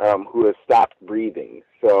who has stopped breathing.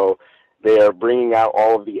 So they are bringing out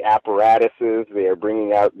all of the apparatuses. They are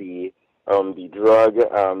bringing out the drug.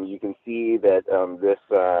 You can see that this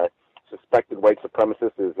suspected white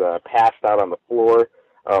supremacist is passed out on the floor,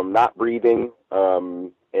 not breathing,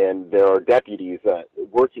 and there are deputies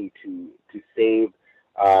working to save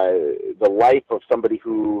the life of somebody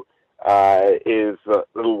who is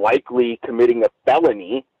likely committing a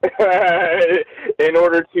felony in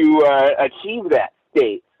order to achieve that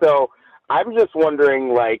state. So I'm just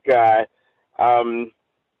wondering, and I'm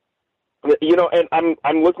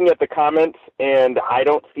looking at the comments, and I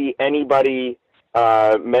don't see anybody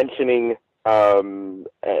mentioning,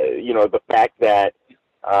 the fact that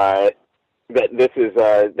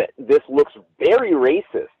this looks very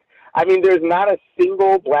racist. I mean, there's not a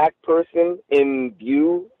single black person in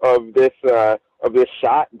view of this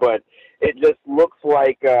shot, but it just looks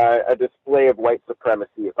like a display of white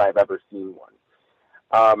supremacy if I've ever seen one.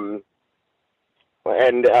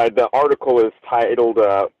 And the article is titled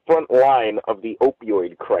 "Front Line of the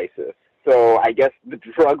Opioid Crisis." So I guess the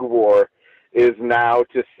drug war is now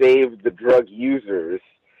to save the drug users.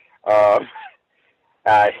 I'm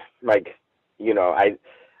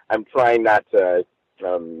trying not to.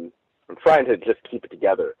 I'm trying to just keep it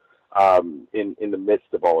together in the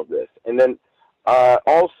midst of all of this. And then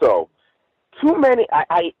also, too many.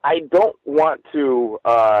 I don't want to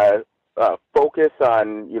focus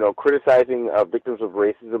on criticizing victims of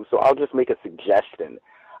racism. So I'll just make a suggestion.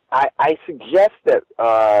 I suggest that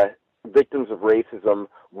victims of racism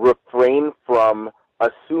refrain from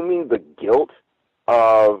assuming the guilt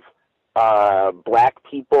of black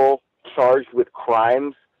people charged with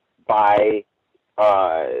crimes by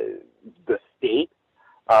the state,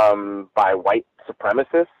 by white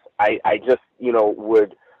supremacists. I just,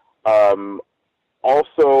 would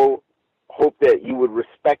also hope that you would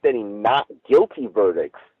respect any not guilty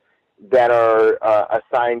verdicts that are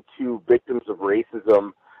assigned to victims of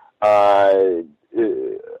racism,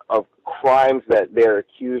 of crimes that they're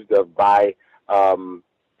accused of by the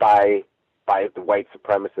white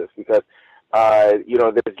supremacists, because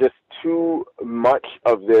there's just too much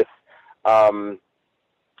of this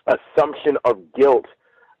assumption of guilt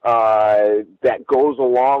that goes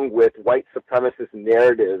along with white supremacist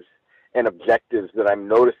narratives and objectives that I'm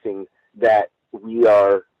noticing that we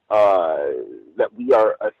are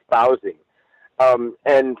espousing.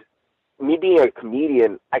 And me being a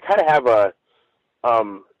comedian, I kind of have a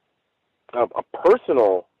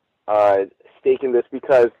personal stake in this,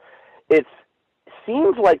 because it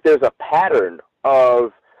seems like there's a pattern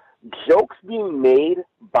of jokes being made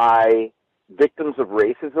by victims of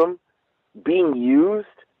racism being used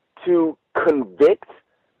to convict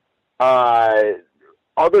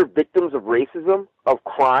other victims of racism of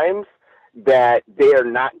crimes that they are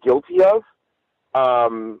not guilty of.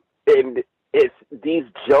 And these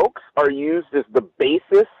jokes are used as the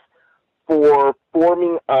basis for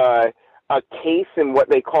forming a case in what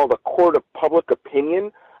they call the court of public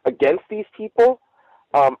opinion against these people.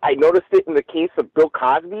 I noticed it in the case of Bill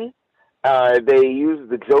Cosby. They used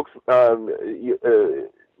the jokes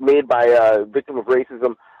made by a victim of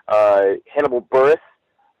racism, Hannibal Buress,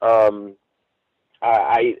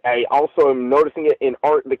 I also am noticing it in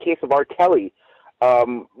the case of R. Kelly,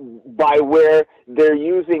 by where they're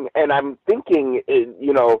using, and I'm thinking,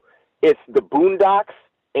 it's the Boondocks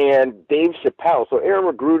and Dave Chappelle. So Aaron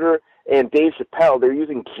Magruder and Dave Chappelle, they're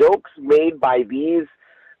using jokes made by these,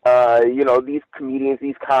 these comedians,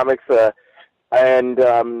 these comics, and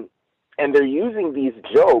they're using these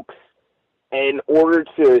jokes in order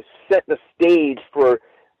to set the stage for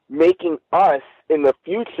making us in the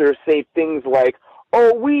future say things like,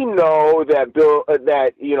 "Oh, we know that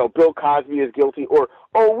Bill Cosby is guilty," or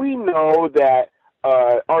 "Oh, we know that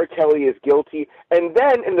R. Kelly is guilty," and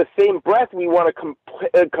then in the same breath we want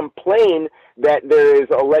to complain that there is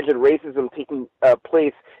alleged racism taking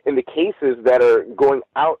place in the cases that are going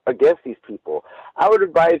out against these people. I would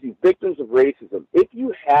advise you, victims of racism, if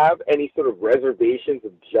you have any sort of reservations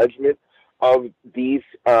of judgment of these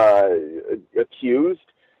accused,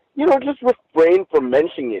 just refrain from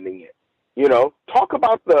mentioning it. Talk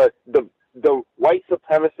about the white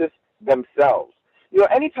supremacists themselves.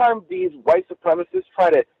 Anytime these white supremacists try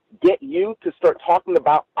to get you to start talking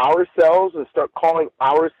about ourselves and start calling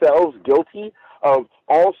ourselves guilty of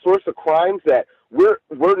all sorts of crimes that we're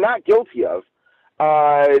not guilty of,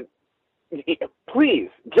 please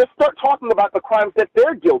just start talking about the crimes that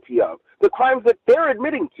they're guilty of, the crimes that they're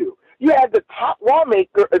admitting to. You had the top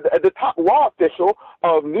lawmaker, the top law official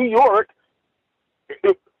of New York.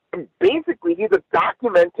 Basically, he's a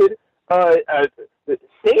documented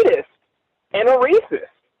sadist and a racist.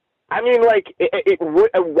 I mean,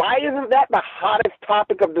 why isn't that the hottest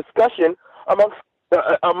topic of discussion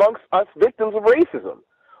amongst us victims of racism?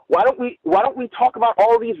 Why don't we talk about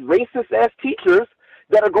all these racist ass teachers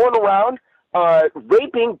that are going around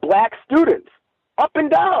raping black students up and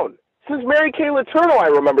down? Since Mary Kay Letourneau, I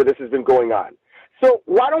remember this has been going on. So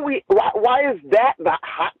why is that the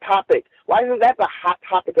hot topic? Why isn't that the hot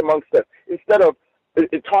topic amongst us instead of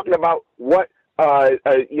talking about what a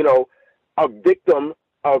victim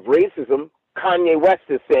of racism, Kanye West,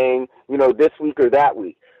 is saying, this week or that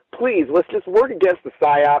week? Please, let's just work against the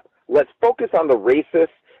PSYOP. Let's focus on the racists,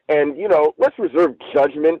 and let's reserve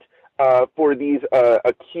judgment for these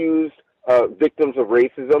accused victims of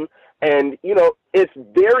racism. And it's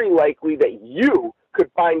very likely that you could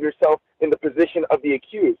find yourself in the position of the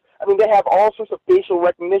accused. I mean, they have all sorts of facial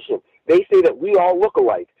recognition. They say that we all look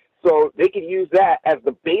alike. So they could use that as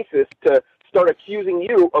the basis to start accusing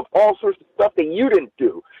you of all sorts of stuff that you didn't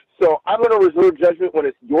do. So I'm going to reserve judgment when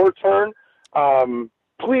it's your turn.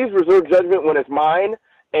 Please reserve judgment when it's mine.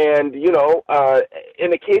 And, in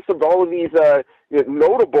the case of all of these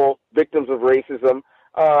notable victims of racism,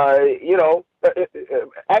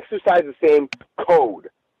 exercise the same code.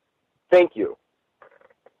 Thank you.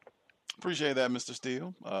 Appreciate that, Mr.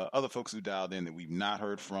 Steele. Other folks who dialed in that we've not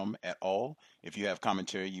heard from at all, if you have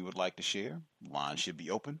commentary you would like to share, line should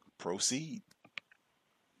be open. Proceed.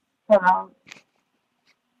 Hello.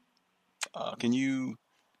 You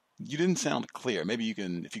didn't sound clear. Maybe if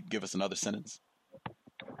you could give us another sentence.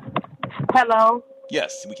 Hello.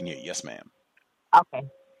 Yes, we can hear you. Yes, ma'am. Okay.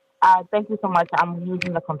 Thank you so much. I'm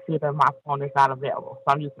using the computer. My phone is not available,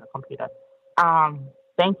 so I'm using the computer.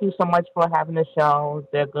 Thank you so much for having the show.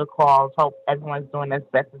 They're good calls. Hope everyone's doing as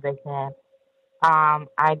best as they can. I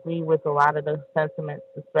agree with a lot of the sentiments,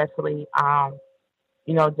 especially,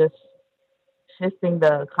 just shifting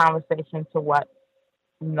the conversation to what,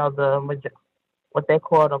 what they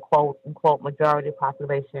call the quote unquote majority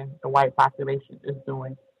population, the white population, is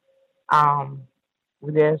doing.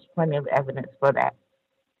 There's plenty of evidence for that.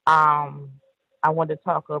 I want to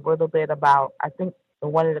talk a little bit about, I think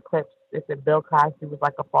in one of the clips, it said Bill Cosby was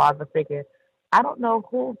like a father figure. I don't know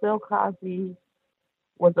who Bill Cosby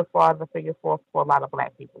was a father figure for a lot of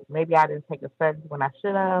black people. Maybe I didn't take a study when I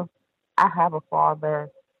should have. I have a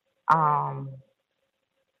father. I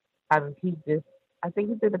think he did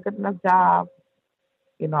a good enough job,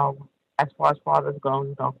 as far as fathers go,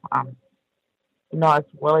 as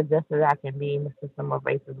well adjusted as I can be in the system of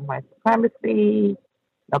racism, white supremacy,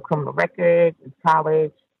 no criminal record, in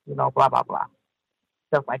college, blah, blah, blah.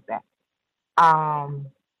 Stuff like that.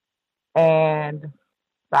 And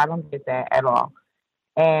so I don't get that at all.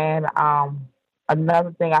 And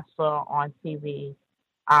another thing I saw on TV,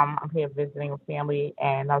 I'm here visiting with family,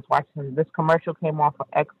 and I was watching this commercial came on for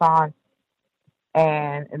Exxon.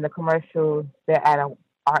 And in the commercial, they're at an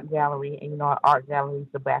art gallery, and art galleries,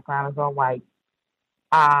 the background is all white.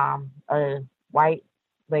 A white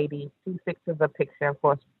lady, she fixes a picture. Of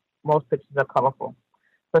course, most pictures are colorful.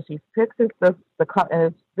 So she fixes this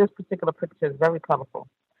particular picture is very colorful.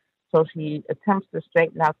 So she attempts to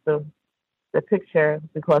straighten out the picture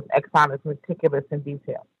because Exxon is meticulous in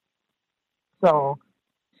detail. So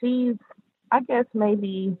she's I guess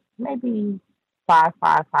maybe 5'5",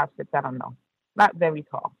 5'6", I don't know. Not very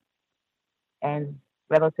tall and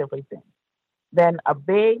relatively thin. Then I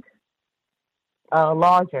should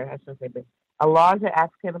say big, a larger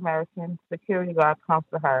African American security guard comes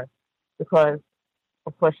to her because,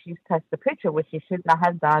 of course, she's touched the picture, which she should not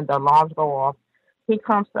have done. The alarms go off. He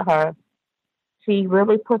comes to her. She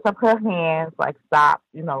really puts up her hands, like, stop,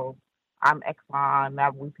 I'm Exxon,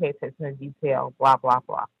 now we pay attention to detail, blah, blah,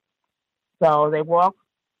 blah. So they walk.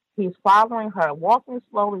 He's following her, walking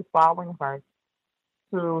slowly, following her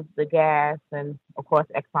to the gas, and of course,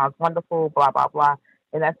 Exxon's wonderful, blah, blah, blah.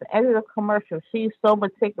 And at the end of the commercial, she's so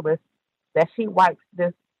meticulous that she wipes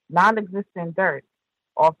this non-existent dirt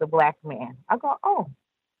off the black man. I go,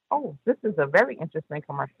 oh, this is a very interesting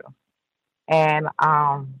commercial. And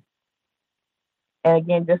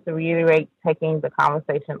again, just to reiterate, taking the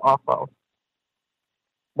conversation off of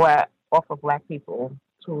black people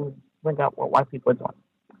to bring up what white people are doing.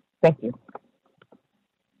 Thank you.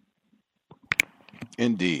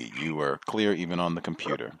 Indeed, you were clear even on the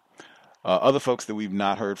computer. Other folks that we've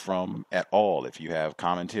not heard from at all, if you have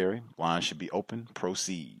commentary, lines should be open.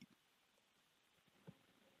 Proceed.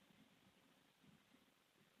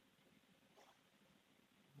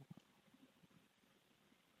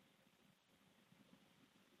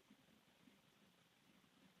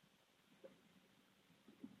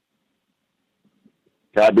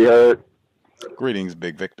 Can I be heard? Greetings,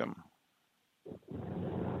 big victim.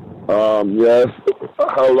 Yes.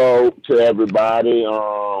 Hello to everybody.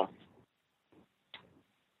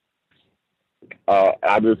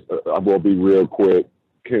 I will be real quick.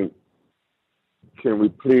 Can we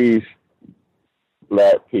please,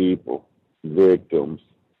 black people, victims,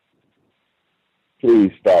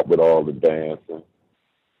 please stop with all the dancing.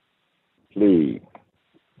 Please.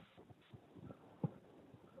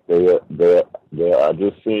 I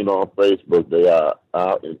just seen on Facebook they are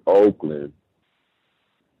out in Oakland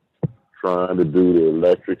trying to do the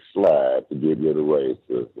electric slide to get rid of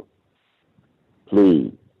racism.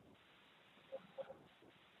 Please.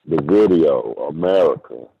 The video,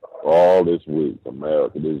 America, all this week,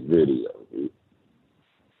 America, this video.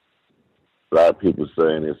 Black people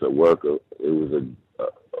saying it was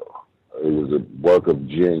a work of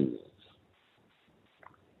genius.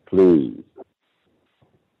 Please.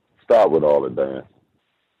 Start with all of that.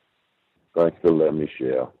 Thanks for letting me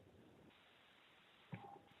share.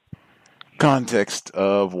 Context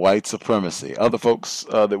of white supremacy. Other folks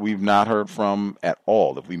that we've not heard from at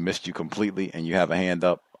all, if we missed you completely and you have a hand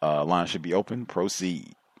up, line should be open.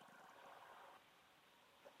 Proceed.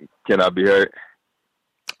 Can I be heard?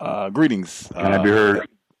 Greetings. Can I be heard?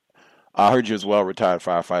 I heard you as well, retired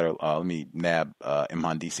firefighter. Let me nab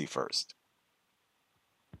Imhandisi first.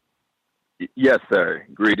 Yes, sir.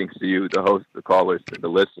 Greetings to you, the host, the callers, and the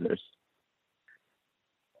listeners.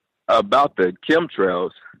 About the chemtrails,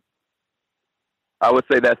 I would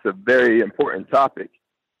say that's a very important topic.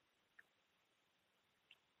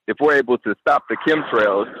 If we're able to stop the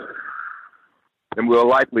chemtrails, then we'll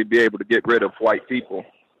likely be able to get rid of white people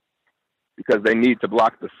because they need to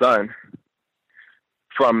block the sun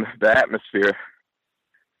from the atmosphere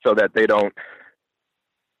so that they don't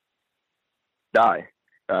die.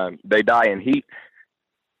 They die in heat.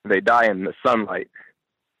 They die in the sunlight.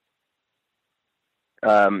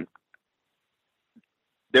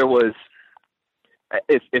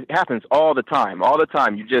 It happens all the time. All the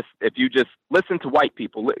time. If you just listen to white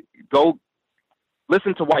people, go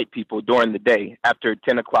listen to white people during the day after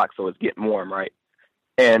 10 o'clock, so it's getting warm, right?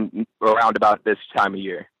 And around about this time of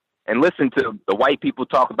year. And listen to the white people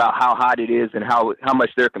talk about how hot it is and how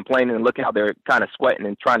much they're complaining, and look how they're kind of sweating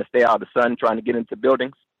and trying to stay out of the sun, trying to get into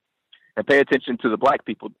buildings. And pay attention to the black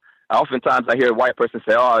people. Oftentimes I hear a white person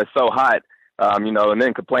say, oh, it's so hot, and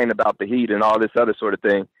then complain about the heat and all this other sort of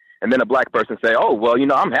thing. And then a black person say, oh, well,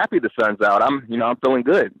 I'm happy the sun's out. I'm feeling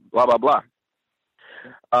good, blah, blah, blah.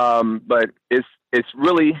 But it's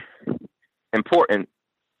really important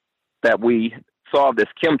that we solve this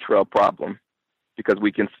chemtrail problem because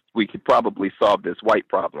we could probably solve this white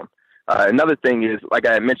problem. Another thing is, like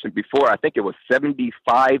I had mentioned before, I think it was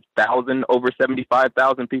over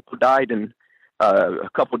 75,000 people died in a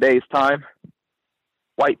couple days' time.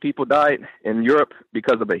 White people died in Europe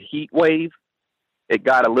because of a heat wave. It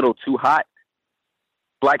got a little too hot.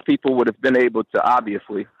 Black people would have been able to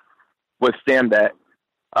obviously withstand that.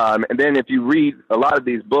 And then if you read a lot of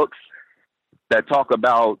these books that talk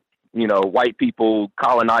about, white people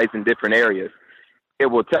colonizing different areas, it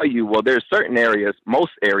will tell you, well, there's certain areas,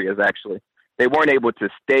 most areas actually, they weren't able to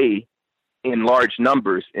stay in large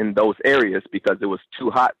numbers in those areas because it was too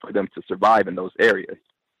hot for them to survive in those areas.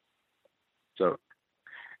 So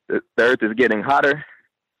The earth is getting hotter.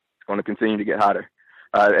 It's going to continue to get hotter.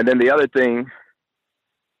 And then the other thing,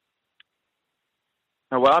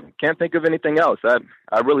 well, I can't think of anything else. I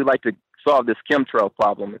really like to solve this chemtrail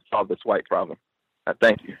problem and solve this white problem.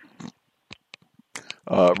 Thank you.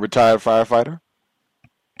 Retired firefighter?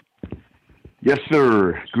 Yes,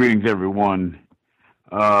 sir. Greetings, everyone.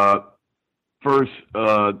 First,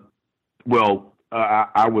 I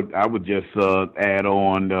would just add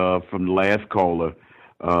on from the last caller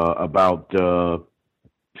about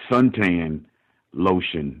suntan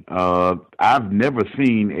lotion. I've never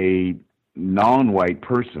seen a non-white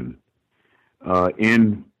person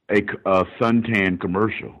in a suntan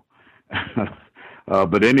commercial.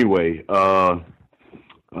 But anyway, well,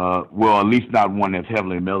 at least not one that's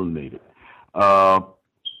heavily melanated.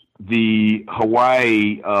 The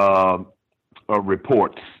Hawaii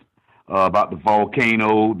reports about the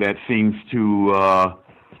volcano that seems to,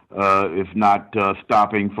 if not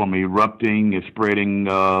stopping from erupting, is spreading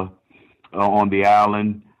on the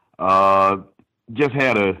island. Just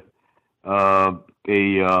had a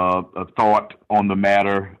thought on the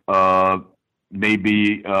matter.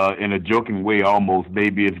 Maybe in a joking way, almost.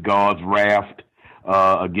 Maybe it's God's wrath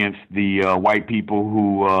against the white people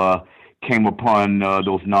who came upon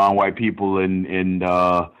those non-white people and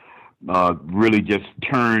really just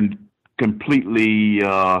turned completely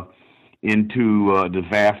into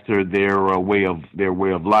disaster their way of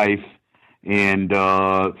life, and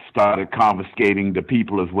started confiscating the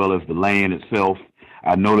people as well as the land itself.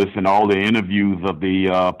 I noticed in all the interviews of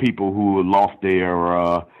the people who lost their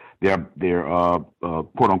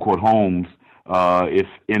quote unquote homes, it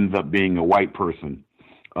ends up being a white person.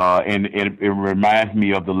 And it reminds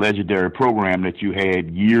me of the legendary program that you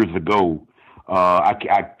had years ago. I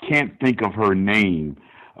can't think of her name,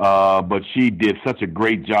 but she did such a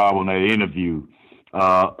great job on that interview,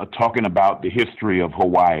 talking about the history of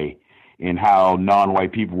Hawaii and how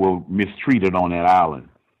non-white people were mistreated on that island.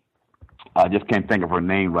 I just can't think of her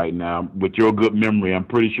name right now. With your good memory, I'm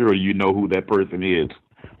pretty sure you know who that person is,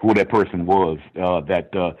 who that person was,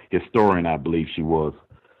 that historian, I believe she was.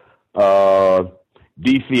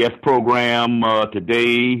 DCS program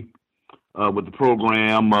today. With the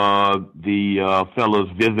program, the fellows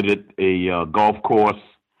visited a golf course,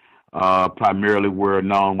 primarily where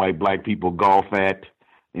non-white black people golf at,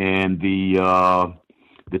 and the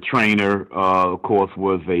trainer, of course,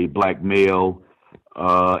 was a black male,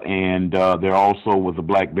 and there also was a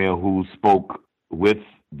black male who spoke with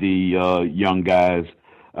the young guys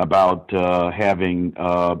about having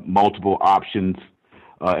multiple options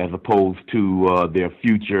as opposed to their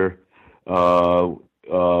future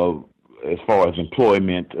as far as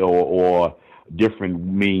employment or different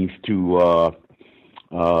means to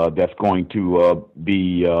that's going to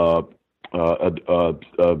be an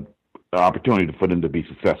opportunity for them to be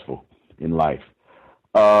successful in life.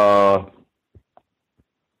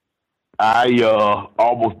 I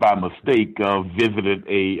almost by mistake visited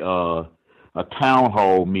a town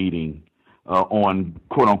hall meeting on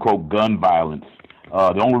quote unquote gun violence.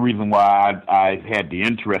 The only reason why I had the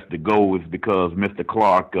interest to go is because Mr.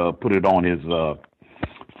 Clark put it on his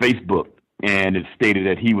Facebook, and it stated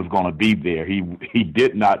that he was going to be there. He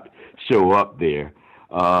did not show up there,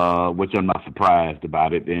 which I'm not surprised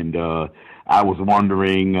about it. And I was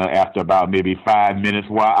wondering after about maybe 5 minutes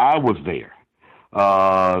why I was there.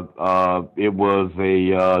 It was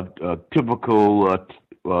a typical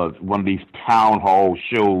one of these town hall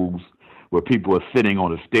shows where people are sitting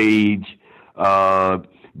on a stage.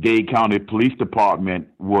 Dade County Police Department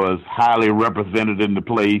was highly represented in the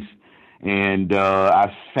place, and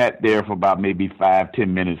I sat there for about maybe 5-10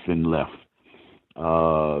 minutes and left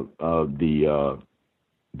the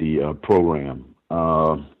program.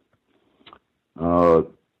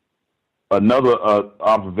 Another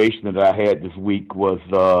observation that I had this week was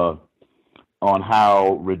on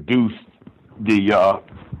how reduced the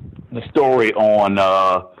story on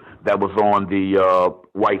that was on the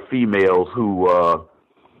white females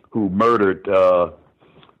who murdered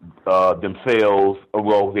themselves.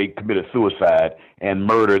 Well, they committed suicide and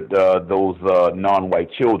murdered those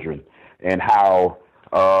non-white children, and how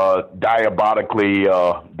diabolically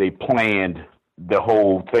they planned the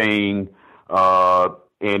whole thing.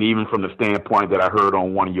 And even from the standpoint that I heard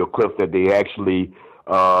on one of your clips, that they actually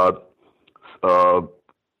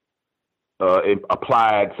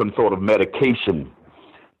applied some sort of medication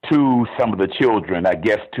to some of the children, I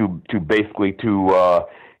guess, to basically to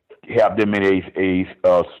have them in a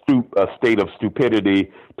state of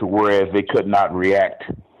stupidity, to whereas they could not react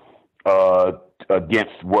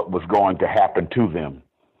against what was going to happen to them.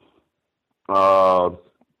 But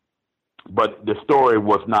the story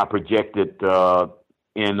was not projected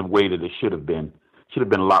in the way that it should have been. Should have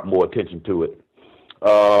been a lot more attention to it.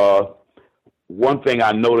 One thing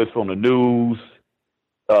I noticed on the news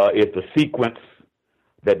is the sequence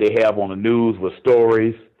that they have on the news with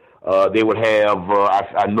stories. They would have,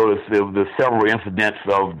 I noticed there were several incidents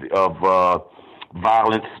of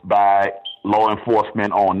violence by law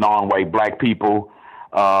enforcement on non-white black people.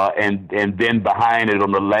 And then behind it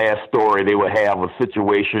on the last story, they would have a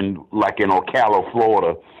situation like in Ocala,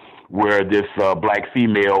 Florida, where this black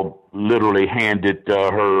female literally handed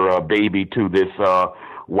her baby to this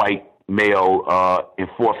white male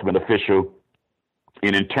enforcement official.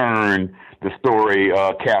 And in turn, the story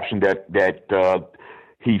captioned that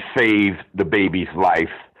he saved the baby's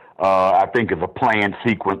life. I think it's a planned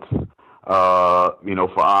sequence, for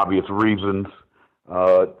obvious reasons.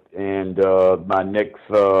 And my next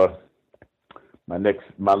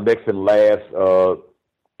and last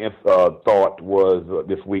thought was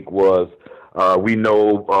this week was we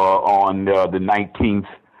know on the 19th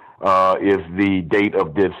is the date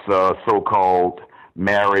of this so-called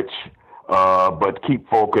marriage, but keep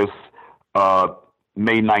focus.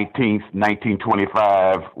 May 19th,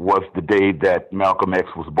 1925 was the day that Malcolm X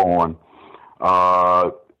was born.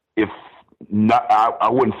 It's not, I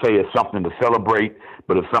wouldn't say it's something to celebrate,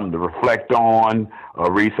 but it's something to reflect on,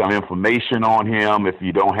 read some information on him. If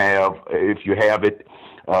you have it,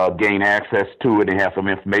 gain access to it and have some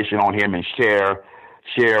information on him and share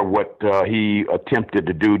what he attempted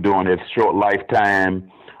to do during his short lifetime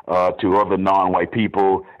to other non-white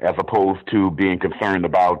people, as opposed to being concerned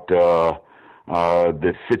about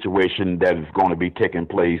the situation that is going to be taking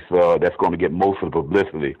place, that's going to get most of the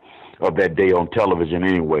publicity of that day on television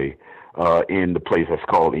anyway, in the place that's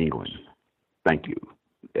called England. Thank you.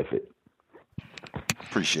 That's it.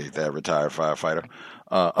 Appreciate that, retired firefighter.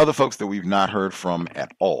 Other folks that we've not heard from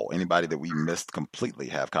at all, anybody that we missed completely,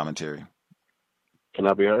 have commentary? Can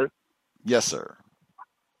I be heard? Yes, sir.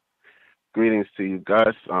 Greetings to you,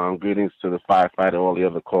 Gus. Greetings to the firefighter, all the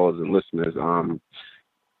other callers and listeners.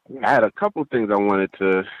 I had a couple things I wanted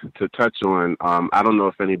to touch on. I don't know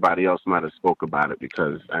if anybody else might have spoke about it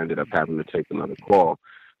because I ended up having to take another call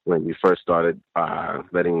when you first started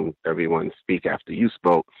letting everyone speak after you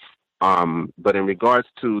spoke. But in regards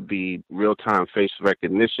to the real-time face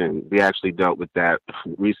recognition, we actually dealt with that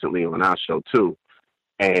recently on our show too.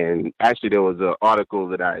 And actually there was an article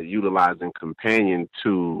that I utilized in companion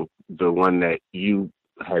to the one that you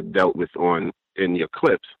had dealt with in your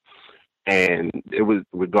clips. And it was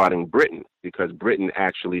regarding Britain, because Britain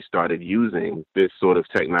actually started using this sort of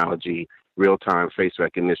technology, real-time face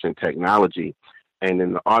recognition technology. And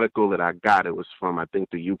in the article that I got, it was from, I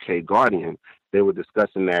think, the UK Guardian. They were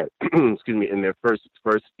discussing that, in their first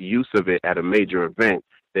use of it at a major event,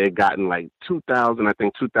 they had gotten like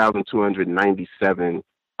 2,297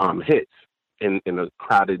 hits in a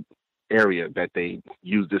crowded area that they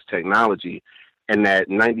used this technology, and that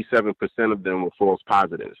 97% of them were false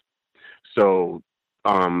positives. So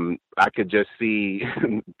I could just see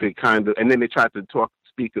the kind of, and then they tried to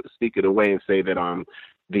speak it away and say that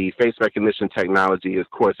the face recognition technology, of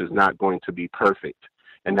course, is not going to be perfect.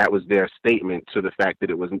 And that was their statement to the fact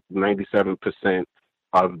that it was 97%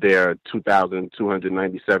 of their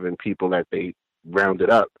 2,297 people that they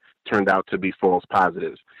rounded up turned out to be false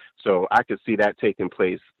positives. So I could see that taking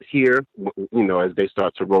place here, as they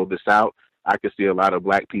start to roll this out. I could see a lot of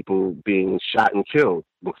black people being shot and killed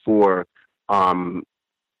before, due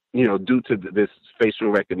to this facial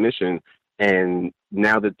recognition. And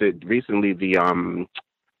now that recently the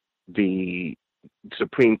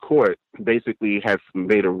Supreme Court basically has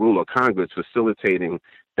made a rule of Congress facilitating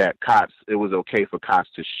that it was okay for cops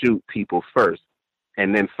to shoot people first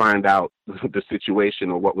and then find out the situation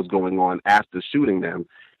or what was going on after shooting them,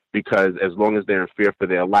 because as long as they're in fear for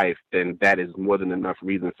their life, then that is more than enough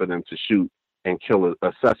reason for them to shoot and kill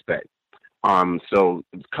a suspect. So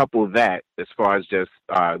couple that, as far as just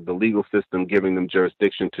the legal system giving them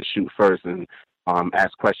jurisdiction to shoot first and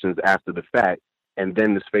ask questions after the fact, and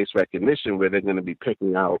then this face recognition where they're going to be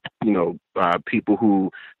picking out, people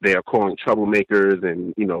who they are calling troublemakers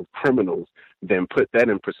and, criminals, then put that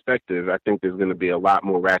in perspective. I think there's going to be a lot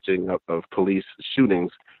more ratcheting up of police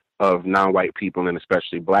shootings of non-white people and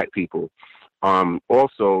especially black people.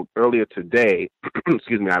 Also, earlier today,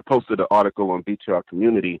 I posted an article on BTR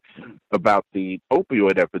Community about the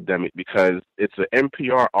opioid epidemic because it's an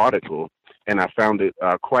NPR article, and I found it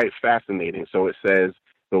quite fascinating. So it says,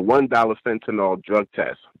 the $1 fentanyl drug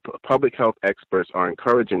test. Public health experts are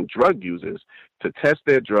encouraging drug users to test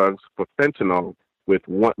their drugs for fentanyl with a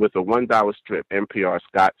 $1 strip. NPR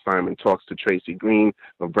Scott Simon talks to Tracy Green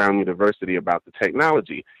of Brown University about the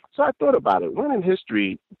technology. So I thought about it. When in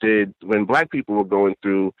history when Black people were going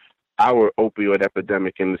through our opioid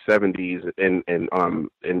epidemic in the 70s and in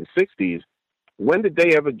the 60s, when did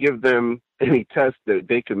they ever give them any tests that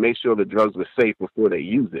they could make sure the drugs were safe before they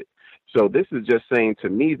use it? So this is just saying to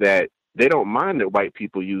me that they don't mind that white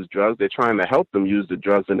people use drugs. They're trying to help them use the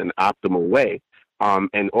drugs in an optimal way.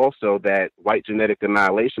 And also that white genetic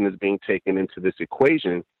annihilation is being taken into this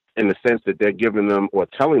equation in the sense that they're giving them or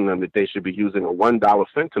telling them that they should be using a $1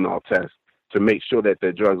 fentanyl test to make sure that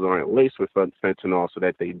their drugs aren't laced with fentanyl so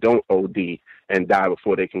that they don't OD and die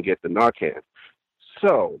before they can get the Narcan.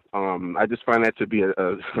 So I just find that to be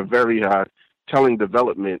a very telling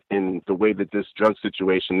development in the way that this drug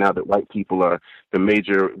situation, now that white people are the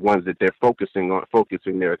major ones that they're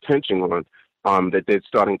focusing their attention on, that they're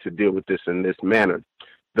starting to deal with this in this manner.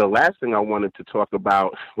 The last thing I wanted to talk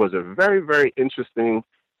about was a very, very interesting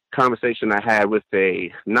conversation I had with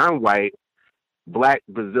a non-white Black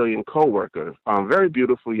Brazilian coworker, very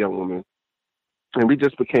beautiful young woman. And we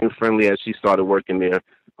just became friendly as she started working there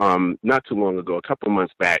not too long ago, a couple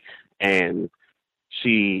months back. And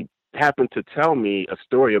she happened to tell me a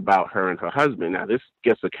story about her and her husband. Now, this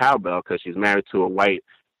gets a cowbell because she's married to a white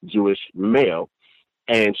Jewish male.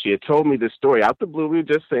 And she had told me this story out the blue. We were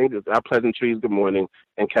just saying our pleasantries, good morning,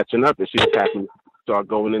 and catching up. And she was having to start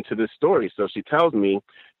going into this story. So she tells me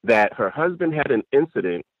that her husband had an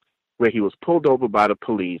incident where he was pulled over by the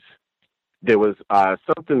police. There was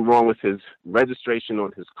something wrong with his registration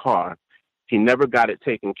on his car. He never got it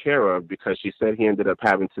taken care of because she said he ended up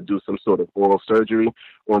having to do some sort of oral surgery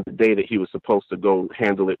on the day that he was supposed to go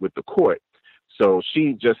handle it with the court. So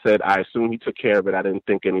she just said, I assume he took care of it. I didn't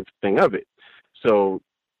think anything of it. So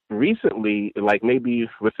recently, like maybe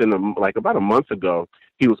within about a month ago,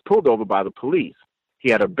 he was pulled over by the police. He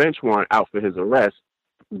had a bench warrant out for his arrest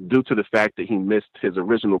due to the fact that he missed his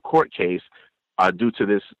original court case due to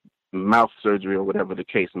this mouth surgery or whatever the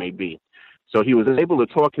case may be. So he was able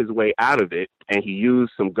to talk his way out of it, and he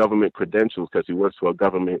used some government credentials because he works for a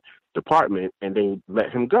government department, and they let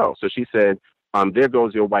him go. So she said, there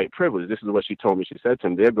goes your white privilege. This is what she told me. She said to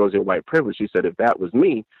him, there goes your white privilege. She said, if that was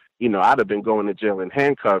me, I'd have been going to jail in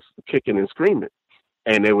handcuffs, kicking and screaming,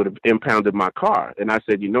 and they would have impounded my car. And I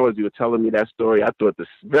said, as you were telling me that story, I thought the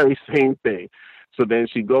very same thing. So then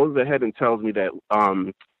she goes ahead and tells me that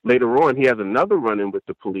later on he has another run-in with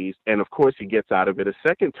the police, and of course he gets out of it a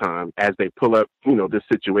second time as they pull up, this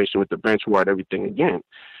situation with the bench warrant, everything again.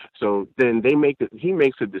 So then he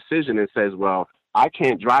makes a decision and says, well, I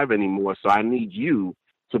can't drive anymore, so I need you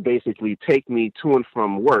to basically take me to and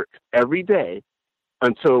from work every day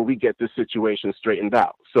until we get this situation straightened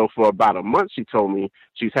out. So for about a month, she told me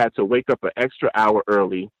she's had to wake up an extra hour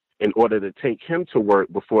early in order to take him to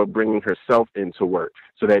work before bringing herself into work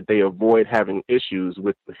so that they avoid having issues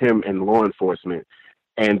with him and law enforcement.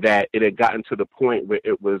 And that it had gotten to the point where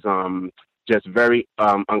it was just very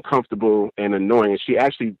uncomfortable and annoying. She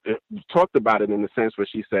actually talked about it in the sense where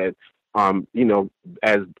she said,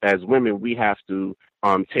 as women, we have to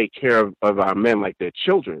take care of our men like they're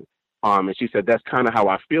children. And she said, that's kind of how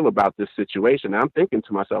I feel about this situation. And I'm thinking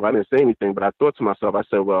to myself, I didn't say anything, but I thought to myself, I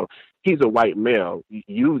said, well, he's a white male.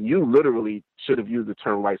 You literally should have used the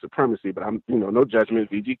term white supremacy, but I'm, no judgment,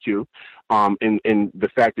 VGQ. In the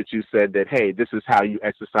fact that you said that, hey, this is how you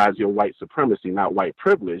exercise your white supremacy, not white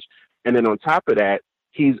privilege. And then on top of that,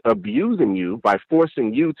 he's abusing you by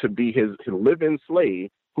forcing you to be his live-in slave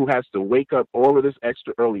who has to wake up all of this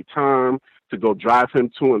extra early time to go drive him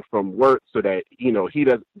to and from work so that,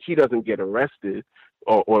 he doesn't get arrested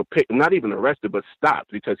or not even arrested, but stopped,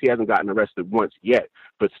 because he hasn't gotten arrested once yet,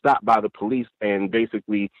 but stopped by the police and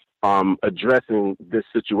basically addressing this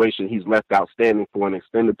situation he's left outstanding for an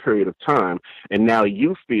extended period of time. And now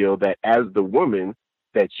you feel that as the woman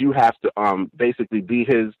that you have to basically be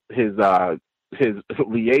his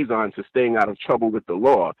liaison to staying out of trouble with the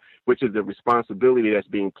law, which is the responsibility that's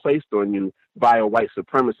being placed on you by a white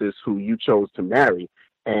supremacist who you chose to marry.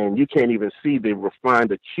 And you can't even see the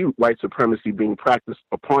refined, acute white supremacy being practiced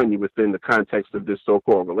upon you within the context of this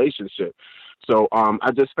so-called relationship. So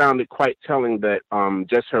I just found it quite telling that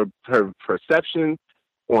just her perception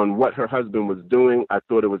on what her husband was doing, I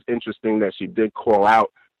thought it was interesting that she did call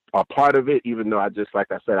out a part of it, even though I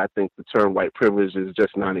think the term white privilege is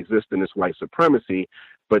just non-existent as white supremacy.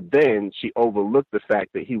 But then she overlooked the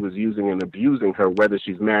fact that he was using and abusing her, whether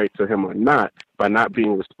she's married to him or not, by not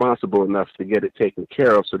being responsible enough to get it taken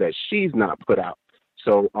care of so that she's not put out.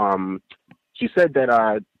 So she said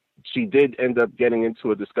that she did end up getting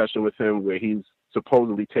into a discussion with him where he's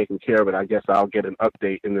supposedly taking care of it. I guess I'll get an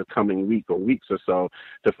update in the coming week or weeks or so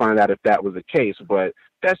to find out if that was the case. But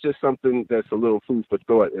that's just something that's a little food for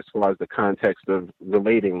thought as far as the context of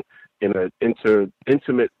relating in an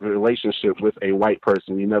intimate relationship with a white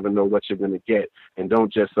person. You never know what you're going to get, and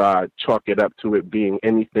don't just chalk it up to it being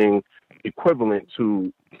anything equivalent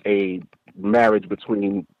to a marriage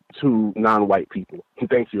between two non-white people.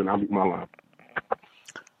 Thank you, and I'll leave my line.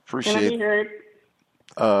 Appreciate it.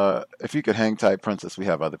 If you could hang tight, Princess, we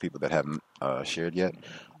have other people that haven't shared yet.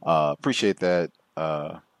 Appreciate that,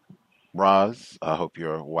 Roz. I hope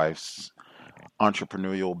your wife's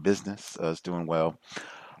entrepreneurial business is doing well.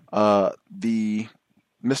 The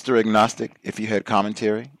Mr. Agnostic, if you had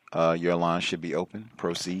commentary, your line should be open.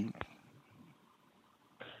 Proceed.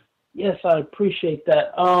 Yes, I appreciate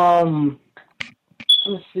that.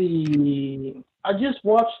 Let's see. I just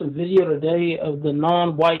watched a video today of the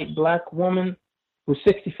non-white black woman who's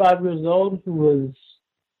 65 years old who was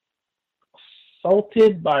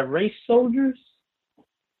assaulted by race soldiers.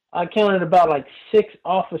 I counted about like 6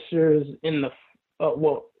 officers in the,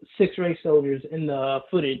 6 race soldiers in the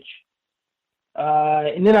footage.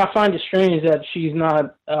 And then I find it strange that she's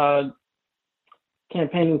not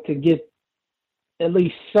campaigning to get at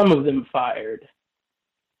least some of them fired.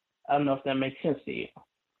 I don't know if that makes sense to you.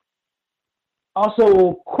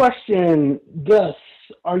 Also, question, Gus,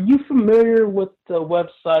 are you familiar with the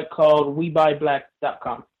website called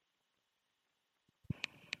WeBuyBlack.com?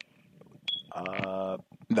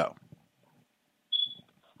 No.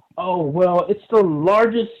 Oh, well, it's the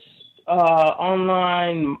largest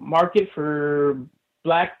online market for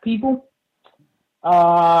black people.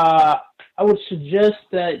 I would suggest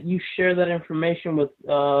that you share that information with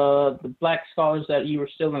the black scholars that you are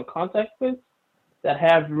still in contact with that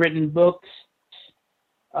have written books,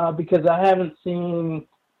 because I haven't seen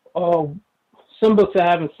some books I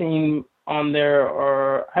haven't seen on there,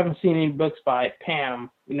 or I haven't seen any books by Pam,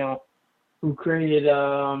 who created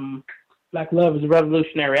Black Love is a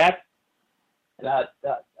Revolutionary Act. And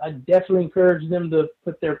I definitely encourage them to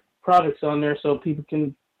put their products on there so people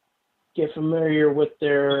can get familiar with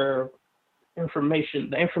their information,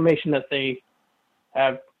 the information that they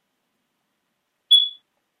have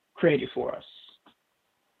created for us,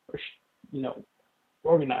 or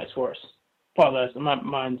organized for us. Apologize, my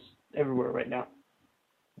mind's everywhere right now.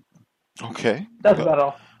 Okay. That's about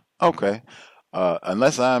all. Okay.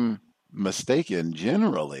 Unless I'm mistaken,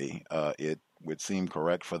 generally, it would seem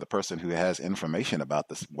correct for the person who has information about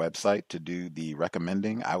this website to do the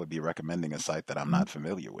recommending. I would be recommending a site that I'm not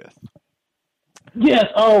familiar with. Yes.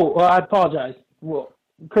 Oh, well, I apologize. Well,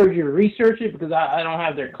 encourage you to research it because I don't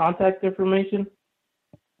have their contact information.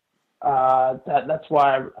 That's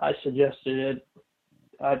why I suggested it.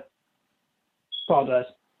 I apologize.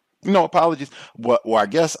 No apologies. Well, I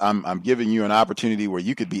guess I'm giving you an opportunity where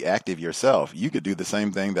you could be active yourself. You could do the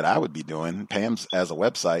same thing that I would be doing. Pam's has a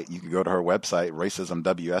website. You could go to her website,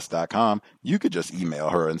 racismws.com. You could just email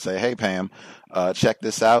her and say, hey, Pam, check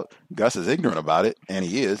this out. Gus is ignorant about it, and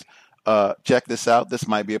he is. Check this out. This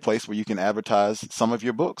might be a place where you can advertise some of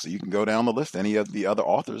your books. You can go down the list, any of the other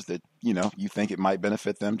authors that, you think it might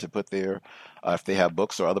benefit them to put their, if they have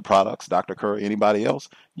books or other products, Dr. Curry, anybody else,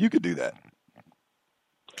 you could do that.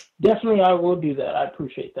 Definitely, I will do that. I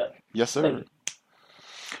appreciate that. Yes, sir.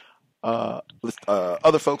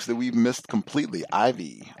 Other folks that we've missed completely.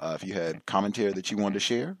 Ivy, if you had commentary that you wanted to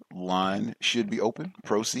share, line should be open.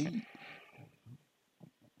 Proceed.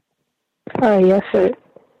 Yes, sir.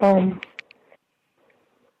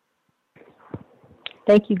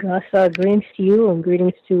 Thank you, Gus. Greetings to you and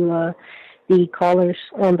greetings to the callers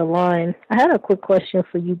on the line. I had a quick question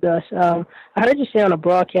for you, Gus. I heard you say on a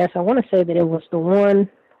broadcast, I want to say that it was the one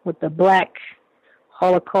with the black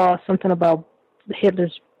Holocaust, something about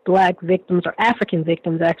Hitler's black victims or African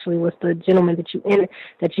victims. Actually, was the gentleman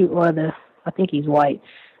I think he's white,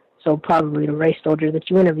 so probably the race soldier that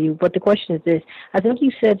you interviewed. But the question is this: I think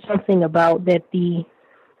you said something about that the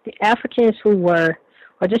Africans who were,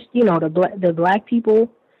 or just the black people.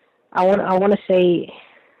 I want to say,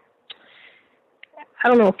 I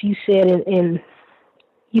don't know if you said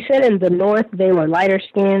you said in the North they were lighter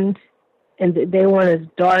skinned and they weren't as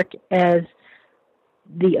dark as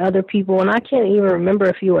the other people. And I can't even remember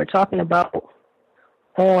if you were talking about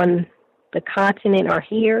on the continent or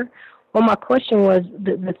here. Well, my question was,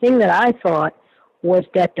 the thing that I thought was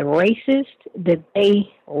that the racists, that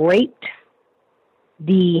they raped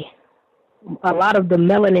a lot of the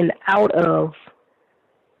melanin out of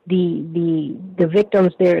the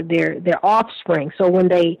victims, their offspring. So when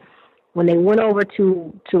they went over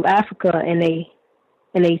to Africa and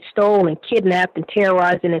they stole and kidnapped and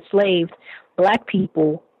terrorized and enslaved black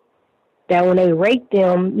people, that when they raped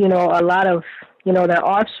them, you know, a lot of, you know, their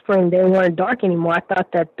offspring, they weren't dark anymore. I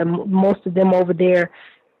thought that most of them over there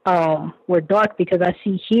were dark, because I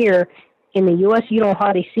see here in the U.S. you don't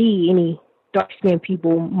hardly see any dark-skinned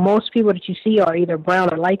people. Most people that you see are either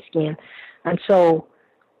brown or light-skinned. And so,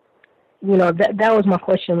 you know, that was my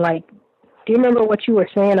question. Like, do you remember what you were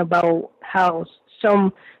saying about how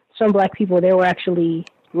some black people, they were actually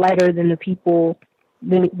lighter than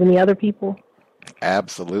the other people?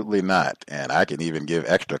 Absolutely not. And I can even give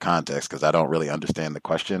extra context because I don't really understand the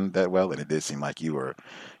question that well. And it did seem like you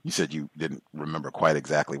said you didn't remember quite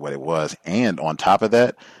exactly what it was. And on top of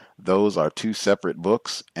that, those are two separate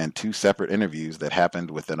books and two separate interviews that happened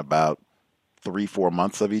within about 3-4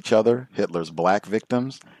 months of each other. Hitler's black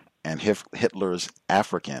victims and Hitler's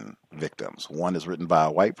African victims. One is written by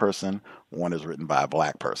a white person, one is written by a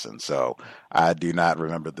black person. So I do not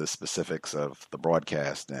remember the specifics of the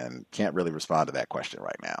broadcast and can't really respond to that question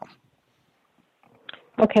right now.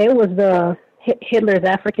 Okay, it was the Hitler's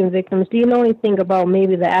African victims. Do you know anything about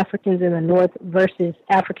maybe the Africans in the North versus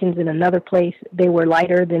Africans in another place? They were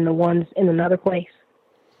lighter than the ones in another place?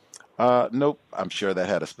 Nope. I'm sure that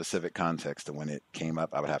had a specific context, and when it came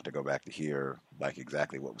up, I would have to go back to hear like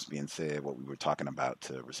exactly what was being said, what we were talking about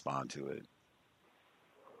to respond to it.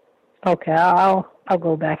 Okay, I'll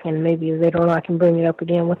go back, and maybe later on I can bring it up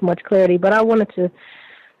again with much clarity. But I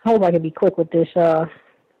hope I can be quick with this.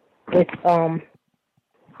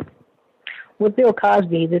 With Bill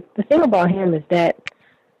Cosby, the thing about him is that,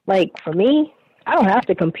 like, for me, I don't have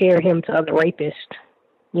to compare him to other rapists.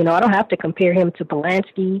 You know, I don't have to compare him to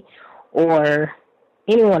Polanski or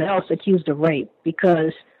anyone else accused of rape,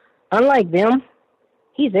 because unlike them,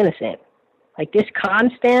 he's innocent. Like this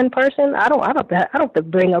Constant person, I don't have to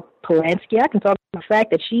bring up Polanski. I can talk about the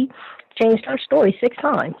fact that she changed her story 6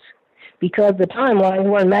 times because the timelines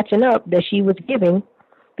weren't matching up that she was giving,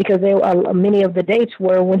 because many of the dates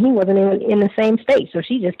were when he wasn't in the same state. So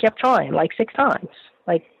she just kept trying like 6 times.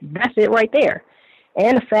 Like, that's it right there.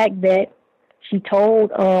 And the fact that she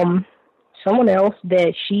told someone else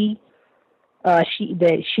that she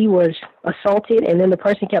was assaulted, and then the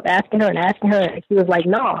person kept asking her, and she was like,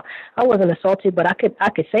 "No, I wasn't assaulted, but I could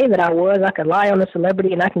say that I was. I could lie on a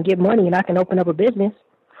celebrity, and I can get money, and I can open up a business."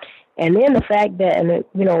 And then the fact that, and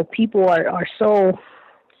you know, people are so,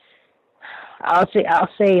 I'll say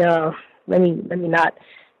let me not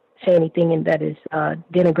say anything that is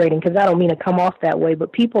denigrating, because I don't mean to come off that way,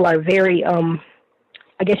 but people are very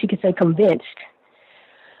I guess you could say convinced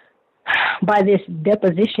by this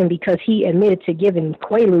deposition because he admitted to giving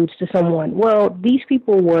Quaaludes to someone. Well, these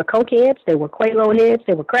people were cokeheads, they were Quaalude heads,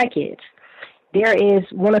 they were crackheads. There is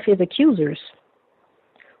one of his accusers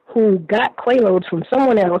who got Quaaludes from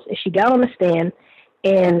someone else, and she got on the stand,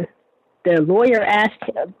 and the lawyer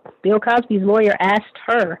Bill Cosby's lawyer asked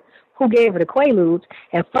her who gave her the Quaaludes,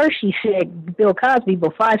 and first she said Bill Cosby,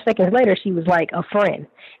 but 5 seconds later she was like, a friend,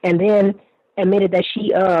 and then admitted that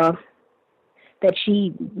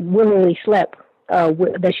she willingly slept,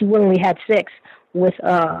 that she willingly had sex with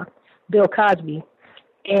Bill Cosby.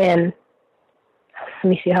 And let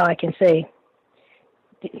me see how I can say.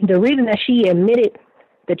 The reason that she admitted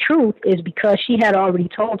the truth is because she had already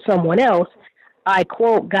told someone else, I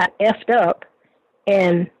quote, got effed up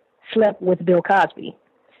and slept with Bill Cosby.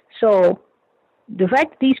 So the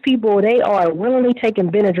fact that these people, they are willingly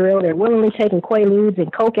taking Benadryl, they're willingly taking Quaaludes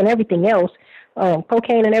and coke and everything else,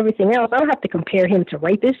 cocaine and everything else, I don't have to compare him to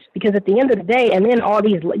rapists, because at the end of the day, and then all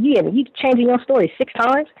these, you changing your story 6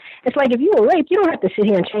 times. It's like if you were raped, you don't have to sit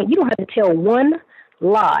here and change. You don't have to tell one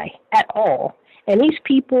lie at all. And these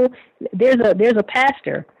people, there's a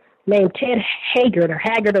pastor named Ted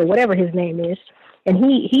Haggard or whatever his name is, and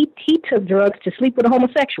he took drugs to sleep with a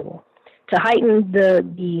homosexual to heighten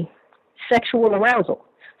the sexual arousal.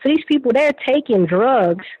 So these people, they're taking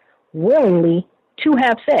drugs willingly to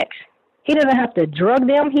have sex. He doesn't have to drug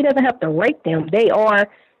them. He doesn't have to rape them. You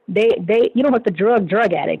don't have to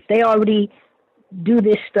drug addicts. They already do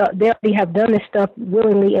this stuff. They already have done this stuff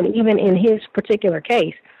willingly, and even in his particular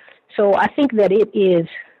case. So I think that it is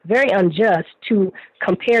very unjust to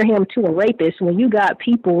compare him to a rapist when you got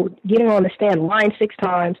people getting on the stand lying 6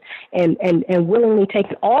 times and willingly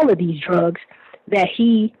taking all of these drugs that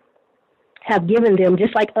he have given them,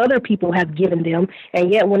 just like other people have given them,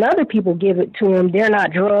 and yet when other people give it to him, they're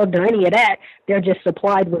not drugged or any of that. They're just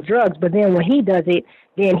supplied with drugs. But then when he does it,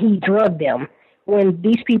 then he drugged them. When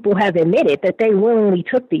these people have admitted that they willingly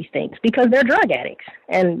took these things because they're drug addicts.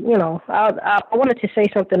 And, you know, I wanted to say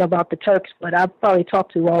something about the Turks, but I've probably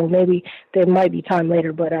talked too long. Maybe there might be time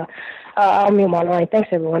later, but I'll mute my line. Thanks,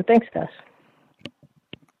 everyone. Thanks, Gus.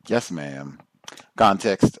 Yes, ma'am.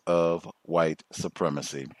 context of white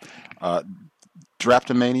supremacy.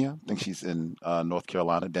 Draftomania, I think she's in North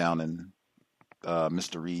Carolina, down in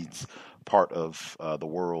Mr. Reed's part of the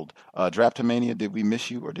world. Draftomania, did we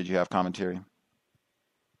miss you or did you have commentary?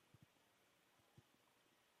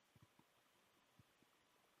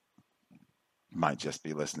 Might just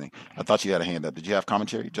be listening. I thought you had a hand up. Did you have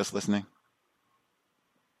commentary? Just listening?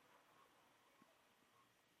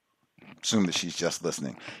 Assume that she's just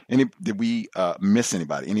listening. Did we miss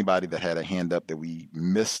anybody? Anybody that had a hand up that we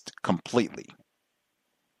missed completely?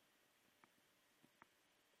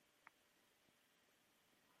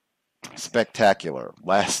 Spectacular.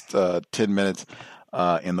 Last 10 minutes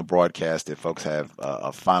in the broadcast. If folks have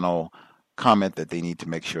a final comment that they need to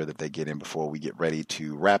make sure that they get in before we get ready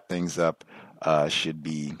to wrap things up, should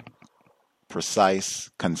be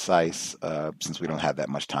precise, concise, since we don't have that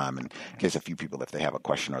much time, in case a few people, if they have a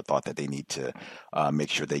question or thought that they need to make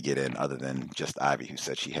sure they get in, other than just Ivy, who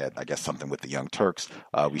said she had, I guess, something with the Young Turks.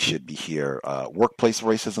 We should be here. Workplace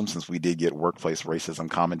racism, since we did get workplace racism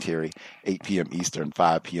commentary, 8 p.m. Eastern,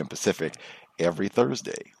 5 p.m. Pacific. Every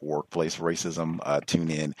Thursday, workplace racism.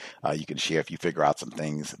 Tune in. You can share if you figure out some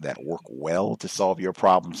things that work well to solve your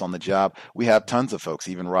problems on the job. We have tons of folks,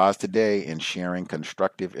 even Roz today, in sharing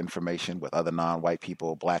constructive information with other non-white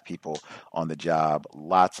people, black people on the job.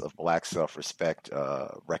 Lots of black self-respect.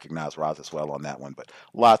 Recognize Roz as well on that one, but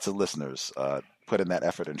lots of listeners put in that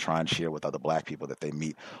effort and try and share with other black people that they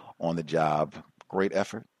meet on the job. Great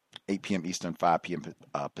effort. 8 p.m. Eastern, 5 p.m.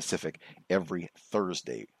 Pacific, every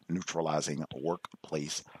Thursday, neutralizing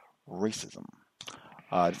workplace racism.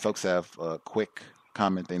 Folks have a quick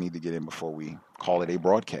comment they need to get in before we call it a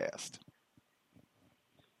broadcast.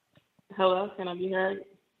 Hello, can I be heard?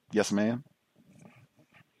 Yes, ma'am.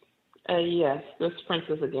 Yes, this is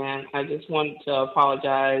Princess again. I just wanted to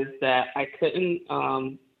apologize that I couldn't.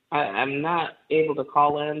 I'm not able to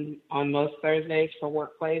call in on most Thursdays for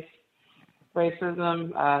workplace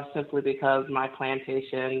racism, simply because my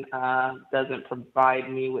plantation doesn't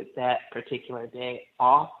provide me with that particular day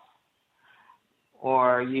off,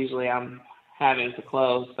 or usually I'm having to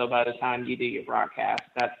close, so by the time you do your broadcast,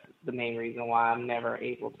 that's the main reason why I'm never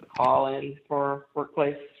able to call in for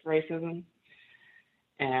workplace racism.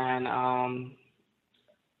 And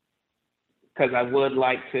because I would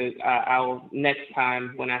like to, I'll next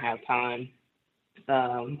time when I have time,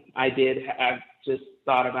 I've just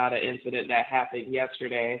thought about an incident that happened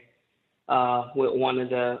yesterday with one of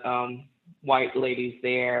the white ladies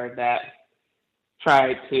there that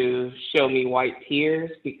tried to show me white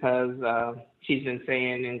tears because she's been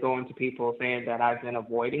saying and going to people saying that I've been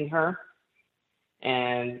avoiding her.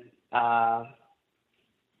 And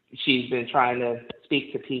she's been trying to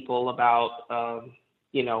speak to people about,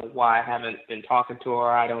 why I haven't been talking to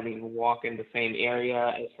her. I don't even walk in the same area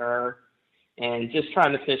as her, and just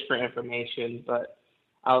trying to fish for information. But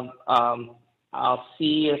I'll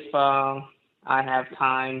see if I have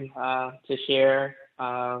time to share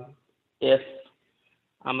if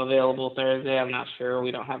I'm available Thursday. I'm not sure.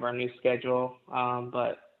 We don't have our new schedule.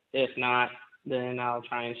 But if not, then I'll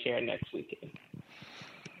try and share next weekend.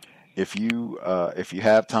 If you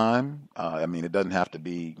have time, it doesn't have to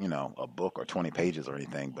be, a book or 20 pages or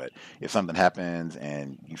anything, but if something happens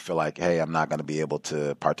and you feel like, hey, I'm not going to be able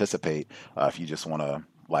to participate, if you just want to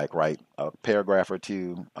write a paragraph or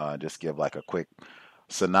two, just give a quick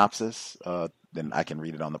synopsis, then I can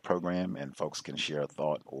read it on the program and folks can share a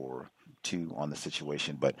thought or two on the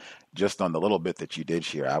situation. But just on the little bit that you did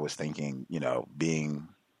share, I was thinking, being,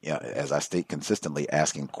 as I state consistently,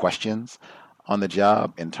 asking questions on the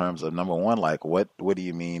job in terms of, number one, what do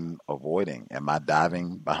you mean avoiding? Am I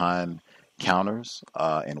diving behind counters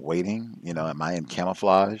and waiting? Am I in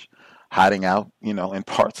camouflage, hiding out, in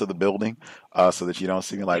parts of the building so that you don't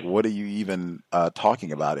see me? What are you even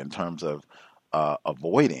talking about in terms of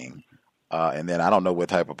avoiding? And then I don't know what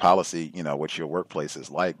type of policy, what your workplace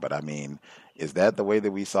is like, but is that the way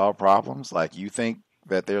that we solve problems? You think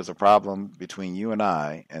that there's a problem between you and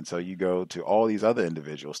I, and so you go to all these other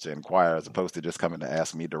individuals to inquire as opposed to just coming to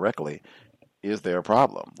ask me directly, is there a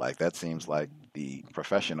problem? That seems like the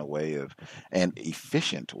professional way of and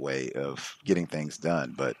efficient way of getting things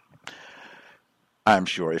done. But I'm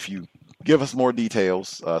sure if you give us more details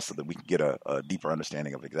so that we can get a deeper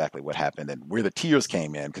understanding of exactly what happened and where the tears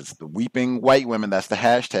came in, because the weeping white women, that's the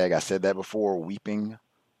hashtag. I said that before, weeping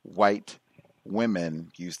white women,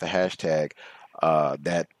 use the hashtag.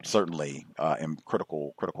 That certainly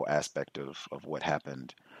critical aspect of what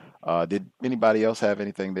happened. Did anybody else have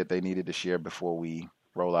anything that they needed to share before we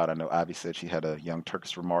roll out? I know Ivy said she had a Young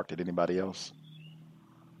Turks remark. Did anybody else?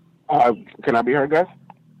 Can I be heard, guys?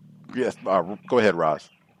 Yes. Go ahead, Roz.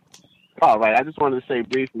 All right, I just wanted to say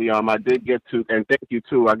briefly, I did get to, and thank you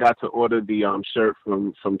too. I got to order the shirt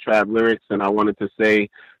from Trav Lyrics, and I wanted to say,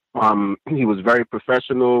 he was very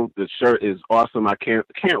professional. The shirt is awesome. I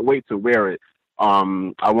can't wait to wear it.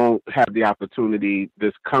 I won't have the opportunity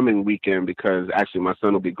this coming weekend because actually my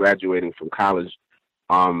son will be graduating from college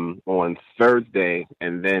on Thursday,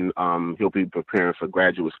 and then he'll be preparing for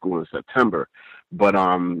graduate school in September. But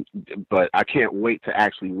I can't wait to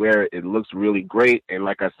actually wear it. It looks really great, and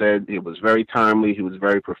like I said, it was very timely. He was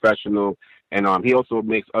very professional, and he also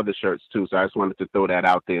makes other shirts too. So I just wanted to throw that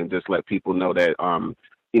out there and just let people know that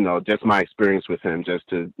just my experience with him, just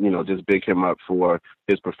to just big him up for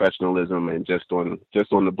his professionalism and just on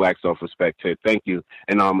the Black self-respect tip. Thank you.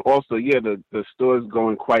 And also, yeah, the store's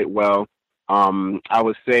going quite well. I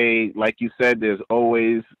would say, like you said, there's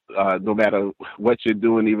always, no matter what you're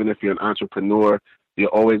doing, even if you're an entrepreneur, you're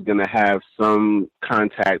always going to have some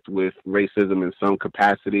contact with racism in some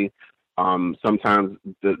capacity. Sometimes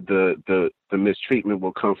the mistreatment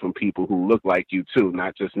will come from people who look like you too,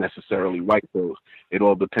 not just necessarily white folks. It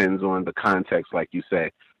all depends on the context, like you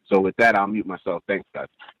say. So with that, I'll mute myself. Thanks, guys.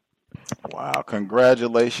 Wow.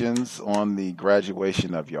 Congratulations on the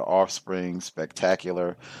graduation of your offspring.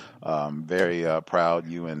 Spectacular. Very proud,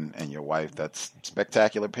 you and your wife. That's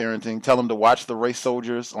spectacular parenting. Tell them to watch the race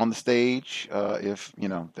soldiers on the stage if,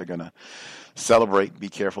 they're going to celebrate. Be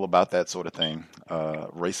careful about that sort of thing.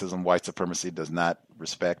 Racism, white supremacy does not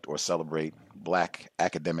respect or celebrate Black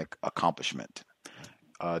academic accomplishment.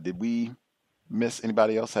 Did we miss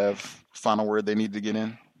anybody else have final word they need to get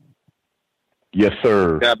in? Yes,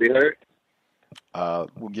 sir. Can I be heard?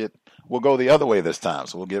 We'll go the other way this time.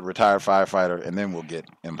 So we'll get retired firefighter, and then we'll get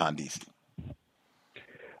Mhandisi.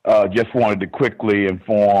 Just wanted to quickly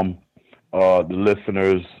inform the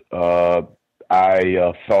listeners.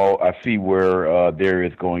 I see where there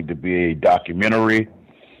is going to be a documentary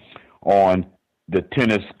on the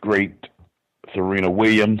tennis great Serena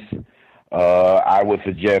Williams. I would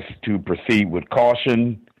suggest to proceed with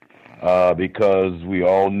caution. Because we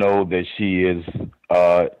all know that she is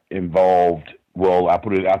involved. Well, I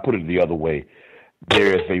put it the other way.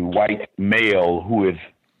 There is a white male who is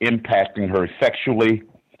impacting her sexually,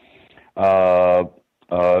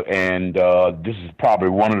 and this is probably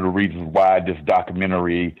one of the reasons why this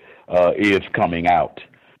documentary is coming out.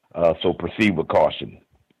 So proceed with caution.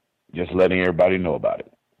 Just letting everybody know about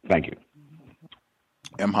it. Thank you.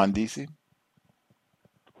 Mhandisi?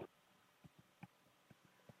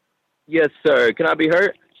 Yes, sir. Can I be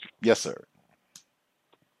heard? Yes, sir.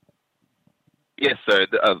 Yes, sir.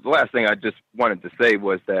 The last thing I just wanted to say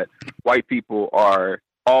was that white people are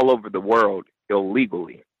all over the world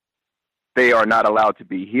illegally. They are not allowed to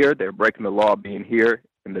be here. They're breaking the law being here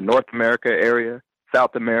in the North America area,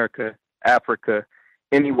 South America, Africa,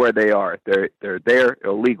 anywhere they are. They're there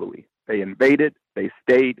illegally. They invaded. They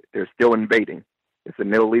stayed. They're still invading. It's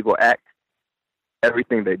an illegal act.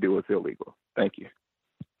 Everything they do is illegal. Thank you.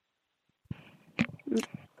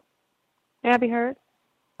 May I be heard?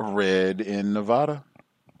 Red in Nevada.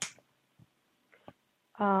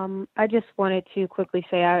 I just wanted to quickly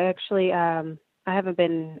say I actually I haven't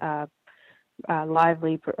been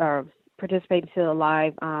participating to the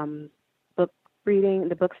live book reading,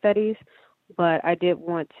 the book studies, but I did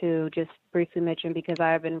want to just briefly mention because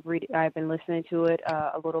I've been listening to it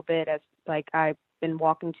a little bit as like I've been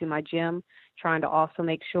walking to my gym, trying to also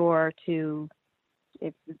make sure to,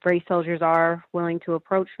 if race soldiers are willing to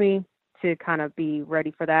approach me, to kind of be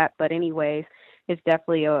ready for that. But anyways, it's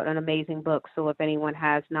definitely an amazing book. So if anyone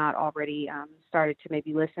has not already started to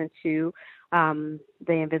maybe listen to The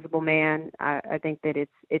Invisible Man, I think that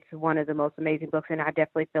it's one of the most amazing books, and I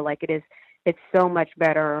definitely feel like it's so much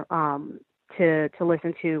better to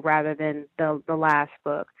listen to rather than the last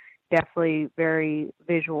book. Definitely very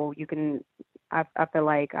visual. I feel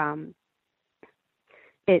like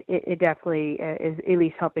it definitely is at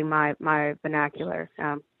least helping my vernacular.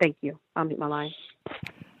 Thank you. I'll mute my line.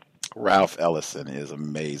 Ralph Ellison is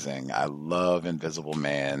amazing. I love Invisible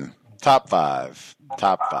Man. Top five.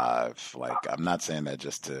 Like, I'm not saying that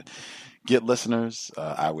just to get listeners.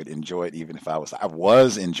 I would enjoy it even if I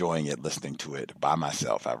was enjoying it listening to it by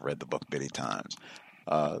myself. I've read the book many times.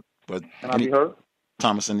 But Can I be heard?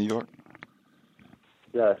 Thomas in New York?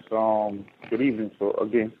 Yes. Good evening. So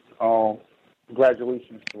again,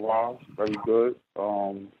 congratulations to Rob. Very good.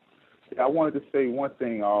 I wanted to say one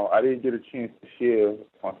thing. I didn't get a chance to share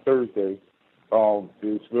on Thursday.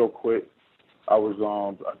 It's real quick. I was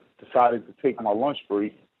decided to take my lunch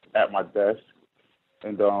break at my desk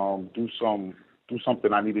and do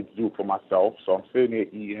something I needed to do for myself. So I'm sitting there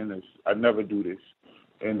eating. I never do this,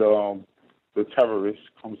 and the terrorist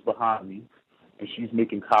comes behind me and she's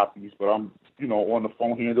making copies, but I'm, on the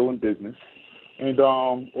phone handling business. And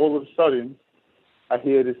all of a sudden, I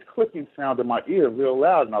hear this clicking sound in my ear real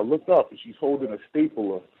loud, and I look up, and she's holding a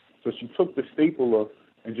stapler. So she took the stapler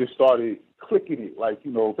and just started clicking it, like,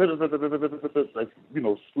 slamming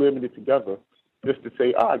it together, just to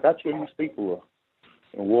say, I got you a new stapler,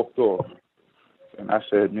 and walked off. And I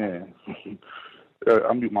said, man,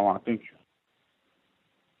 I'll mute my line. Thank you.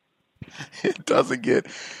 It doesn't get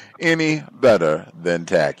any better than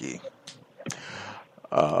tacky.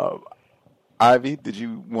 Ivy, did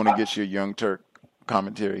you want to get your Young Turk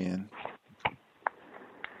commentary in?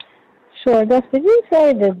 Sure. Gus, did you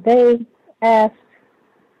say that they asked?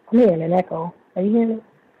 I'm hearing an echo. Are you hearing me?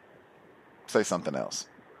 Say something else.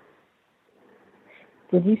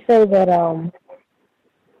 Did you say that? Oh,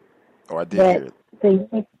 I did hear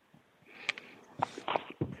it.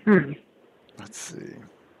 Let's see.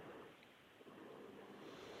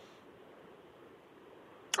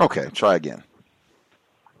 Okay, try again.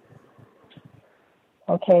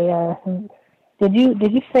 Okay. Did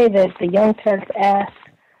you say that the Young Turks asked,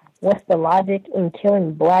 "What's the logic in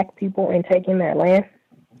killing black people and taking their land?"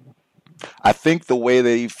 I think the way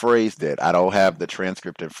that he phrased it, I don't have the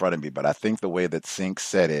transcript in front of me, but I think the way that Sink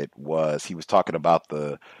said it was he was talking about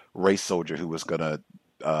the race soldier who was going to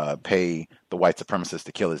pay the white supremacist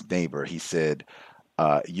to kill his neighbor. He said,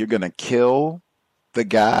 you're going to kill the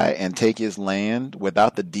guy and take his land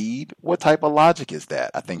without the deed? What type of logic is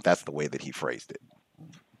that? I think that's the way that he phrased it.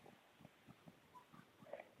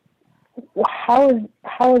 How is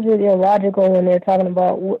it illogical when they're talking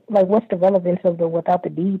about, like, what's the relevance of the without the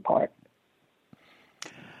deed part?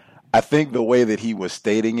 I think the way that he was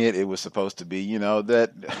stating it, it was supposed to be,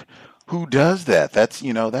 that who does that? That's,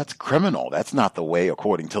 that's criminal. That's not the way,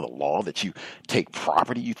 according to the law, that you take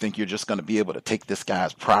property. You think you're just going to be able to take this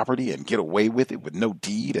guy's property and get away with it with no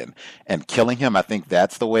deed and killing him. I think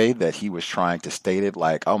that's the way that he was trying to state it.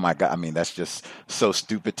 Like, oh my God, I mean, that's just so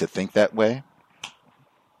stupid to think that way.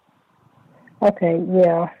 Okay,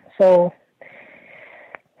 yeah. So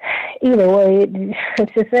either way,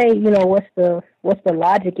 to say, what's the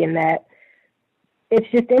logic in that? It's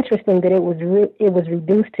just interesting that it was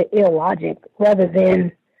reduced to illogic rather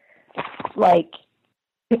than, like,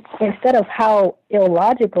 instead of how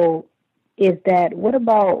illogical is that, what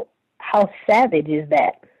about how savage is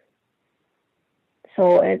that?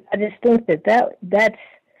 So I just think that's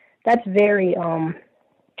very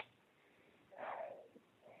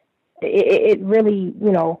it really,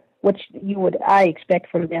 which I expect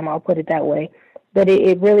from them, I'll put it that way. But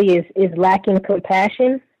it really is lacking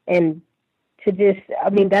compassion, and to just, I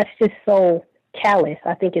mean, that's just so callous,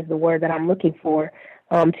 I think is the word that I'm looking for,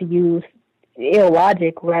 to use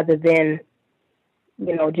illogic rather than,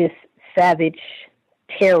 just savage,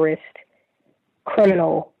 terrorist,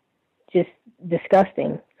 criminal, just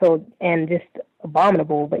disgusting. So, and just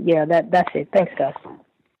abominable. But yeah, that's it. Thanks, Gus.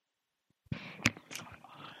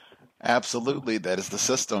 Absolutely. That is the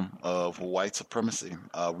system of white supremacy.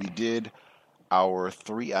 We did our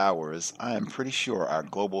 3 hours. I am pretty sure our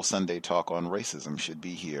Global Sunday Talk on Racism should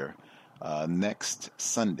be here next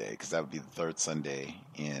Sunday, because that would be the third Sunday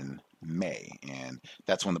in May. And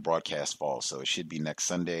that's when the broadcast falls. So it should be next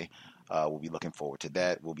Sunday. We'll be looking forward to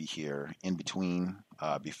that. We'll be here in between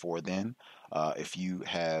before then. If you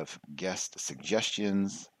have guest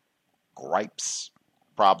suggestions, gripes,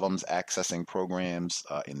 problems accessing programs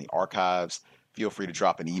in the archives, feel free to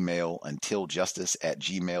drop an email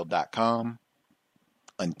untiljustice@gmail.com.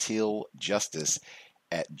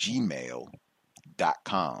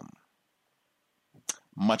 untiljustice@gmail.com.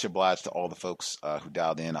 Much obliged to all the folks who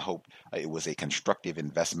dialed in. I hope it was a constructive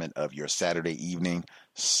investment of your Saturday evening.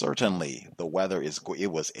 Certainly, the weather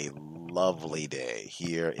it was a lovely day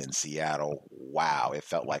here in Seattle. Wow, it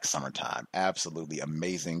felt like summertime. Absolutely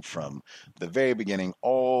amazing from the very beginning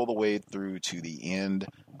all the way through to the end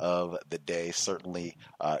of the day. Certainly,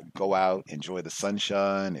 go out, enjoy the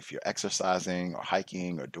sunshine. If you're exercising or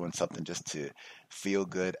hiking or doing something just to feel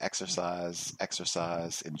good, exercise,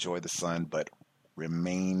 enjoy the sun, but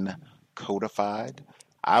remain codified.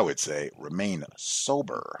 I would say remain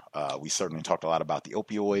sober. We certainly talked a lot about the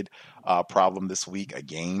opioid problem this week.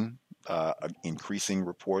 Again, increasing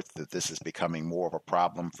reports that this is becoming more of a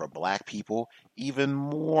problem for Black people. Even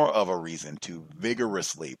more of a reason to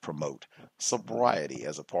vigorously promote sobriety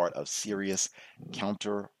as a part of serious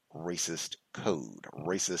counter-racist code.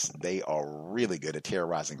 Racists, they are really good at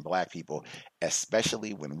terrorizing Black people,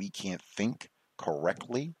 especially when we can't think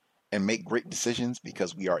correctly and make great decisions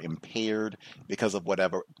because we are impaired because of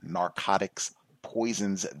whatever narcotics,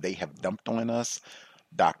 poisons they have dumped on us.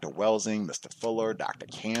 Dr. Welsing, Mr. Fuller, Dr.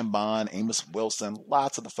 Cambon, Amos Wilson,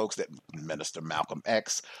 lots of the folks that Minister Malcolm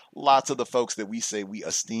X, lots of the folks that we say we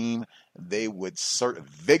esteem, they would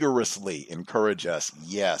vigorously encourage us,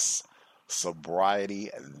 yes, sobriety,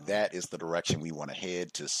 that is the direction we want to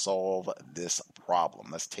head to solve this problem.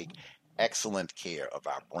 Let's take excellent care of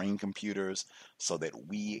our brain computers so that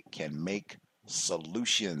we can make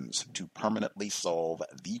solutions to permanently solve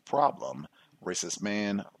the problem. Racist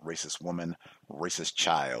man, racist woman, racist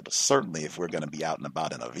child. Certainly if we're going to be out and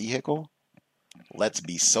about in a vehicle, let's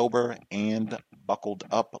be sober and buckled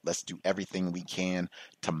up. Let's do everything we can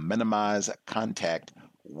to minimize contact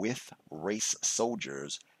with race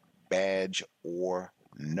soldiers, badge or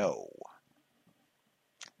no.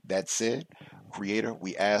 That said, Creator,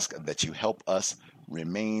 we ask that you help us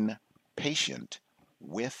remain patient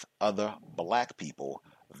with other black people,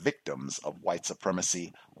 victims of white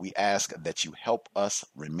supremacy. We ask that you help us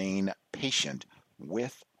remain patient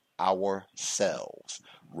with ourselves.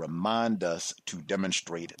 Remind us to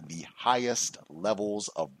demonstrate the highest levels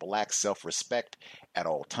of black self-respect at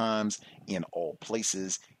all times, in all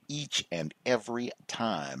places, each and every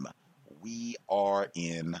time we are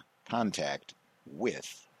in contact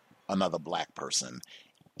with another black person.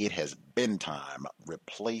 It has been time.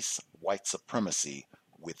 Replace white supremacy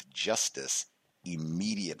with justice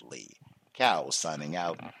immediately. C.O.W.S. signing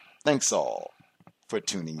out. Thanks all for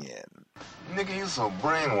tuning in. Nigga, you so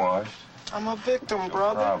brainwashed. I'm a victim,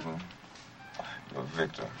 brother. Problem. You're a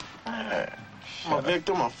victim. I'm a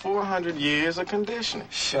victim of 400 years of conditioning.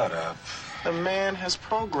 Shut up. The man has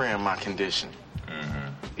programmed my conditioning.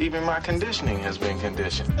 Even my conditioning has been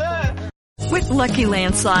conditioned. With Lucky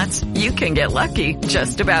Land Slots, you can get lucky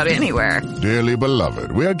just about anywhere. Dearly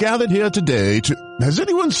beloved, we are gathered here today to... Has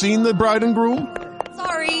anyone seen the bride and groom?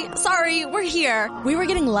 Sorry, we're here. We were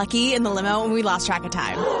getting lucky in the limo and we lost track of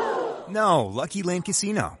time. No, Lucky Land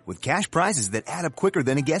Casino, with cash prizes that add up quicker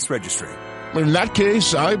than a guest registry. In that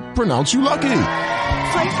case, I pronounce you lucky.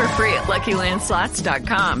 Play for free at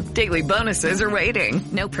LuckyLandSlots.com. Daily bonuses are waiting.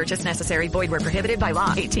 No purchase necessary. Void where prohibited by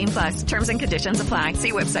law. 18+. Terms and conditions apply.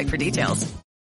 See website for details.